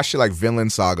gotta watch shit like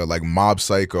Vinland Saga, like Mob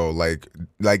Psycho, like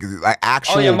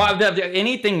actual. Oh yeah,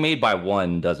 anything made by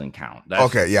one doesn't count. That's,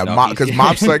 okay, yeah, because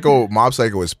Mob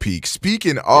Psycho is peak.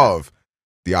 Speaking of,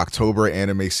 the October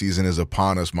anime season is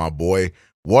upon us, my boy.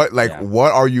 What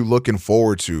are you looking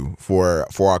forward to for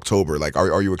October? Like,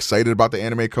 are you excited about the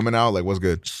anime coming out? Like, what's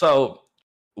good? So,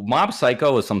 Mob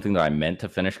Psycho was something that I meant to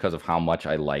finish because of how much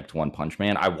I liked One Punch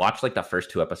Man. I watched like the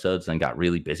first 2 episodes and got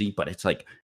really busy, but it's like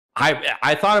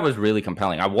I thought it was really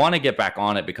compelling. I want to get back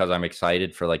on it because I'm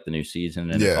excited for like the new season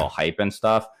and it's all hype and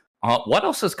stuff. What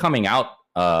else is coming out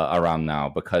around now?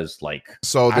 Because like,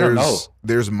 so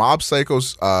there's Mob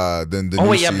Psychos. Then the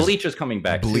new season. Bleach is coming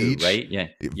back too, right?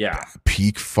 Yeah.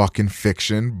 Peak fucking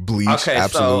fiction. Bleach. Okay,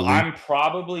 absolutely. So I'm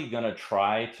probably gonna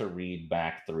try to read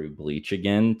back through Bleach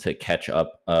again to catch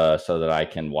up, so that I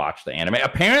can watch the anime.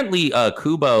 Apparently,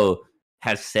 Kubo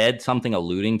has said something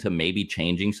alluding to maybe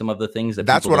changing some of the things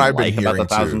that's what I've been hearing about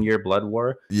the 1,000-Year Blood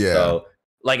War. Yeah. So,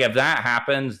 like if that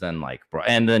happens, then like, bro,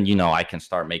 and then I can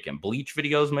start making Bleach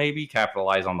videos, maybe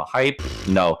capitalize on the hype.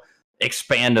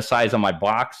 Expand the size of my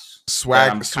box.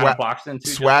 Swagkage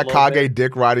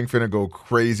dick riding finna go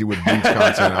crazy with Bleach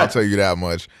content. I'll tell you that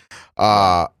much.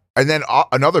 And then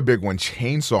another big one,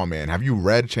 Chainsaw Man. Have you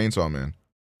read Chainsaw Man?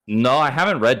 No, I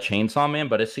haven't read Chainsaw Man,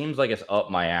 but it seems like it's up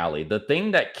my alley. The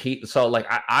thing that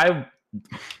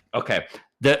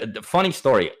The funny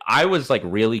story, I was like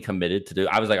really committed to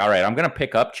I was like, all right, I'm going to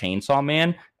pick up Chainsaw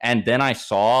Man. And then I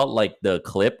saw like the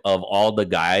clip of all the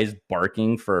guys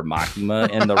barking for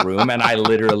Makima in the room. And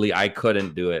I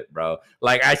couldn't do it, bro.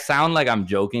 Like I sound like I'm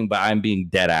joking, but I'm being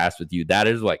dead ass with you. That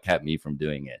is what kept me from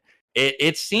doing it.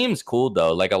 It seems cool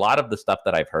though. Like a lot of the stuff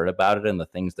that I've heard about it and the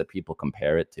things that people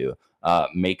compare it to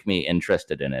make me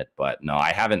interested in it. But no,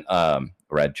 I haven't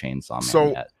read Chainsaw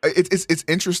Man yet. It's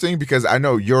interesting because I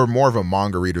know you're more of a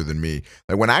manga reader than me.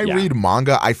 Like when I read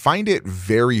manga, I find it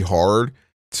very hard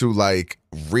to like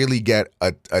really get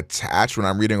attached when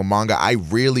I'm reading a manga. I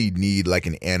really need like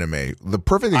an anime. The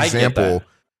perfect example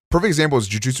is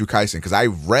Jujutsu Kaisen, because I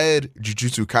read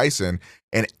Jujutsu Kaisen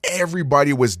and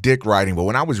everybody was dick riding, but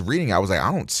when I was reading, I was like, I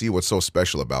don't see what's so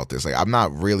special about this. Like I'm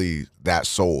not really that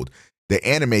sold. The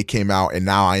anime came out and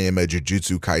now I am a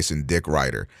Jujutsu Kaisen dick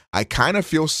rider. I kind of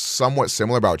feel somewhat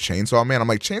similar about Chainsaw Man. I'm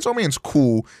like, Chainsaw Man's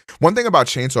cool. One thing about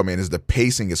Chainsaw Man is the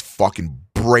pacing is fucking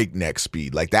breakneck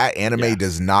speed. Like that anime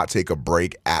does not take a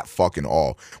break at fucking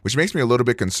all, which makes me a little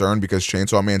bit concerned because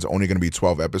Chainsaw Man's only going to be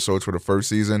 12 episodes for the first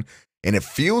season. And it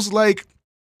feels like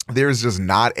there's just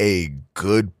not a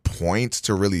good point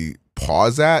to really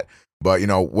pause at. But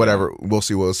Yeah. whatever. We'll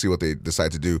see. We'll see what they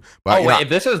decide to do. But Oh wait, if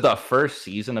this is the first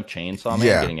season of Chainsaw Man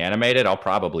yeah, getting animated, I'll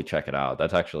probably check it out.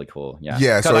 That's actually cool. Yeah,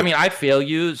 yeah. because So I mean, I feel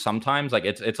you. Sometimes like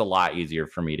it's a lot easier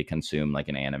for me to consume like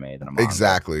an anime than a manga.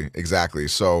 exactly.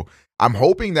 So I'm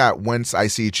hoping that once I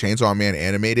see Chainsaw Man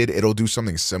animated, it'll do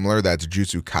something similar that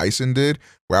Jujutsu Kaisen did,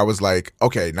 where I was like,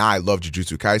 okay, now I love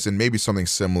Jujutsu Kaisen. Maybe something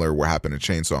similar will happen to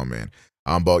Chainsaw Man.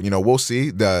 But we'll see.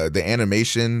 The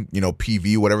animation,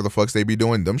 PV, whatever the fucks they be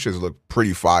doing, them shits look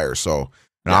pretty fire. So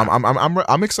Yeah.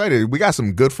 I'm excited. We got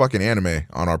some good fucking anime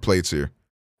on our plates here.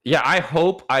 Yeah, I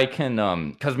hope I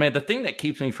can because man, the thing that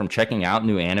keeps me from checking out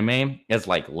new anime is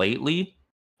like lately,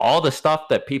 all the stuff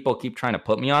that people keep trying to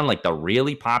put me on, like the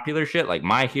really popular shit, like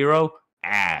My Hero,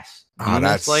 ass. Demon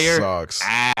That Slayer, sucks.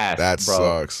 ass, That bro.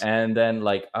 sucks. And then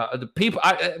like the people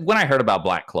when I heard about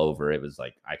Black Clover, it was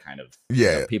like I kind of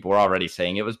Yeah. people were already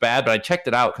saying it was bad, but I checked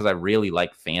it out because I really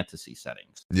like fantasy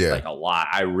settings. Yeah. Like a lot.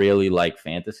 I really like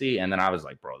fantasy. And then I was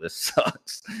like, bro, this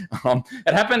sucks.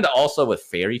 It happened also with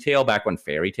Fairy Tail back when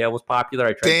Fairy Tail was popular.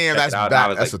 I tried Damn, to check that's it out,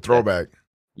 back. That's a throwback.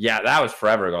 Yeah, that was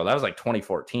forever ago. That was like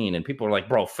 2014. And people were like,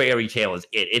 bro, Fairy Tail is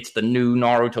it. It's the new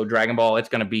Naruto Dragon Ball. It's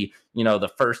going to be,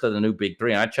 the first of the new big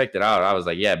three. And I checked it out. I was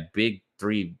like, yeah, big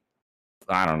three.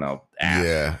 I don't know. Ass,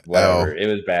 yeah. whatever. It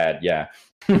was bad. Yeah.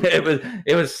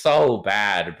 it was so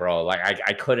bad, bro. Like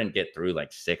I couldn't get through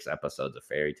like 6 episodes of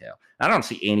Fairy Tail. I don't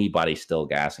see anybody still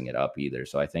gassing it up either.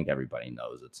 So I think everybody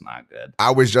knows it's not good.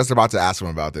 I was just about to ask him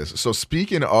about this. So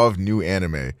speaking of new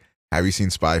anime, have you seen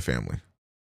Spy Family?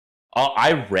 Oh,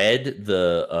 I read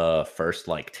the first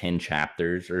like 10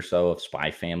 chapters or so of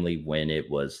Spy Family when it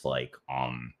was like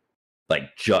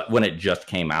when it just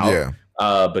came out.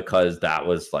 Yeah. Because that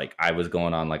was like I was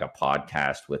going on like a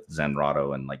podcast with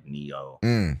Zenrato and like Neo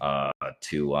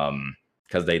to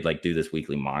because they'd like do this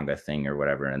weekly manga thing or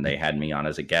whatever, and they had me on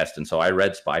as a guest, and so I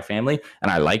read Spy Family and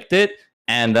I liked it,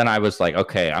 and then I was like,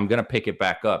 okay, I'm gonna pick it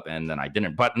back up, and then I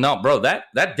didn't. But no, bro,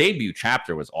 that debut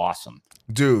chapter was awesome.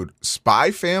 Dude,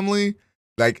 Spy Family,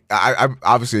 like I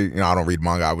obviously, I don't read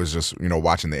manga. I was just,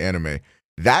 watching the anime.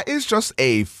 That is just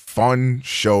a fun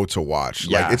show to watch.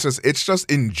 Yeah. Like it's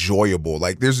just enjoyable.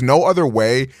 Like there's no other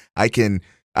way I can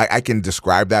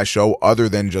describe that show other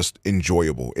than just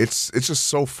enjoyable. It's just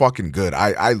so fucking good.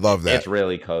 I love that. It's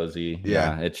really cozy.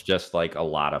 Yeah, it's just like a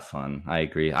lot of fun. I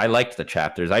agree. I liked the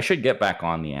chapters. I should get back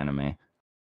on the anime.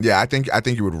 Yeah, I think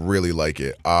you would really like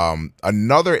it.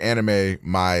 Another anime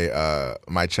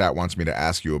my chat wants me to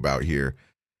ask you about here.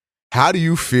 How do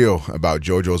you feel about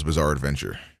JoJo's Bizarre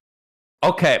Adventure?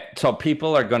 Okay, so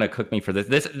people are gonna cook me for this.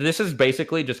 This is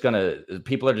basically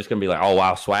people are just gonna be like, oh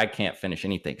wow, Swag can't finish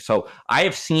anything. So I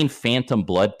have seen Phantom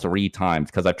Blood 3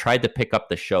 times because I've tried to pick up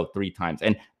the show 3 times,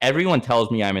 and everyone tells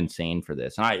me I'm insane for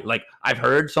this. And I've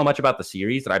heard so much about the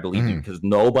series that I believe you because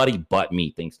nobody but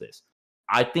me thinks this.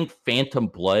 I think Phantom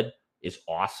Blood is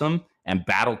awesome, and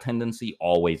Battle Tendency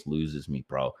always loses me,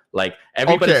 bro. Like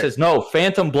everybody says, no,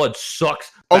 Phantom Blood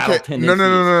sucks. Battle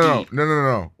Tendency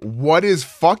No. What is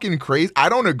fucking crazy? I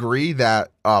don't agree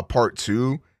that part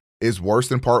 2 is worse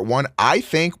than part 1. I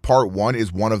think part 1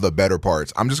 is one of the better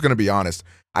parts. I'm just gonna be honest.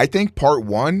 I think part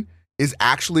 1 is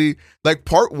actually like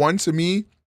part 1 to me.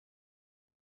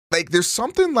 Like there's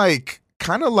something like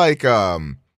kind of like I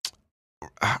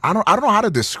don't know how to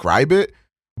describe it.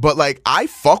 But like I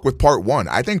fuck with part 1.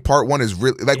 I think part 1 is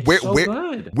really like where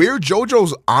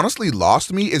JoJo's honestly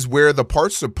lost me is where the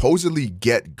parts supposedly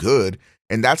get good,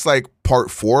 and that's like part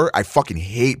 4. I fucking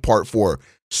hate part 4.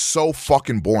 So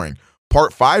fucking boring.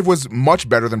 Part 5 was much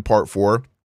better than part 4,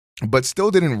 but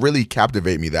still didn't really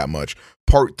captivate me that much.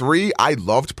 Part 3, I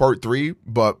loved part 3,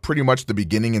 but pretty much the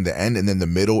beginning and the end, and then the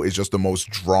middle is just the most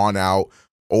drawn out,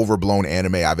 overblown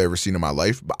anime I've ever seen in my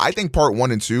life. But I think part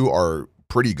 1 and 2 are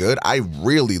pretty good. I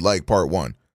really like part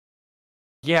 1.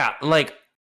 Yeah, like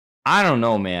I don't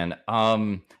know, man.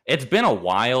 It's been a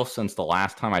while since the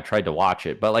last time I tried to watch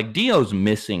it, but like Dio's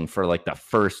missing for like the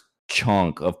first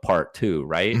chunk of part 2,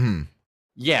 right? Mm-hmm.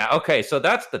 Yeah, okay, so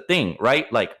that's the thing,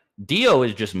 right? Like Dio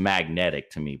is just magnetic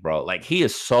to me, bro. Like he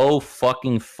is so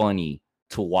fucking funny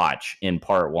to watch in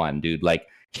part 1, dude. Like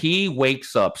he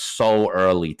wakes up so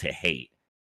early to hate.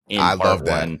 I love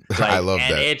that. Like, I love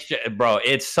that. It's just, bro,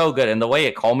 it's so good. And the way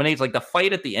it culminates, like the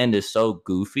fight at the end is so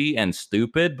goofy and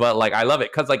stupid, but like I love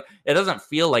it because like it doesn't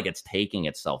feel like it's taking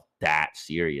itself that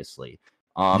seriously.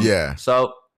 Yeah.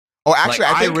 So actually,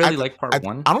 like, I think I really like part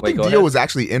 1. I don't think Dio was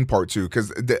actually in part 2 because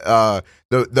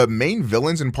the main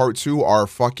villains in part 2 are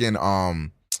fucking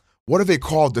what are they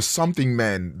called? The something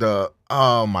men.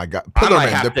 Oh my god,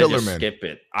 Pillarmen. The Pillarmen. Skip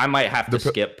it. I might have to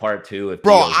skip part 2 if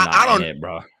bro. Dio's not in it,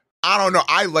 bro. I don't know.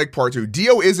 I like part 2.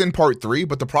 Dio is in part 3,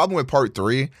 but the problem with part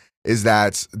 3 is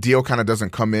that Dio kind of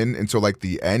doesn't come in until like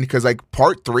the end, because like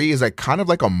part 3 is like kind of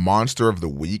like a monster of the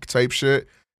week type shit,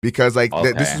 because like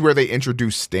this is where they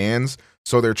introduce stands,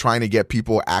 so they're trying to get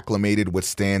people acclimated with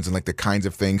stands and like the kinds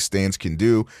of things stands can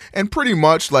do, and pretty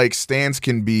much like stands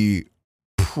can be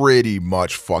pretty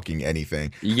much fucking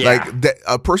anything. Like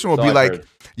a person will be like,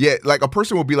 yeah, like a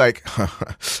person will be like,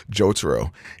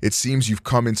 Jotaro, it seems you've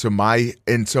come into my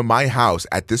house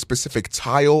at this specific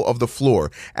tile of the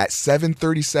floor at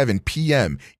 7:37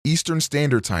 p.m. Eastern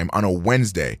Standard Time on a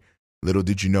Wednesday. Little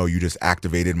did you know, you just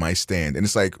activated my stand. And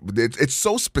it's like, it's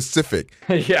so specific.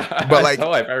 Yeah, but like,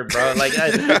 I've heard, bro. Like,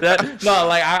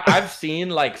 I've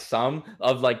seen like some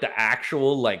of like the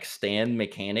actual like stand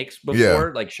mechanics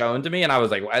before, like shown to me, and I was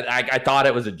like, I thought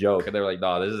it was a joke, and they were like,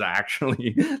 no, this is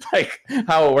actually like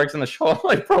how it works in the show. I'm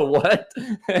like, bro, what?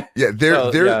 Yeah,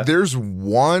 there's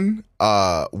one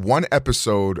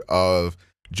episode of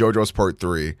JoJo's Part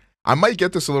 3. I might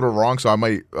get this a little wrong, so I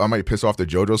might piss off the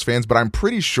JoJo's fans, but I'm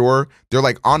pretty sure they're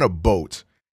like on a boat,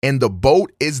 and the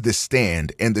boat is the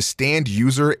stand, and the stand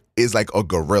user is like a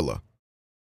gorilla.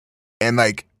 And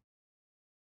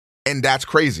that's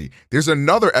crazy. There's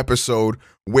another episode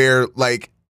where like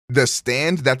the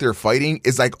stand that they're fighting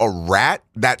is like a rat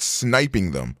that's sniping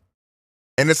them.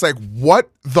 And it's like, what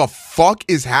the fuck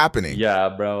is happening? Yeah,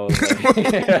 bro.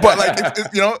 But like,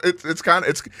 it's kind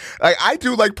of like, I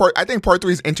do like I think part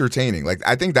 3 is entertaining. Like,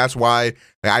 I think that's why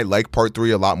I like part 3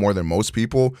 a lot more than most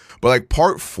people. But like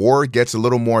part 4 gets a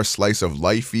little more slice of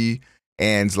lifey,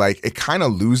 and like it kind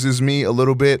of loses me a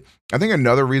little bit. I think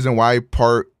another reason why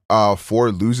part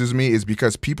 4 loses me is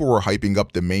because people were hyping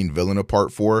up the main villain of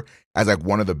part 4 as like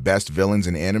one of the best villains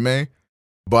in anime,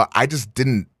 but I just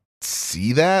didn't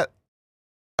see that.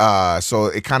 So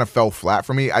it kind of fell flat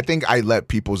for me. I think I let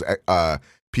people's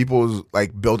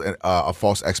like build a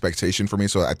false expectation for me.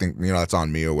 So I think, that's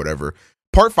on me or whatever.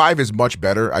 Part 5 is much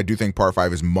better. I do think part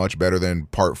 5 is much better than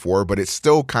part 4, but it's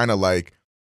still kind of like,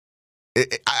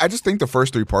 I just think the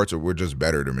first 3 parts were just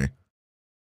better to me.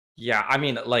 Yeah, I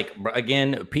mean, like,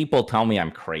 again, people tell me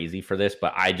I'm crazy for this,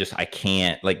 but I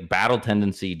can't, like, Battle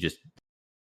Tendency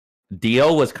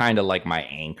Dio was kind of like my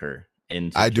anchor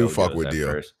into I do JoJo's fuck with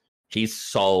Dio. First. He's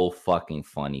so fucking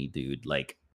funny, dude.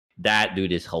 Like, that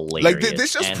dude is hilarious. Like,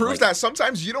 this just proves that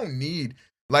sometimes you don't need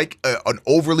like an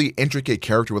overly intricate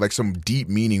character with like some deep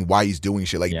meaning why he's doing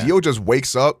shit. Like, Dio just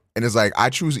wakes up and is like, I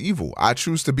choose evil. I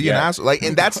choose to be an asshole. Like,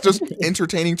 and that's just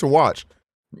entertaining to watch.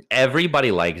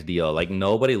 Everybody likes Dio. Like,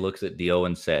 nobody looks at Dio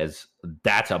and says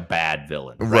that's a bad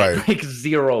villain, right? Like,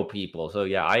 0 people. So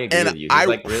yeah, I agree with you. He's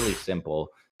like really simple.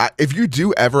 If you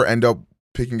do ever end up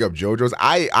picking up JoJo's,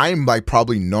 I'm like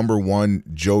probably number 1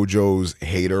 JoJo's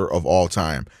hater of all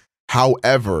time.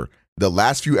 However, the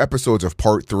last few episodes of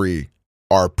part 3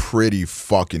 are pretty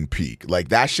fucking peak. Like,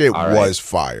 that shit was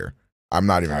fire. I'm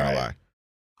not even gonna lie.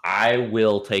 I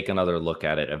will take another look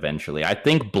at it eventually. I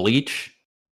think Bleach,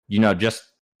 just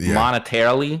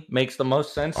monetarily makes the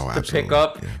most sense to pick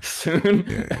up soon.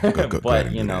 Go but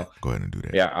ahead go ahead and do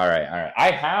that. Yeah, all right.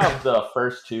 I have the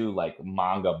first 2 like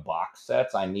manga box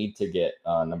sets. I need to get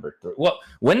number 3. Well,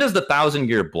 when does the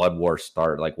 1,000-Year Blood War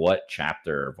start? Like, what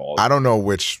chapter or volume? I don't know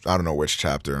which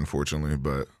chapter, unfortunately,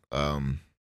 but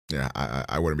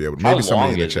I wouldn't be able to. Maybe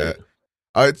somebody in the chat.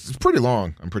 It's pretty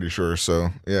long, I'm pretty sure. So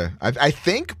yeah, I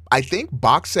think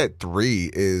box set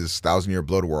 3 is 1,000-Year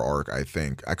Blood War arc. I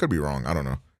think I could be wrong. I don't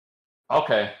know.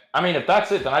 Okay, I mean, if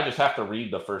that's it, then I just have to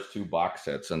read the first 2 box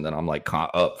sets, and then I'm like caught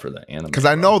up for the anime. Because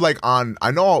I know,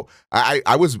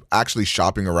 I was actually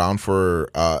shopping around for.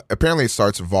 Apparently, it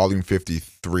starts volume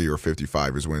 53 or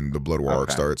 55 is when the Blood War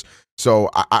arc starts. So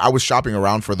I was shopping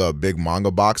around for the big manga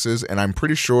boxes, and I'm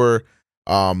pretty sure,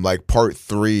 like part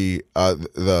 3,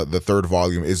 the third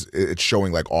volume it's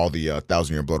showing like all the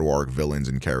 1,000-Year Blood War arc villains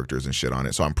and characters and shit on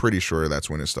it. So I'm pretty sure that's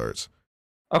when it starts.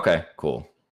 Okay, cool.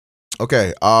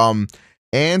 Okay,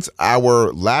 and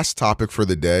our last topic for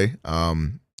the day,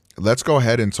 let's go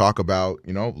ahead and talk about,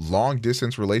 long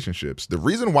distance relationships. The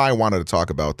reason why I wanted to talk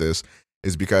about this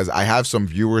is because I have some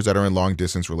viewers that are in long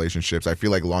distance relationships. I feel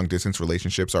like long distance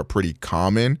relationships are pretty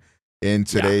common in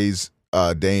today's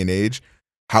day and age.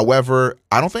 However,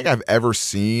 I don't think I've ever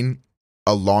seen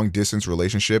a long distance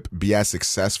relationship be as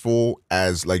successful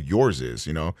as like yours is,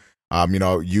 you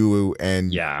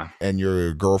and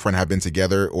your girlfriend have been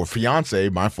together, or fiance,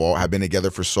 my fault, have been together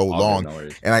for so long.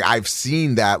 And like, I've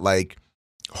seen that like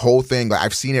whole thing. Like,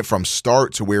 I've seen it from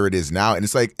start to where it is now. And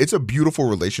it's like, it's a beautiful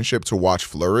relationship to watch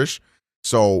flourish.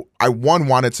 So I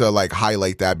wanted to like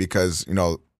highlight that because,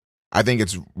 I think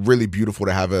it's really beautiful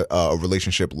to have a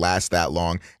relationship last that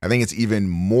long. I think it's even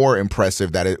more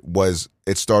impressive that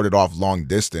it started off long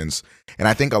distance. And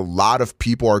I think a lot of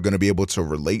people are going to be able to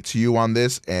relate to you on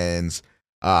this. And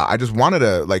I just wanted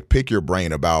to like pick your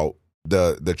brain about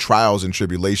the trials and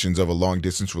tribulations of a long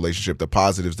distance relationship, the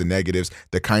positives, the negatives,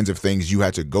 the kinds of things you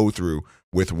had to go through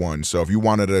with one. So if you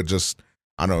wanted to just,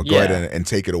 I don't know, go ahead and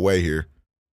take it away here.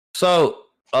 So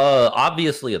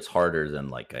obviously it's harder than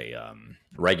like a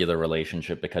regular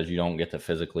relationship because you don't get to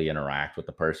physically interact with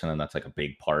the person, and that's like a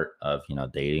big part of, you know,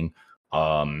 dating.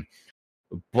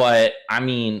 But I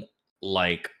mean,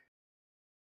 like,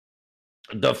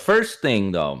 the first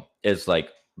thing though is like,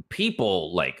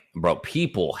 people, like, bro,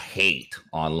 people hate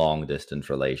on long distance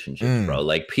relationships, bro.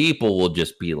 Like, people will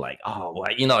just be like, oh,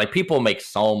 well, you know, like, people make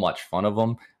so much fun of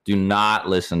them. Do not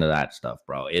listen to that stuff,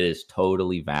 bro. It is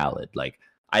totally valid. Like,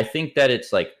 I think that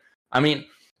it's like, I mean,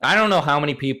 I don't know how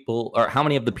many people, or how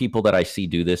many of the people that I see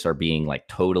do this are being like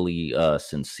totally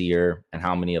sincere, and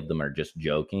how many of them are just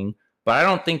joking. But I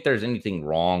don't think there's anything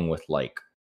wrong with like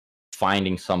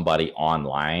finding somebody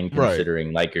online, Right.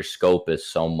 considering like your scope is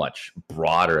so much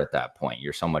broader at that point.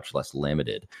 You're so much less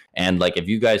limited. And like, if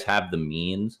you guys have the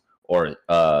means, or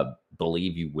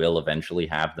believe you will eventually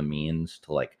have the means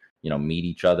to, like, you know, meet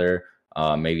each other,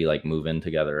 maybe like move in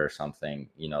together or something,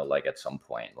 you know, like at some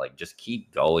point, like, just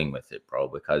keep going with it, bro,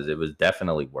 because it was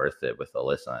definitely worth it with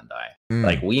Alyssa and I.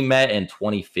 Like, we met in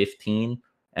 2015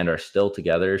 and are still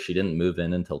together. She didn't move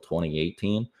in until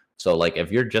 2018. So like,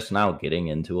 if you're just now getting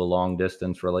into a long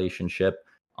distance relationship,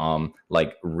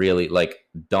 like, really, like,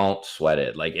 don't sweat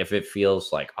it. Like, if it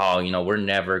feels like, oh, you know, we're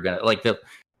never gonna, like,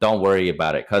 don't worry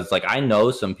about it. Cause like, I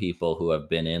know some people who have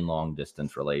been in long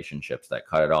distance relationships that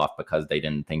cut it off because they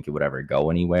didn't think it would ever go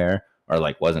anywhere, or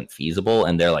like wasn't feasible,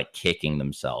 and they're like kicking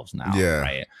themselves now. Yeah.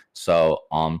 Right. So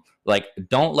like,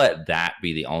 don't let that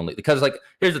be the only, because like,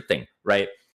 here's the thing, right?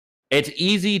 It's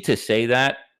easy to say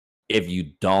that if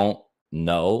you don't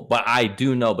know, but I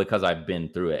do know because I've been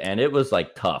through it, and it was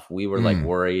like tough. We were like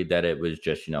worried that it was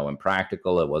just, you know,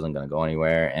 impractical. It wasn't going to go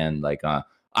anywhere. And like,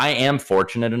 I am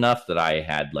fortunate enough that I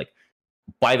had, like,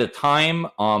 by the time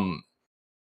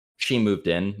she moved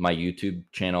in, my YouTube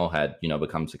channel had, you know,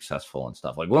 become successful and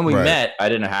stuff. Like, when we met, I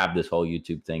didn't have this whole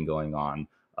YouTube thing going on.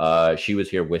 She was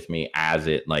here with me as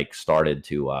it like started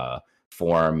to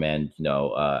form, and, you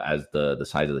know, as the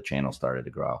size of the channel started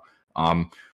to grow.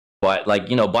 But like,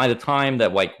 you know, by the time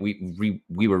that like we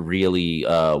were really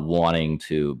wanting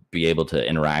to be able to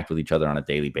interact with each other on a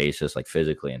daily basis, like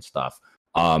physically and stuff,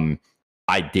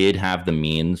 I did have the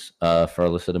means for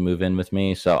Alyssa to move in with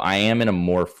me. So I am in a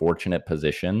more fortunate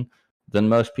position than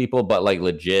most people. But like,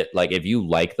 legit, like, if you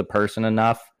like the person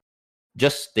enough,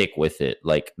 just stick with it.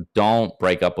 Like, don't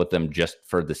break up with them just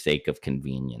for the sake of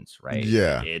convenience, right?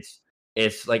 Yeah.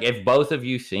 It's like, if both of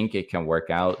you think it can work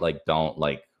out, like, don't,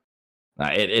 like,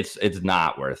 it's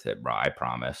not worth it, bro. I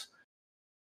promise.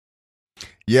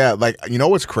 Yeah, like, you know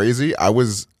what's crazy? I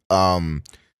was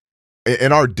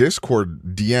in our Discord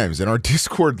DMs, in our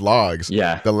Discord logs.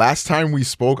 Yeah. The last time we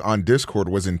spoke on Discord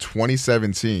was in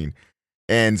 2017,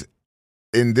 and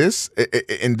in this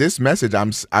message,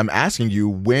 I'm asking you,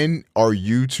 when are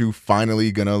you two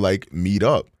finally gonna like meet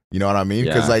up? You know what I mean?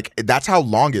 Because like, that's how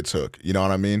long it took. You know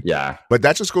what I mean? Yeah. But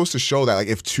that just goes to show that like,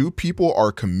 if two people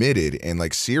are committed and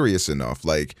like serious enough,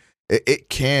 like it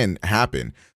can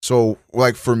happen. So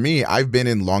like, for me, I've been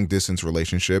in long distance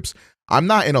relationships. I'm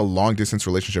not in a long distance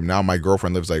relationship now. My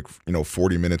girlfriend lives like, you know,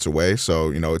 40 minutes away. So,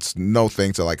 you know, it's no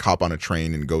thing to like hop on a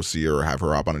train and go see her, or have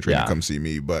her hop on a train and come see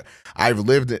me. But I've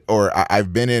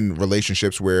been in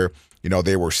relationships where, you know,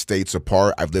 they were states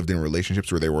apart. I've lived in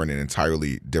relationships where they were in an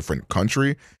entirely different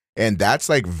country. And that's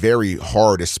like very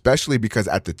hard, especially because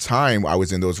at the time I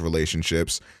was in those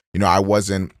relationships, you know, I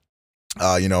wasn't,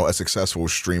 you know, a successful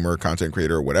streamer, content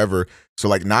creator, or whatever. So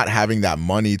like, not having that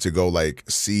money to go like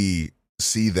see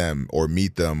them or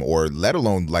meet them, or let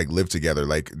alone like live together,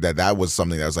 like that was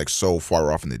something that was like so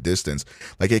far off in the distance.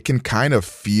 Like, it can kind of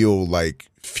feel like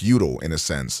futile in a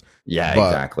sense. Yeah, but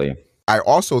exactly. I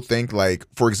also think, like,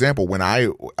 for example, when I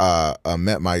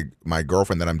met my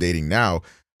girlfriend that I'm dating now,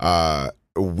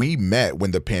 we met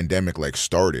when the pandemic like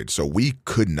started, so we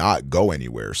could not go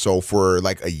anywhere. So for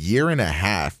like a year and a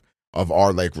half of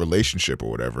our like relationship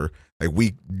or whatever, like,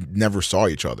 we never saw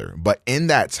each other. But in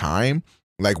that time,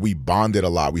 like, we bonded a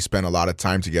lot. We spent a lot of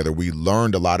time together. We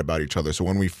learned a lot about each other. So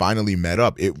when we finally met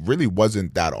up, it really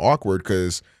wasn't that awkward,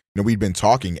 because, you know, we'd been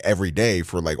talking every day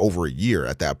for like over a year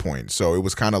at that point. So it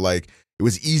was kind of like, it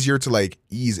was easier to like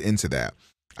ease into that.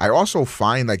 I also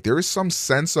find like there is some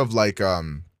sense of like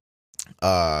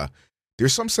there's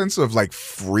some sense of like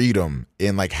freedom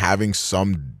in like having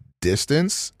some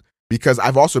distance, because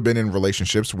I've also been in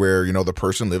relationships where, you know, the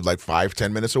person lived like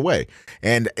 5-10 minutes away.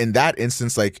 And in that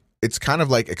instance, like, it's kind of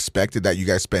like expected that you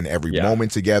guys spend every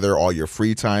moment together, all your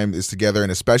free time is together.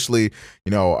 And especially,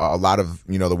 you know, a lot of,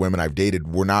 you know, the women I've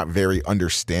dated were not very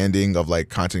understanding of like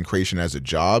content creation as a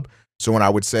job. So when I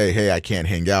would say, hey, I can't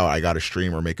hang out, I got to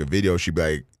stream or make a video, she'd be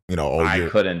like, you know, oh, I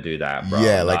couldn't do that, bro.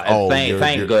 yeah, like, oh,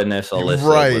 thank goodness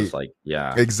Alyssa was like,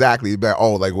 yeah, exactly. But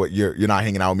oh, like, what, you're not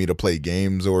hanging out with me to play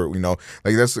games, or, you know,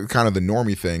 like, that's kind of the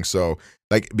normie thing. So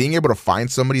like, being able to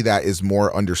find somebody that is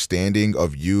more understanding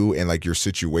of you and like your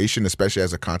situation, especially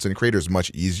as a content creator, is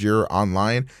much easier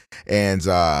online. And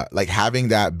like, having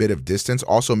that bit of distance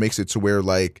also makes it to where,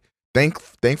 like,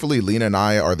 thankfully Lena and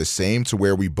I are the same, to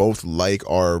where we both like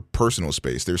our personal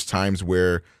space. There's times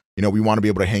where, you know, we want to be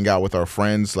able to hang out with our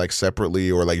friends like separately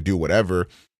or like do whatever,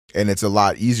 and it's a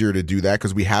lot easier to do that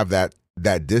because we have that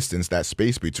distance, that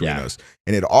space between us.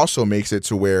 And it also makes it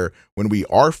to where when we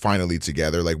are finally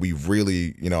together, like, we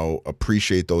really, you know,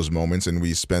 appreciate those moments, and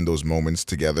we spend those moments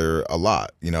together a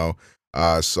lot, you know.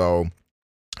 So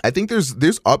I think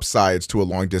there's upsides to a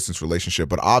long distance relationship,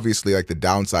 but obviously, like, the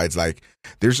downsides, like,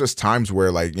 there's just times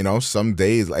where, like, you know, some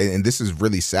days, and this is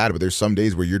really sad, but there's some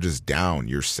days where you're just down,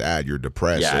 you're sad, you're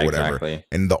depressed, or whatever. Exactly.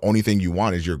 And the only thing you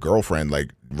want is your girlfriend,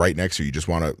 like, right next to you. You just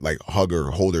want to, like, hug her,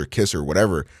 hold her, kiss her,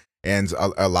 whatever. And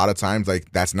a lot of times,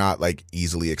 like, that's not, like,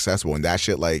 easily accessible. And that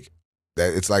shit, like,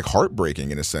 that, it's like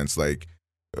heartbreaking in a sense. Like,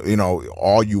 you know,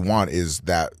 all you want is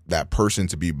that person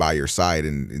to be by your side,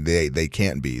 and they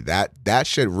can't be. That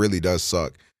shit really does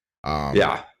suck. But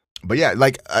yeah,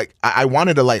 like, I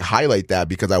wanted to, like, highlight that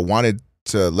because I wanted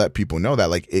to let people know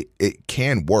that, like, it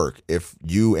can work if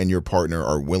you and your partner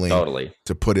are willing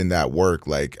to put in that work.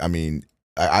 Like, I mean,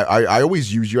 I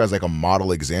always use you as, like, a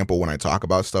model example when I talk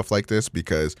about stuff like this,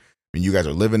 because I mean, you guys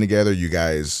are living together, you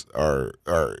guys are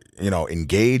you know,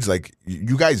 engaged, like,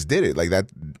 you guys did it like that.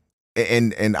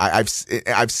 And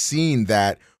I've seen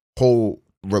that whole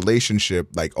relationship,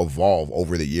 like, evolve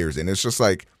over the years, and it's just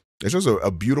like, it's just a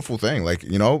beautiful thing. Like,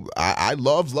 you know, I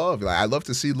love love. Like, I love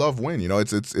to see love win. You know,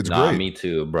 it's great. Me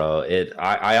too, bro.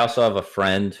 I also have a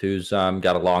friend who's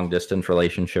got a long distance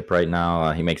relationship right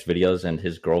now. He makes videos, and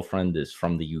his girlfriend is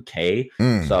from the UK.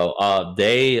 So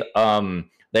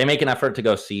they make an effort to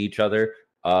go see each other,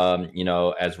 you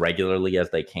know, as regularly as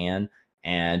they can.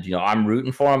 And, you know, I'm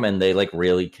rooting for them, and they, like,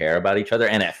 really care about each other.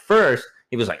 And at first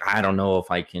he was like, I don't know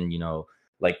if I can, you know,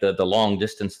 like, the long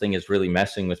distance thing is really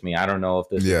messing with me. I don't know if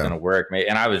this is going to work.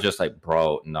 And I was just like,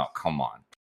 bro, no, come on,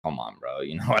 bro.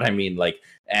 You know what I mean? Like,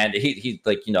 and he's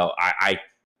like, you know, I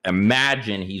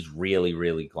imagine he's really,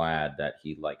 really glad that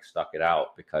he, like, stuck it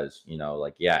out, because, you know,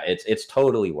 like, yeah, it's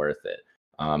totally worth it.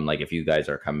 Like, if you guys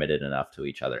are committed enough to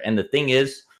each other. And the thing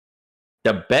is,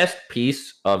 the best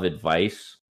piece of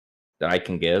advice that I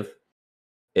can give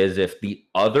is, if the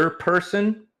other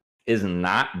person is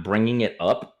not bringing it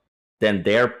up, then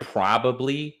they're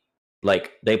probably,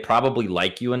 like, they probably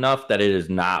like you enough that it is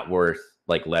not worth,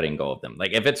 like, letting go of them.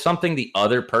 Like, if it's something the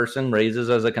other person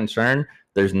raises as a concern,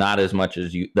 there's not as much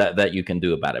as you that you can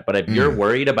do about it. But if you're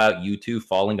worried about you two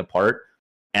falling apart,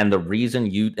 and the reason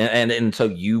you and so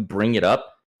you bring it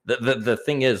up, the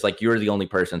thing is, like, you're the only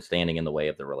person standing in the way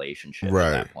of the relationship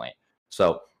at that point.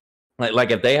 So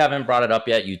like if they haven't brought it up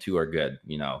yet, you two are good,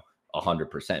 you know,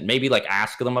 100%. Maybe, like,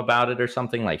 ask them about it or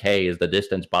something, like, hey, is the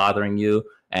distance bothering you?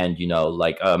 And, you know,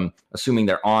 like, assuming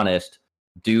they're honest,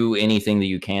 do anything that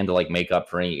you can to, like, make up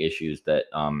for any issues that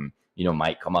you know,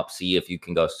 might come up. See if you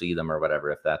can go see them or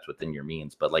whatever, if that's within your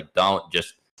means. But, like, don't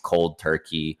just cold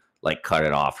turkey, like, cut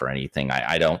it off or anything.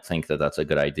 I don't think that that's a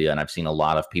good idea, and I've seen a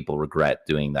lot of people regret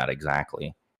doing that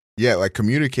exactly. Yeah, like,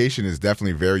 communication is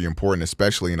definitely very important,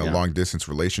 especially in a long distance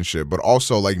relationship, but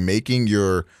also, like, making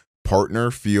your partner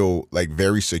feel, like,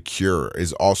 very secure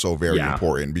is also very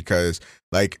important, because,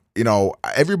 like, you know,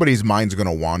 everybody's mind's going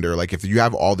to wander. Like, if you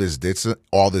have all this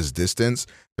distance,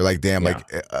 you're like, damn,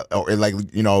 like, or like,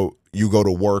 you know, you go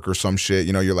to work or some shit,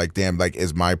 you know, you're like, damn, like,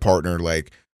 is my partner,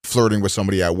 like, flirting with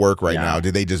somebody at work right now?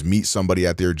 Did they just meet somebody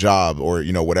at their job, or,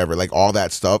 you know, whatever, like, all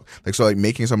that stuff. Like, so, like,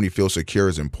 making somebody feel secure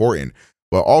is important.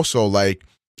 But also, like,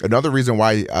 another reason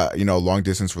why, you know, long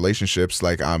distance relationships,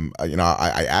 like, you know,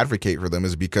 I advocate for them,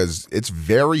 is because it's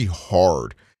very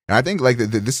hard. And I think, like,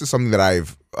 this is something that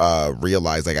I've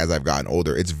realized, like, as I've gotten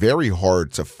older. It's very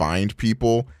hard to find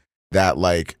people that,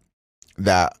 like,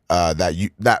 that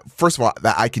first of all,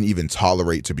 that I can even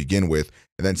tolerate to begin with.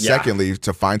 And then secondly,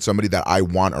 to find somebody that I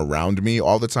want around me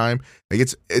all the time. Like,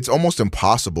 it's almost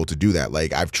impossible to do that.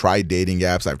 Like, I've tried dating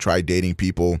apps, I've tried dating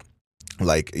people,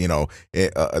 like, you know,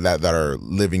 that are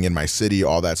living in my city,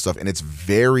 all that stuff, and it's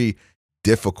very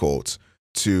difficult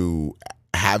to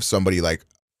have somebody like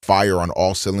fire on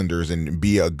all cylinders and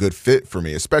be a good fit for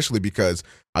me, especially because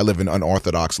I live an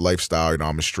unorthodox lifestyle. You know,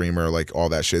 I'm a streamer, like all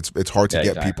that shit. It's hard to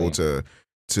Yeah, get people exactly.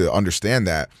 to understand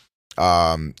that.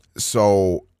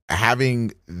 So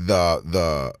having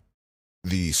the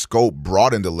scope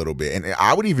broadened a little bit, and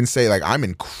I would even say like I'm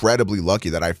incredibly lucky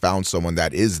that I found someone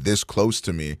that is this close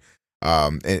to me,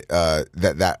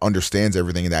 that understands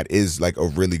everything and that is like a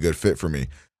really good fit for me.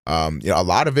 You know, a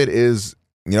lot of it is,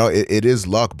 you know, it is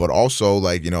luck, but also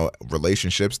like, you know,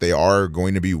 relationships, they are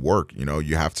going to be work. You know,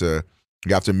 you have to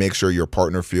make sure your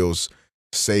partner feels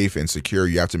safe and secure.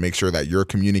 You have to make sure that you're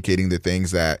communicating the things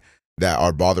that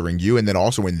are bothering you, and then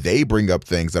also when they bring up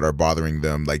things that are bothering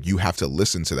them, like you have to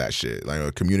listen to that shit.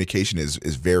 Like communication is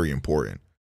very important.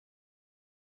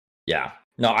 Yeah.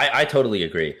 No, I totally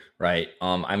agree. Right.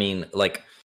 I mean, like,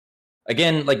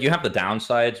 again, like you have the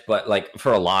downsides, but like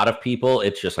for a lot of people,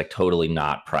 it's just like totally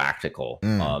not practical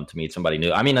Mm, to meet somebody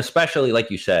new. I mean, especially like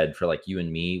you said, for like you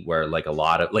and me, where like a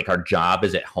lot of like our job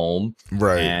is at home,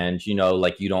 right. and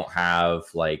like you don't have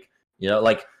like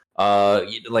like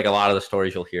like a lot of the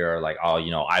stories you'll hear are like, oh,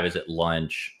 I was at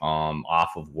lunch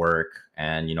off of work,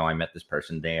 and I met this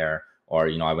person there, or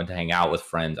I went to hang out with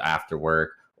friends after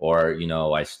work, or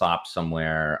I stopped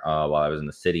somewhere while I was in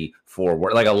the city for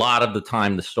work. Like a lot of the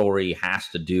time the story has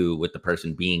to do with the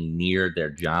person being near their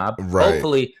job. Right.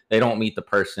 Hopefully they don't meet the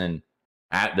person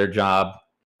at their job,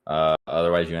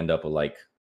 otherwise you end up with like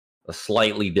a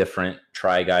slightly different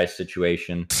try guys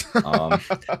situation, um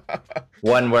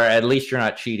one where at least you're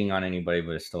not cheating on anybody,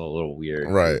 but it's still a little weird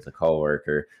because Right. it's a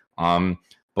coworker.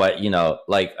 But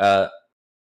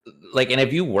like, and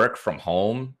if you work from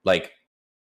home, like,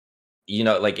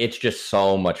 like it's just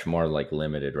so much more like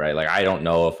limited, right? Like I don't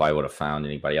know if I would have found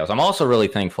anybody else. I'm also really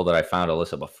thankful that I found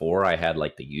Alyssa before I had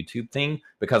like the YouTube thing,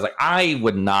 because like I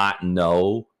would not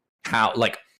know how,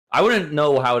 like I wouldn't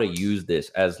know how to use this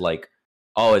as like,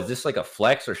 oh, is this like a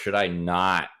flex, or should I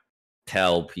not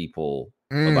tell people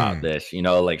about Mm. this?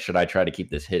 Like should I try to keep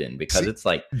this hidden? Because See, it's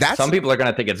like that's some people are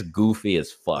gonna think it's goofy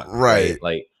as fuck, right? right.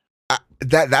 Like,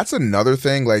 That's another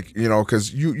thing, like, you know,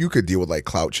 because you could deal with like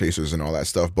clout chasers and all that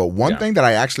stuff. But one yeah, thing that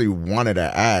I actually wanted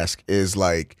to ask is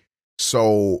like,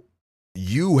 so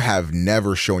you have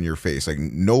never shown your face, like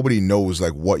nobody knows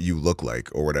like what you look like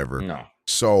or whatever. no.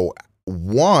 So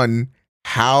one,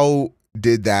 how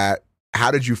did that? How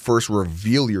did you first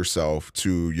reveal yourself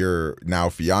to your now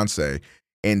fiance?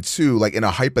 And two, like in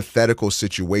a hypothetical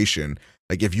situation,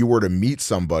 like if you were to meet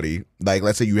somebody, like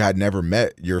let's say you had never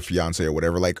met your fiance or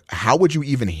whatever, like how would you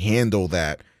even handle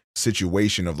that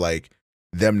situation of like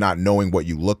them not knowing what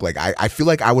you look like? I feel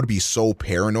like I would be so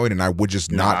paranoid and I would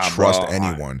just not Nah, bro. trust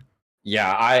anyone.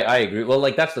 Yeah, I agree. Well,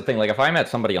 like that's the thing. Like if I met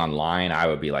somebody online, I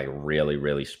would be like really,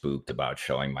 really spooked about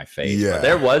showing my face. But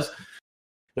Yeah.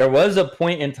 there was a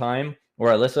point in time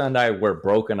where Alyssa and I were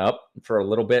broken up for a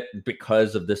little bit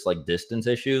because of this like distance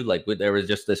issue. Like there was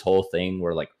just this whole thing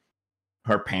where like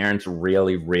her parents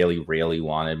really, really, really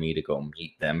wanted me to go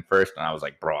meet them first. And I was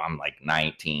like, bro, I'm like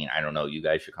 19. I don't know. You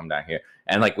guys should come down here.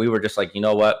 And like, we were just like, you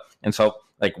know what? And so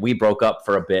like, we broke up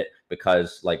for a bit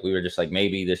because like, we were just like,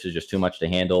 maybe this is just too much to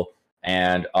handle.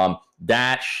 And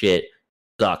that shit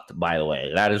sucked, by the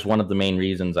way. That is one of the main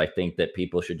reasons I think that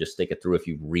people should just stick it through if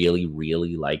you really,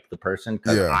 really like the person.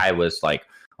 Cause Yeah. I was like,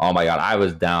 oh my God, I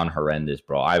was down horrendous,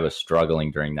 bro. I was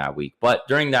struggling during that week. But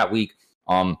during that week,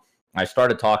 I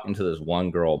started talking to this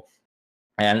one girl,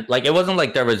 and like it wasn't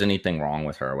like there was anything wrong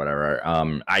with her or whatever.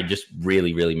 I just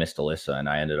really, really missed Alyssa, and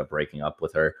I ended up breaking up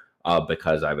with her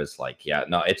because I was like, yeah,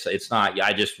 no, it's not. Yeah,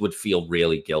 I just would feel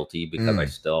really guilty because I Mm.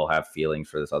 still have feelings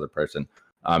for this other person.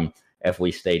 If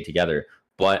we stayed together,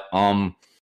 but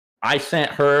I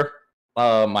sent her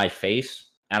my face,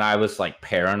 and I was like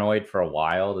paranoid for a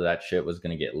while that shit was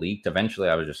gonna get leaked. Eventually,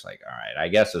 I was just like, all right, I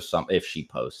guess if she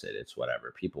posts it, it's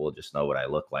whatever. People will just know what I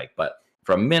look like. But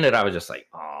for a minute, I was just like,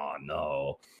 oh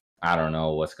no, I don't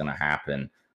know what's gonna happen.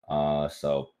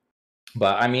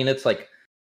 But I mean, it's like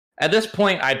at this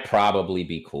point, I'd probably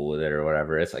be cool with it or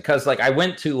whatever. It's like because like I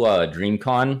went to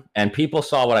DreamCon and people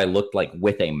saw what I looked like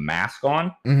with a mask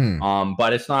on. Hmm.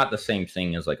 But it's not the same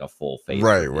thing as like a full face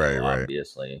Right, reveal, right, right.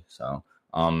 obviously. So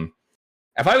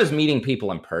if I was meeting people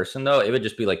in person though, it would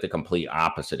just be like the complete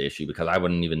opposite issue because I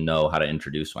wouldn't even know how to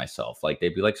introduce myself. Like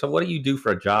they'd be like, "So what do you do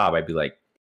for a job?" I'd be like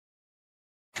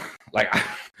that I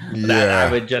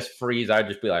Yeah. would just freeze. I'd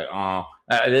just be like, "Oh,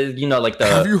 like Have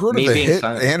the you heard of me the being hit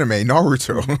silent, anime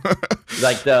Naruto?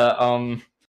 like the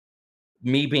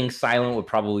me being silent would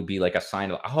probably be like a sign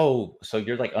of, oh, so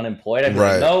you're like unemployed. I'd be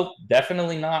like, Right. no,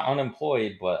 definitely not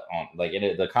unemployed. But like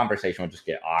the conversation would just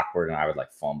get awkward and I would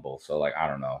like fumble. So like, I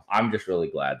don't know. I'm just really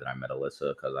glad that I met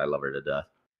Alyssa because I love her to death.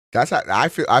 I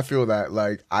feel that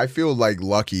like I feel like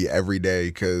lucky every day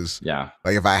because Yeah.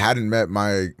 like if I hadn't met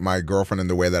my girlfriend in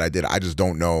the way that I did, I just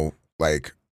don't know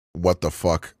like what the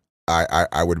fuck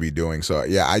I would be doing. So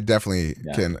yeah, I definitely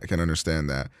Yeah. can understand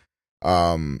that.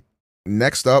 Um,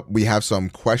 next up, we have some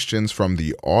questions from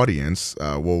the audience.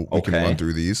 We can run Okay.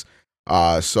 through these.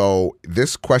 So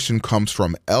this question comes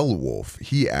from L Wolf.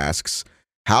 He asks,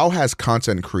 "How has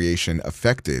content creation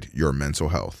affected your mental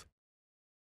health?"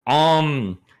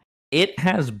 Um, it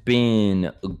has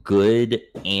been good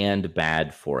and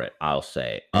bad for it, I'll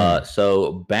say. Mm,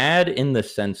 So bad in the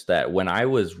sense that when I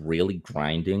was really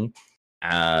grinding,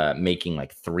 making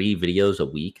like 3 videos a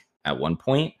week at one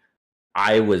point,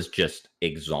 I was just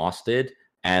exhausted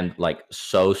and like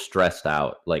so stressed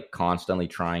out, like constantly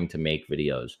trying to make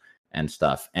videos and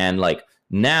stuff. And like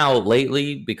now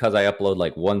lately, because I upload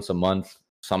like once a month,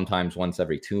 sometimes once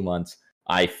every 2 months,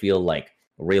 I feel like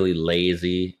really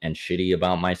lazy and shitty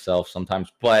about myself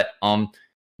sometimes. But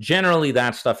generally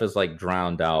that stuff is like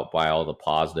drowned out by all the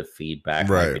positive feedback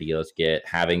my right. videos get,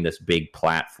 having this big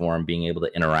platform, being able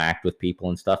to interact with people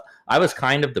and stuff. I was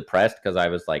kind of depressed because I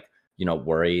was like,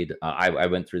 worried. I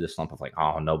went through the slump of like,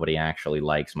 oh, nobody actually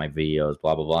likes my videos,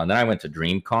 blah, blah, blah. And then I went to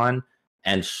DreamCon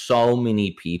and so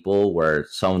many people were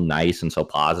so nice and so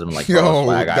positive and like, bro, Yo,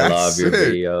 Swag, I that's love your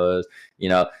sick. videos.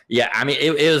 Yeah, I mean,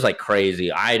 it was like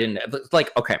crazy. I didn't, it's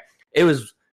like, okay, it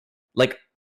was like,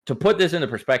 to put this into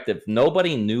perspective,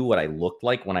 nobody knew what I looked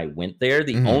like when I went there.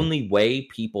 The Mhm. only way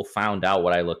people found out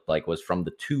what I looked like was from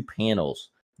the 2 panels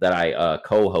that I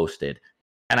co-hosted,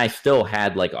 and I still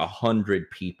had like 100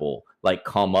 people like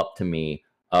come up to me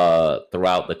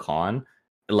throughout the con,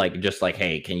 like just like,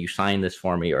 hey, can you sign this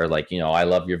for me, or like, I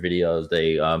love your videos.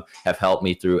 They have helped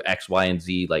me through X, Y, and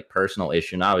Z like personal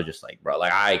issue. And I was just like, bro,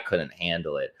 like I couldn't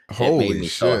handle it. It made Holy me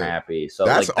so shit. happy. So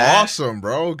That's like that, awesome,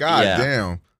 bro. God yeah,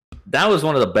 damn. that was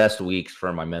one of the best weeks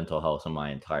for my mental health in my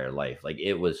entire life. Like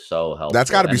it was so That's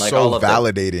got helpful. to be And like so all of the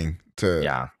validating to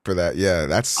yeah. for that. Yeah,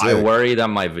 that's I sick. worry that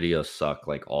my videos suck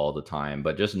like all the time,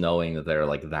 but just knowing that there are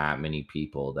like that many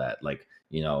people that like,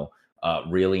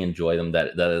 really enjoy them,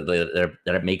 that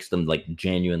it makes them like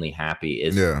genuinely happy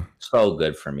is Yeah. so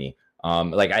good for me.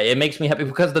 It makes me happy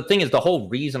because the thing is, the whole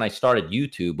reason I started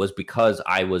YouTube was because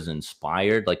I was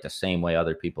inspired, like the same way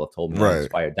other people have told me I Right.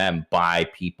 inspired them, by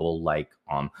people like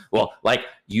like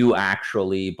you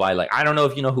actually, by like, I don't know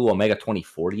if you know who Omega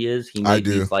 2040 is. He I made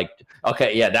do. these like,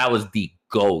 okay, yeah, that was the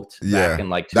goat back Yeah. in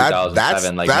like That's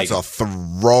 2007, like that's a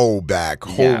making, throwback.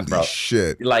 yeah, Holy bro,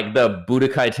 shit. like the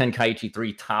Budokai Tenkaichi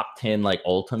 3 top 10 like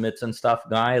ultimates and stuff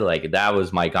guy. Like that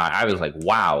was my guy. I was like,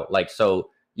 wow. Like, so,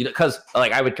 because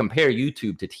like I would compare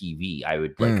YouTube to TV. I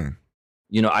would like,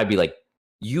 Mm. I'd be like,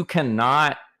 you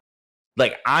cannot,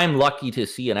 like, I'm lucky to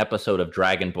see an episode of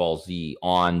Dragon Ball Z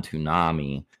on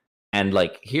Toonami. And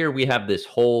like here we have this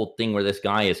whole thing where this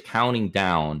guy is counting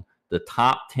down the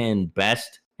top 10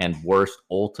 best and worst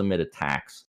ultimate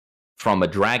attacks from a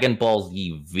Dragon Ball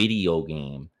Z video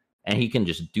game. And he can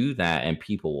just do that and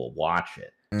people will watch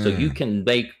it. So you Mm. can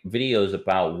make videos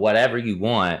about whatever you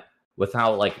want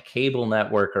without like a cable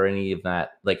network or any of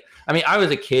that. Like, I mean, I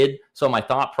was a kid, so my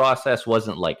thought process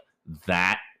wasn't like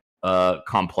that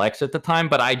complex at the time,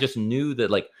 but I just knew that,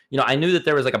 like, I knew that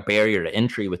there was like a barrier to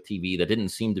entry with TV that didn't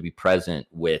seem to be present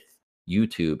with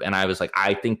YouTube. And I was like,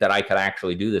 I think that I could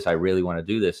actually do this. I really want to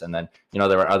do this. And then, there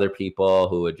were other people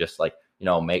who would just like,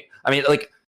 I mean, like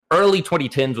early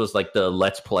 2010s was like the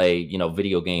let's play,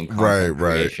 video game Right, content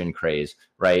right. creation craze,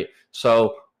 right?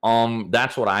 So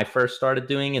that's what I first started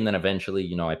doing. And then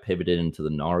eventually, I pivoted into the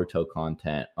Naruto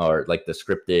content, or like the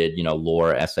scripted,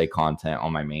 lore essay content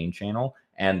on my main channel.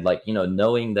 And like,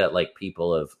 knowing that like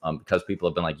people have because people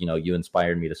have been like, you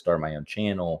inspired me to start my own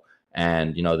channel,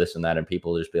 and this and that, and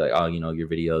people just be like, oh, your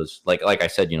videos, like I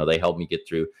said, they help me get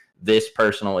through this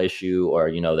personal issue,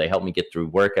 or they help me get through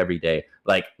work every day.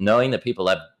 Like knowing that people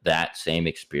have that same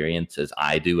experience as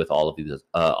I do with all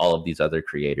of these other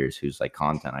creators whose like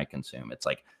content I consume, it's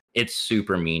like, it's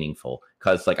super meaningful,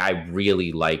 because like I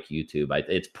really like YouTube.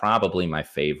 It's probably my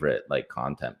favorite like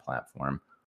content platform.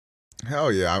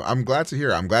 Hell yeah. I'm glad to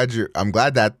hear. I'm glad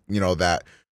that, that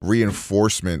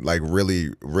reinforcement like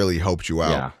really helped you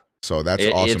out. Yeah, So that's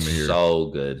awesome it's to hear. so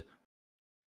good.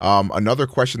 Another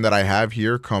question that I have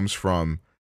here comes from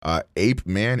Ape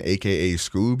Man, aka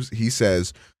Scoobs. He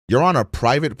says, "You're on a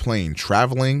private plane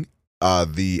traveling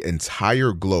the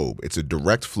entire globe. It's a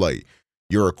direct flight.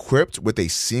 You're equipped with a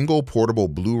single portable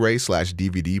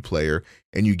Blu-ray/DVD player,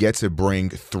 and you get to bring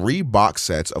 3 box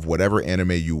sets of whatever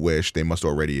anime you wish. They must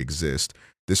already exist.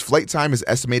 This flight time is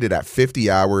estimated at 50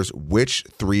 hours. Which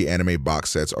 3 anime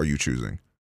box sets are you choosing?"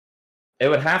 It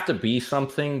would have to be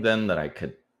something then that I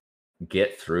could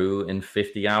get through in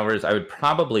 50 hours, I would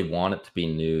probably want it to be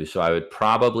new. So I would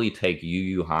probably take Yu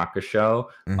Yu Hakusho,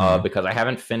 Mm-hmm. because I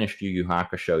haven't finished Yu Yu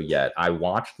Hakusho yet. I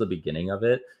watched the beginning of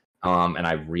it, and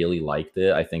I really liked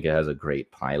it. I think it has a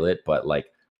great pilot, but like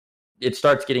it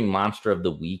starts getting Monster of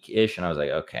the Week ish, and I was like,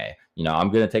 okay,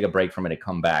 I'm gonna take a break from it and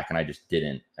come back, and I just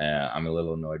didn't. I'm a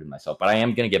little annoyed with myself, but I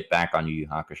am gonna get back on Yu Yu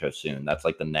Hakusho soon. That's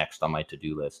like the next on my to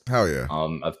do list, Hell yeah.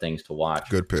 of things to watch.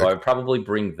 Good So pick. I would probably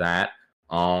bring that.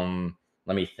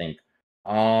 Let me think.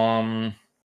 Um,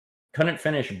 couldn't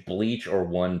finish Bleach or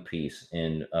One Piece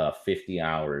in 50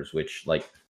 hours, which like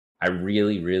I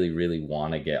really, really, really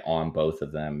want to get on both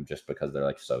of them just because they're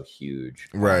like so huge.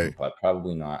 Right. But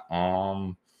probably not.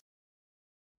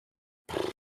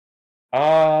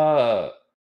 Uh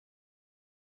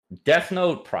Death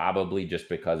Note probably just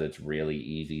because it's really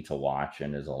easy to watch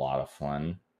and is a lot of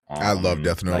fun. I love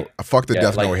Death Note. Like I fuck the yeah,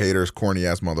 Death Note like haters, corny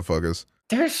ass motherfuckers.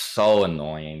 they're so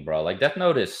annoying, bro. Like Death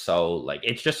Note is so like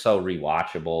it's just so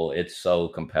rewatchable. It's so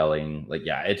compelling. Like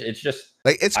yeah, it's just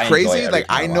Like it's I enjoy crazy. it every Like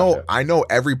time I watch it. I know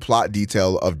every plot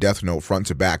detail of Death Note front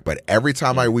to back, but every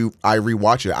time I Mm.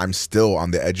 rewatch it, I'm still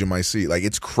on the edge of my seat. Like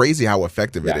it's crazy how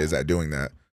effective it Yeah. is at doing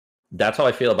that. That's how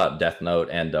I feel about Death Note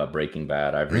and Breaking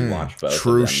Bad. I've rewatched both of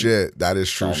True them shit. That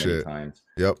is true so many shit. times.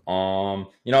 Yep.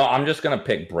 I'm just gonna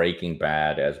pick Breaking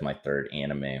Bad as my third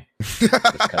anime. Just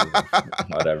because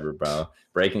whatever, bro.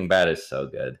 Breaking Bad is so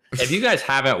good. If you guys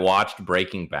haven't watched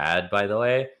Breaking Bad, by the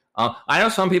way, I know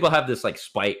some people have this like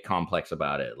spite complex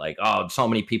about it. Like, oh, so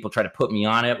many people try to put me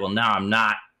on it. Well, now I'm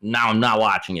not. Now I'm not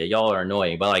watching it. Y'all are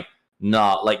annoying. But like,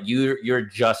 no, like you're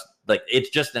just like it's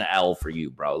just an L for you,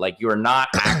 bro. Like you're not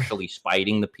actually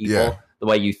spiting the people. Yeah. The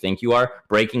way you think you are.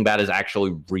 Breaking Bad is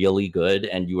actually really good,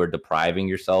 and you are depriving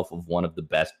yourself of one of the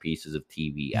best pieces of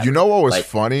TV ever. You know what was Like,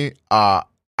 funny?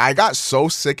 I got so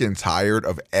sick and tired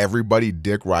of everybody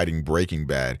dick riding Breaking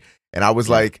Bad, and I was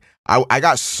Yeah. like, I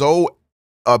got so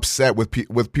upset with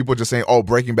people just saying, "Oh,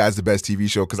 Breaking Bad is the best TV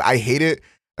show," because I hate it.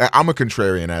 I'm a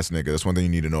contrarian ass nigga. That's one thing you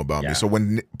need to know about me. Yeah. So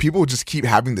when people just keep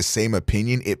having the same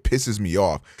opinion, it pisses me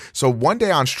off. So one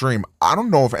day on stream, I don't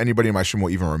know if anybody in my stream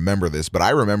will even remember this, but I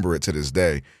remember it to this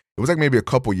day. It was like maybe a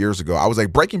couple years ago. I was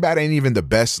like, Breaking Bad ain't even the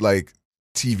best like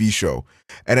TV show.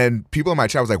 And then people in my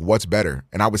chat was like, what's better?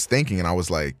 And I was thinking, and I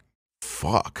was like,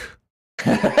 fuck.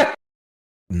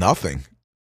 Nothing.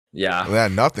 Yeah.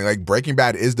 Nothing. Like Breaking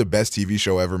Bad is the best TV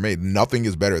show ever made. Nothing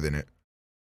is better than it.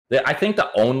 I think the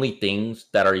only things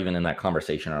that are even in that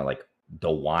conversation are like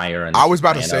The Wire and I was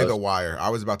about to say The Sopranos. Wire. I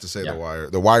was about to say Yeah. The Wire.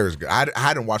 The Wire is good. I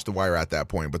hadn't watched The Wire at that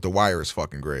point, but The Wire is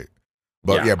fucking great.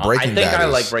 But yeah, Breaking Bad I think I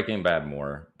is, like Breaking Bad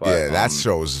more. But, yeah, that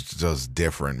show is just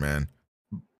different, man.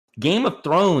 Game of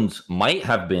Thrones might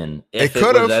have been if It it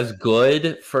could've. was as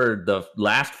good for the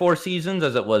last 4 seasons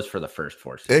as it was for the first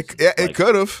 4 seasons. It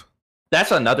could have.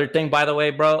 That's another thing, by the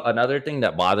way, bro. Another thing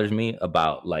that bothers me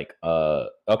about like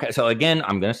okay, so again,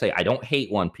 I'm gonna say I don't hate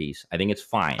One Piece. I think it's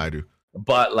fine. I do.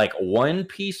 But like One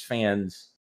Piece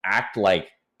fans act like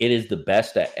it is the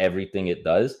best at everything it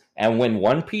does. And when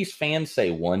One Piece fans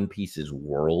say One Piece's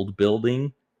world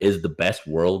building is the best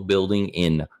world building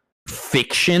in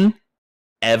fiction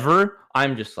ever,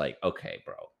 I'm just like, okay,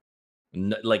 bro.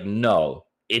 No,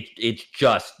 it's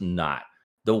just not.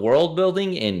 The world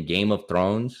building in Game of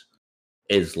Thrones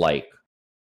is like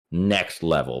next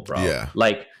level, bro. Yeah.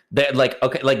 Like that, like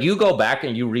okay, like you go back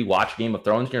and you rewatch Game of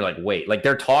Thrones and you're like, wait, like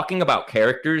they're talking about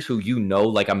characters who you know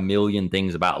like a million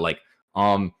things about. Like,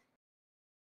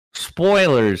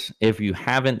 spoilers if you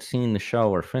haven't seen the show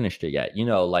or finished it yet.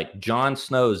 Like Jon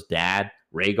Snow's dad,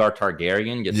 Rhaegar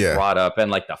Targaryen, gets brought up in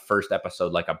like the first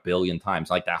episode like a billion times.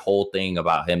 Like that whole thing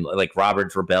about him, like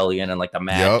Robert's Rebellion and like the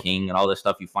Mad King and all this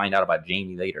stuff you find out about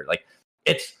Jaime later. Like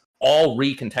it's all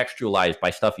recontextualized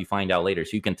by stuff you find out later.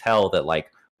 So you can tell that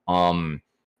like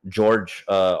George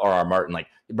R.R. Martin, like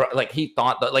bro, like he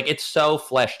thought that like it's so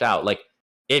fleshed out. Like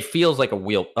it feels like a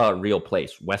real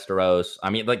place. Westeros. I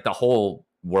mean, like the whole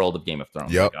world of Game of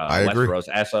Thrones. Yep, like, I agree. Westeros,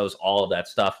 Essos, all of that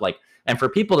stuff. Like, and for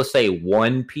people to say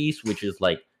One Piece, which is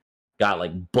like got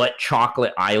like butt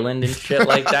chocolate island and shit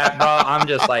like that, bro. I'm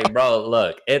just like, bro,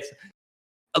 look, it's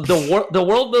the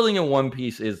world building in One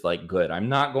Piece is like good. I'm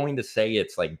not going to say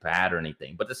it's like bad or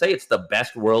anything, but to say it's the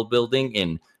best world building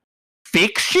in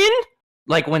fiction,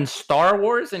 like when Star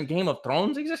Wars and Game of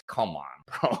Thrones exist, come on,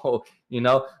 bro.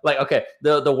 Like okay,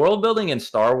 the world building in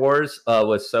Star Wars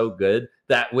was so good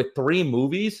that with 3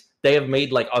 movies they have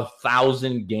made like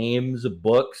 1,000 games,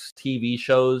 books, TV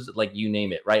shows, like you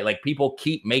name it, right? Like people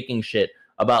keep making shit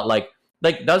about like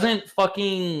doesn't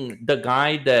fucking the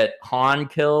guy that Han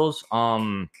kills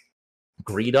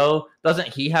Greedo, doesn't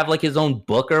he have like his own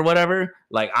book or whatever?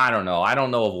 Like, I don't know. I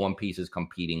don't know if One Piece is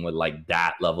competing with like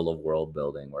that level of world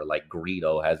building where like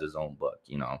Greedo has his own book,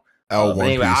 you know. But One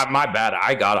anyway, Piece. my bad.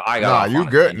 I got Nah, off you on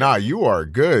a good. tangent. Nah, you are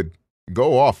good.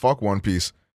 Go off. Fuck One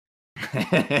Piece.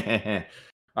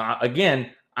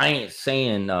 Again, I ain't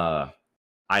saying I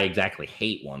exactly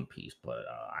hate One Piece, but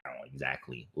I don't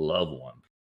exactly love One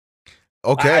Piece.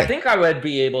 Okay. I think I would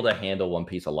be able to handle One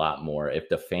Piece a lot more if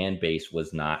the fan base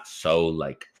was not so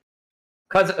like.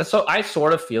 Because so I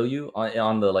sort of feel you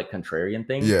on the like contrarian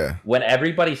thing. Yeah. When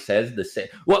everybody says the same,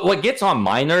 what gets on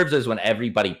my nerves is when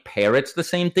everybody parrots the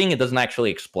same thing. It doesn't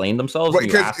actually explain themselves. Right,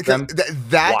 And you ask them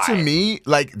that to why. me,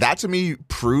 like that to me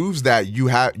proves that you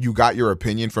got your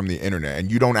opinion from the internet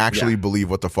and you don't actually believe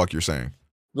what the fuck you're saying.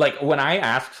 Like when I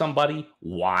ask somebody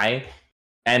why,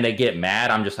 and they get mad,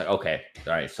 I'm just like, okay,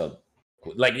 all right, so.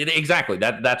 Like exactly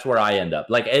that's where I end up.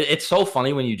 Like it's so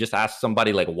funny when you just ask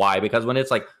somebody like why, because when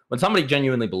it's like when somebody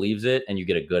genuinely believes it and you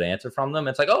get a good answer from them,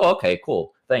 it's like, oh, okay,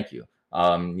 cool, thank you.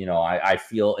 You know, I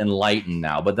feel enlightened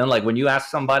now. But then like when you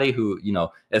ask somebody who, you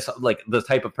know, it's like the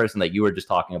type of person that you were just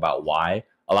talking about why,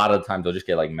 a lot of the times they'll just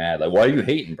get like mad, like, why are you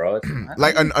hating, bro? It's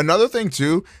like another thing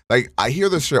too, like I hear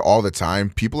this shit all the time.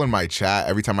 People in my chat,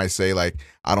 every time I say like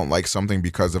I don't like something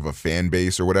because of a fan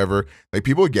base or whatever, like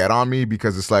people get on me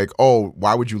because it's like, oh,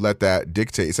 why would you let that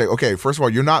dictate? It's like, okay, first of all,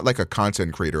 you're not like a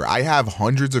content creator. I have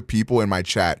hundreds of people in my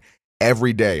chat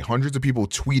every day, hundreds of people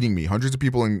tweeting me, hundreds of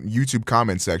people in YouTube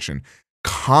comment section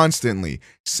constantly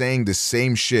saying the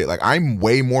same shit. Like I'm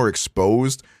way more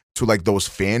exposed to like those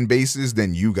fan bases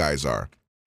than you guys are.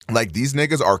 Like these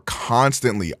niggas are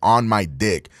constantly on my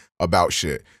dick about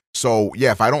shit. So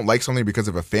yeah, if I don't like something because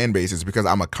of a fan base, it's because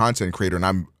I'm a content creator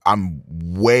and I'm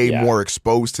way more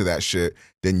exposed to that shit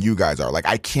than you guys are. Like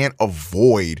I can't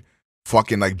avoid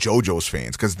fucking like JoJo's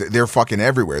fans because they're fucking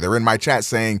everywhere. They're in my chat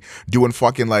saying, doing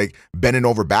fucking like bending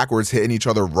over backwards, hitting each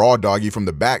other raw doggy from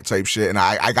the back type shit, and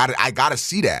I gotta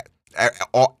see that.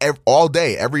 All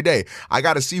day, every day. I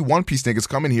gotta see One Piece niggas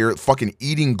coming here fucking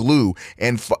eating glue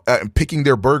and picking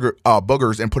their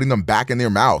boogers and putting them back in their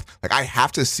mouth. Like I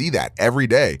have to see that every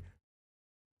day.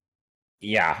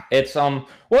 Yeah, it's well,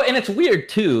 and it's weird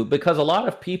too because a lot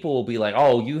of people will be like,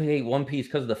 "Oh, you hate One Piece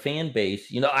because of the fan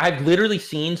base." You know, I've literally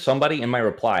seen somebody in my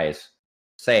replies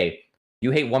say,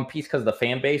 "You hate One Piece because of the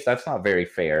fan base." That's not very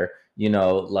fair, you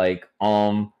know. Like,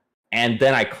 and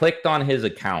then I clicked on his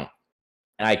account.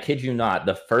 And I kid you not,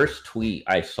 the first tweet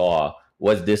I saw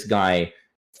was this guy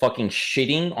fucking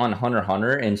shitting on Hunter x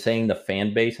Hunter and saying the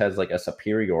fan base has like a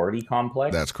superiority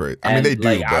complex. That's crazy. I mean, they do,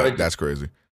 like, but that's crazy.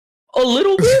 A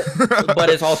little bit, but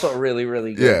it's also really,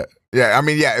 really good. Yeah. I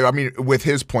mean, with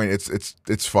his point,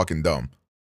 it's fucking dumb.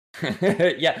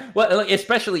 Yeah. Well, like,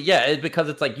 especially because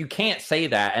it's like you can't say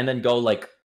that and then go like,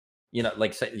 you know,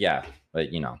 like say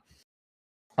but you know,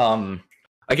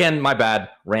 again, my bad,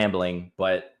 rambling,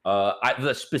 but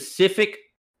the specific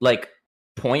like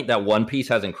point that One Piece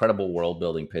has incredible world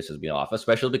building pisses me off,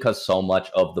 especially because so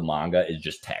much of the manga is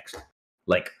just text.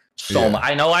 Like much.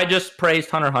 I know I just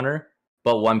praised Hunter x Hunter,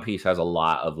 but One Piece has a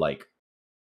lot of like.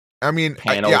 I mean,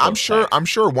 I'm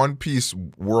sure One Piece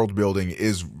world building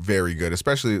is very good,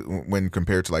 especially when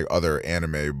compared to like other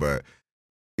anime, but.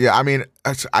 Yeah, I mean,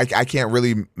 I can't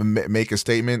really make a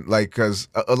statement, like, because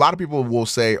a lot of people will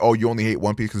say, oh, you only hate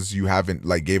One Piece because you haven't,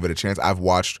 like, gave it a chance. I've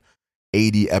watched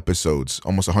 80 episodes,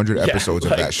 almost 100 episodes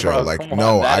of that show. Bro, like,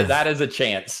 no, that is a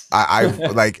chance. I've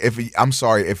like, I'm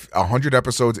sorry, if 100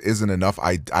 episodes isn't enough,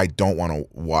 I don't want to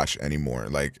watch anymore.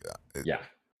 Like,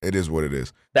 it is what it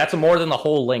is. That's more than the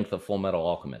whole length of Full Metal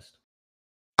Alchemist.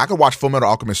 I could watch Full Metal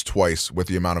Alchemist twice with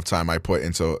the amount of time I put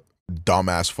into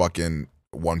dumbass fucking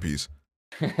One Piece.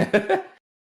 Speaking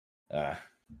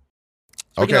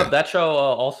of, that show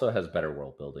also has better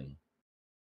world building.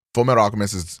 Full Metal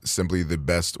Alchemist is simply the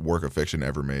best work of fiction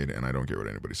ever made, and I don't care what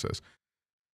anybody says.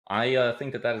 I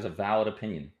think that is a valid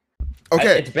opinion.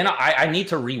 Okay, it's been I need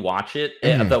to rewatch it.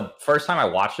 The first time I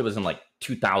watched it was in like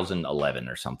 2011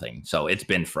 or something, so it's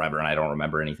been forever, and I don't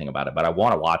remember anything about it. But I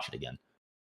want to watch it again.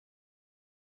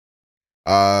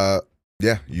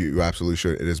 Yeah, you absolutely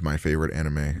should. It is my favorite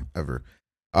anime ever.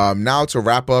 Now to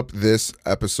wrap up this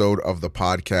episode of the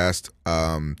podcast,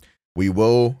 we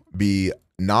will be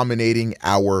nominating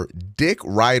our Dick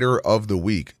Rider of the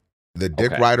Week. The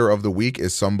Dick Rider of the Week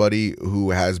is somebody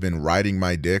who has been riding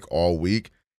my dick all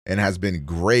week and has been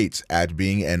great at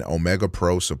being an Omega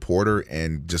Pro supporter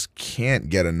and just can't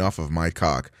get enough of my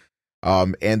cock.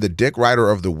 And the Dick Rider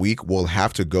of the Week will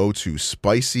have to go to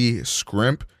Spicy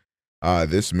Scrimp.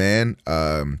 This man,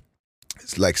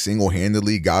 it's like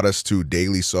single-handedly got us to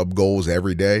daily sub goals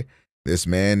every day. This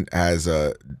man has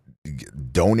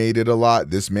donated a lot.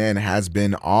 This man has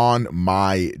been on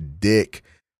my dick.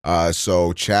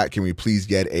 So chat, can we please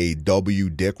get a W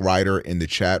Dick Rider in the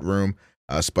chat room?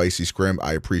 Spicy Scrim,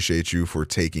 I appreciate you for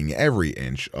taking every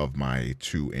inch of my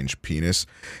 2-inch penis.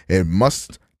 It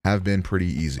must have been pretty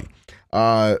easy.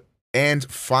 And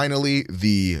finally,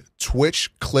 the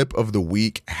Twitch clip of the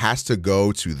week has to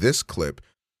go to this clip.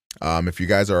 If you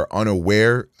guys are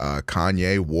unaware,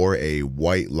 Kanye wore a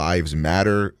White Lives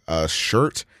Matter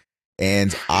shirt,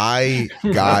 and I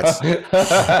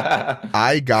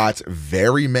got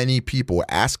very many people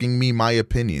asking me my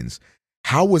opinions.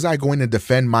 How was I going to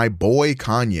defend my boy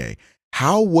Kanye?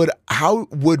 How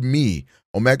would me,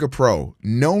 Omega Pro,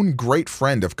 known great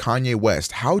friend of Kanye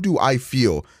West, how do I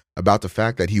feel about the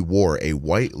fact that he wore a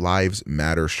White Lives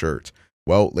Matter shirt?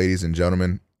 Well, ladies and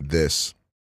gentlemen, this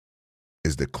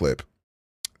is the clip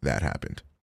that happened.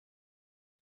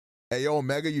 Hey, yo,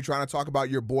 Omega, you trying to talk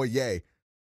about your boy Ye?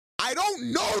 I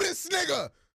don't know this nigga.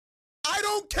 I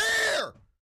don't care.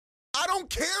 I don't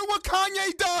care what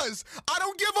Kanye does. I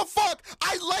don't give a fuck.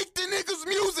 I like the nigga's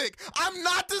music. I'm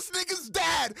not this nigga's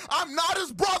dad. I'm not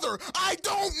his brother. I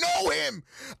don't know him.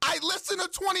 I listen to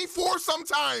 24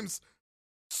 sometimes.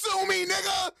 Sue me,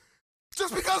 nigga.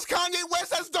 Just because Kanye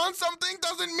West has done something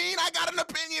doesn't mean I got an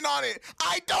opinion on it.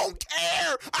 I don't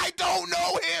care. I don't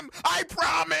know him. I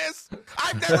promise.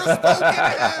 I've never spoken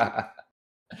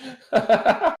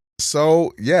to him.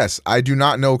 So, yes, I do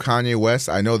not know Kanye West.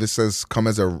 I know this has come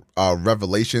as a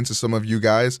revelation to some of you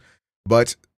guys.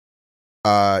 But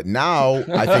now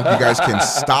I think you guys can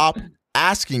stop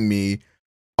asking me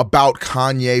about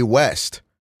Kanye West.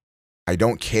 I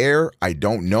don't care. I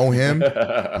don't know him.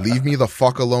 Leave me the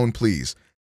fuck alone, please.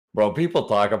 Bro, people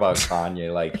talk about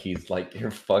Kanye like he's like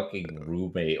your fucking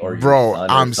roommate or your bro.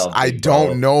 son or something, I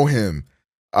don't know him.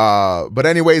 But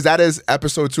anyways, that is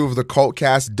episode 2 of the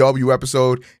Cultcast W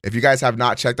episode. If you guys have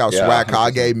not checked out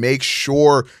Swagkage, make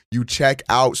sure you check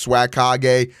out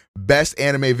Swagkage. Best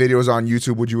anime videos on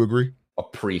YouTube. Would you agree?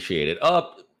 Appreciate it.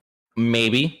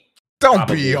 Maybe. Don't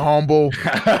Probably. Be humble.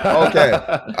 Okay.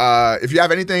 If you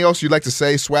have anything else you'd like to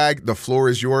say, Swag, the floor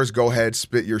is yours. Go ahead,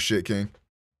 spit your shit, King.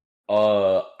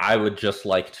 I would just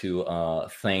like to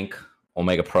thank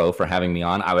Omega Pro for having me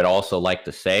on. I would also like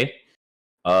to say,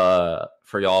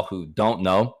 for y'all who don't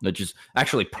know, which is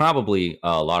actually probably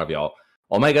a lot of y'all,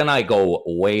 Omega and I go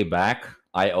way back.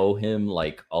 I owe him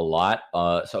like a lot.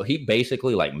 So he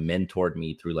basically like mentored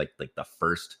me through like the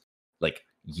first like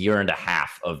year and a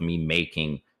half of me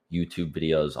making YouTube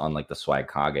videos on like the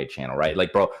Swagkage channel, right?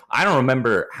 Like, bro, I don't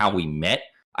remember how we met.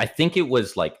 I think it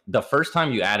was like the first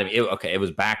time you added me. It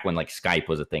was back when like Skype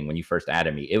was a thing. When you first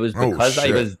added me, it was because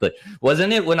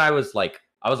wasn't it when I was like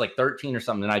 13 or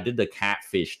something, and I did the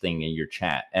catfish thing in your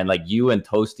chat, and like you and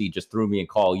Toasty just threw me a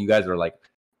call. You guys were like,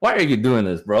 "Why are you doing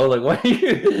this, bro? Like, why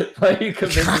are you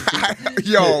convincing people?"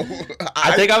 Yo,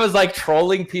 I think I was like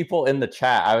trolling people in the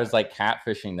chat. I was like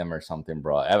catfishing them or something,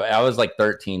 bro. I was like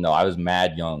 13 though. I was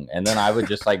mad young, and then I would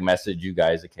just like message you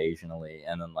guys occasionally,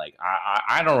 and then like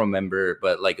I don't remember,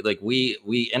 but like we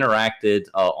interacted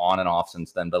on and off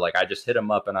since then. But like I just hit him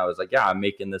up, and I was like, "Yeah, I'm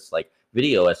making this like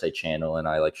video essay channel," and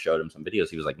I like showed him some videos.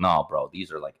 He was like, "No, bro,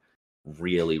 these are like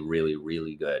really, really,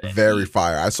 really good." And very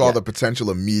fire. I saw the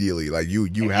potential immediately. Like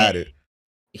you had it.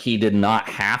 He did not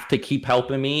have to keep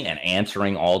helping me and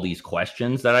answering all these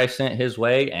questions that I sent his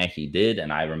way, and he did.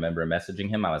 And I remember messaging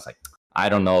him. I was like, I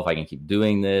don't know if I can keep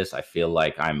doing this. I feel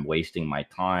like I'm wasting my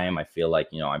time. I feel like,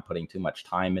 I'm putting too much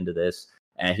time into this.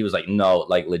 And he was like, no,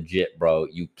 like legit, bro,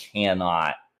 you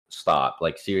cannot stop.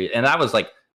 Like serious. And that was like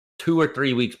 2 or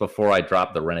 3 weeks before I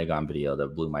dropped the Renegon video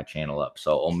that blew my channel up.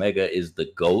 So Omega is the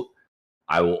GOAT.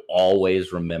 I will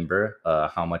always remember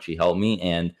how much he helped me.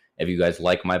 And if you guys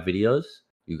like my videos,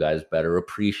 you guys better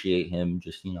appreciate him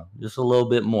just a little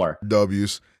bit more.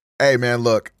 W's. Hey, man,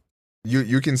 look,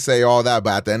 you can say all that,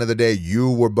 but at the end of the day,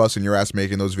 you were busting your ass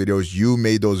making those videos. You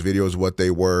made those videos what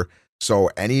they were. So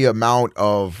any amount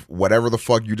of whatever the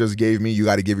fuck you just gave me, you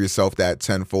got to give yourself that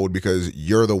tenfold because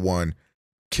you're the one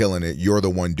killing it. You're the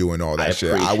one doing all that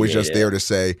shit. I was just there to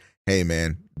say, hey,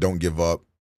 man, don't give up.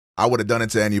 I would have done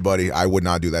it to anybody. I would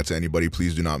not do that to anybody.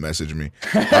 Please do not message me.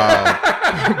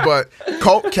 But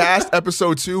Cultcast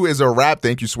episode 2 is a wrap.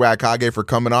 Thank you, Swagkage, for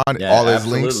coming on. Yeah, all his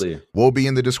links will be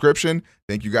in the description.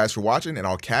 Thank you guys for watching, and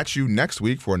I'll catch you next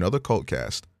week for another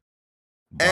Cultcast.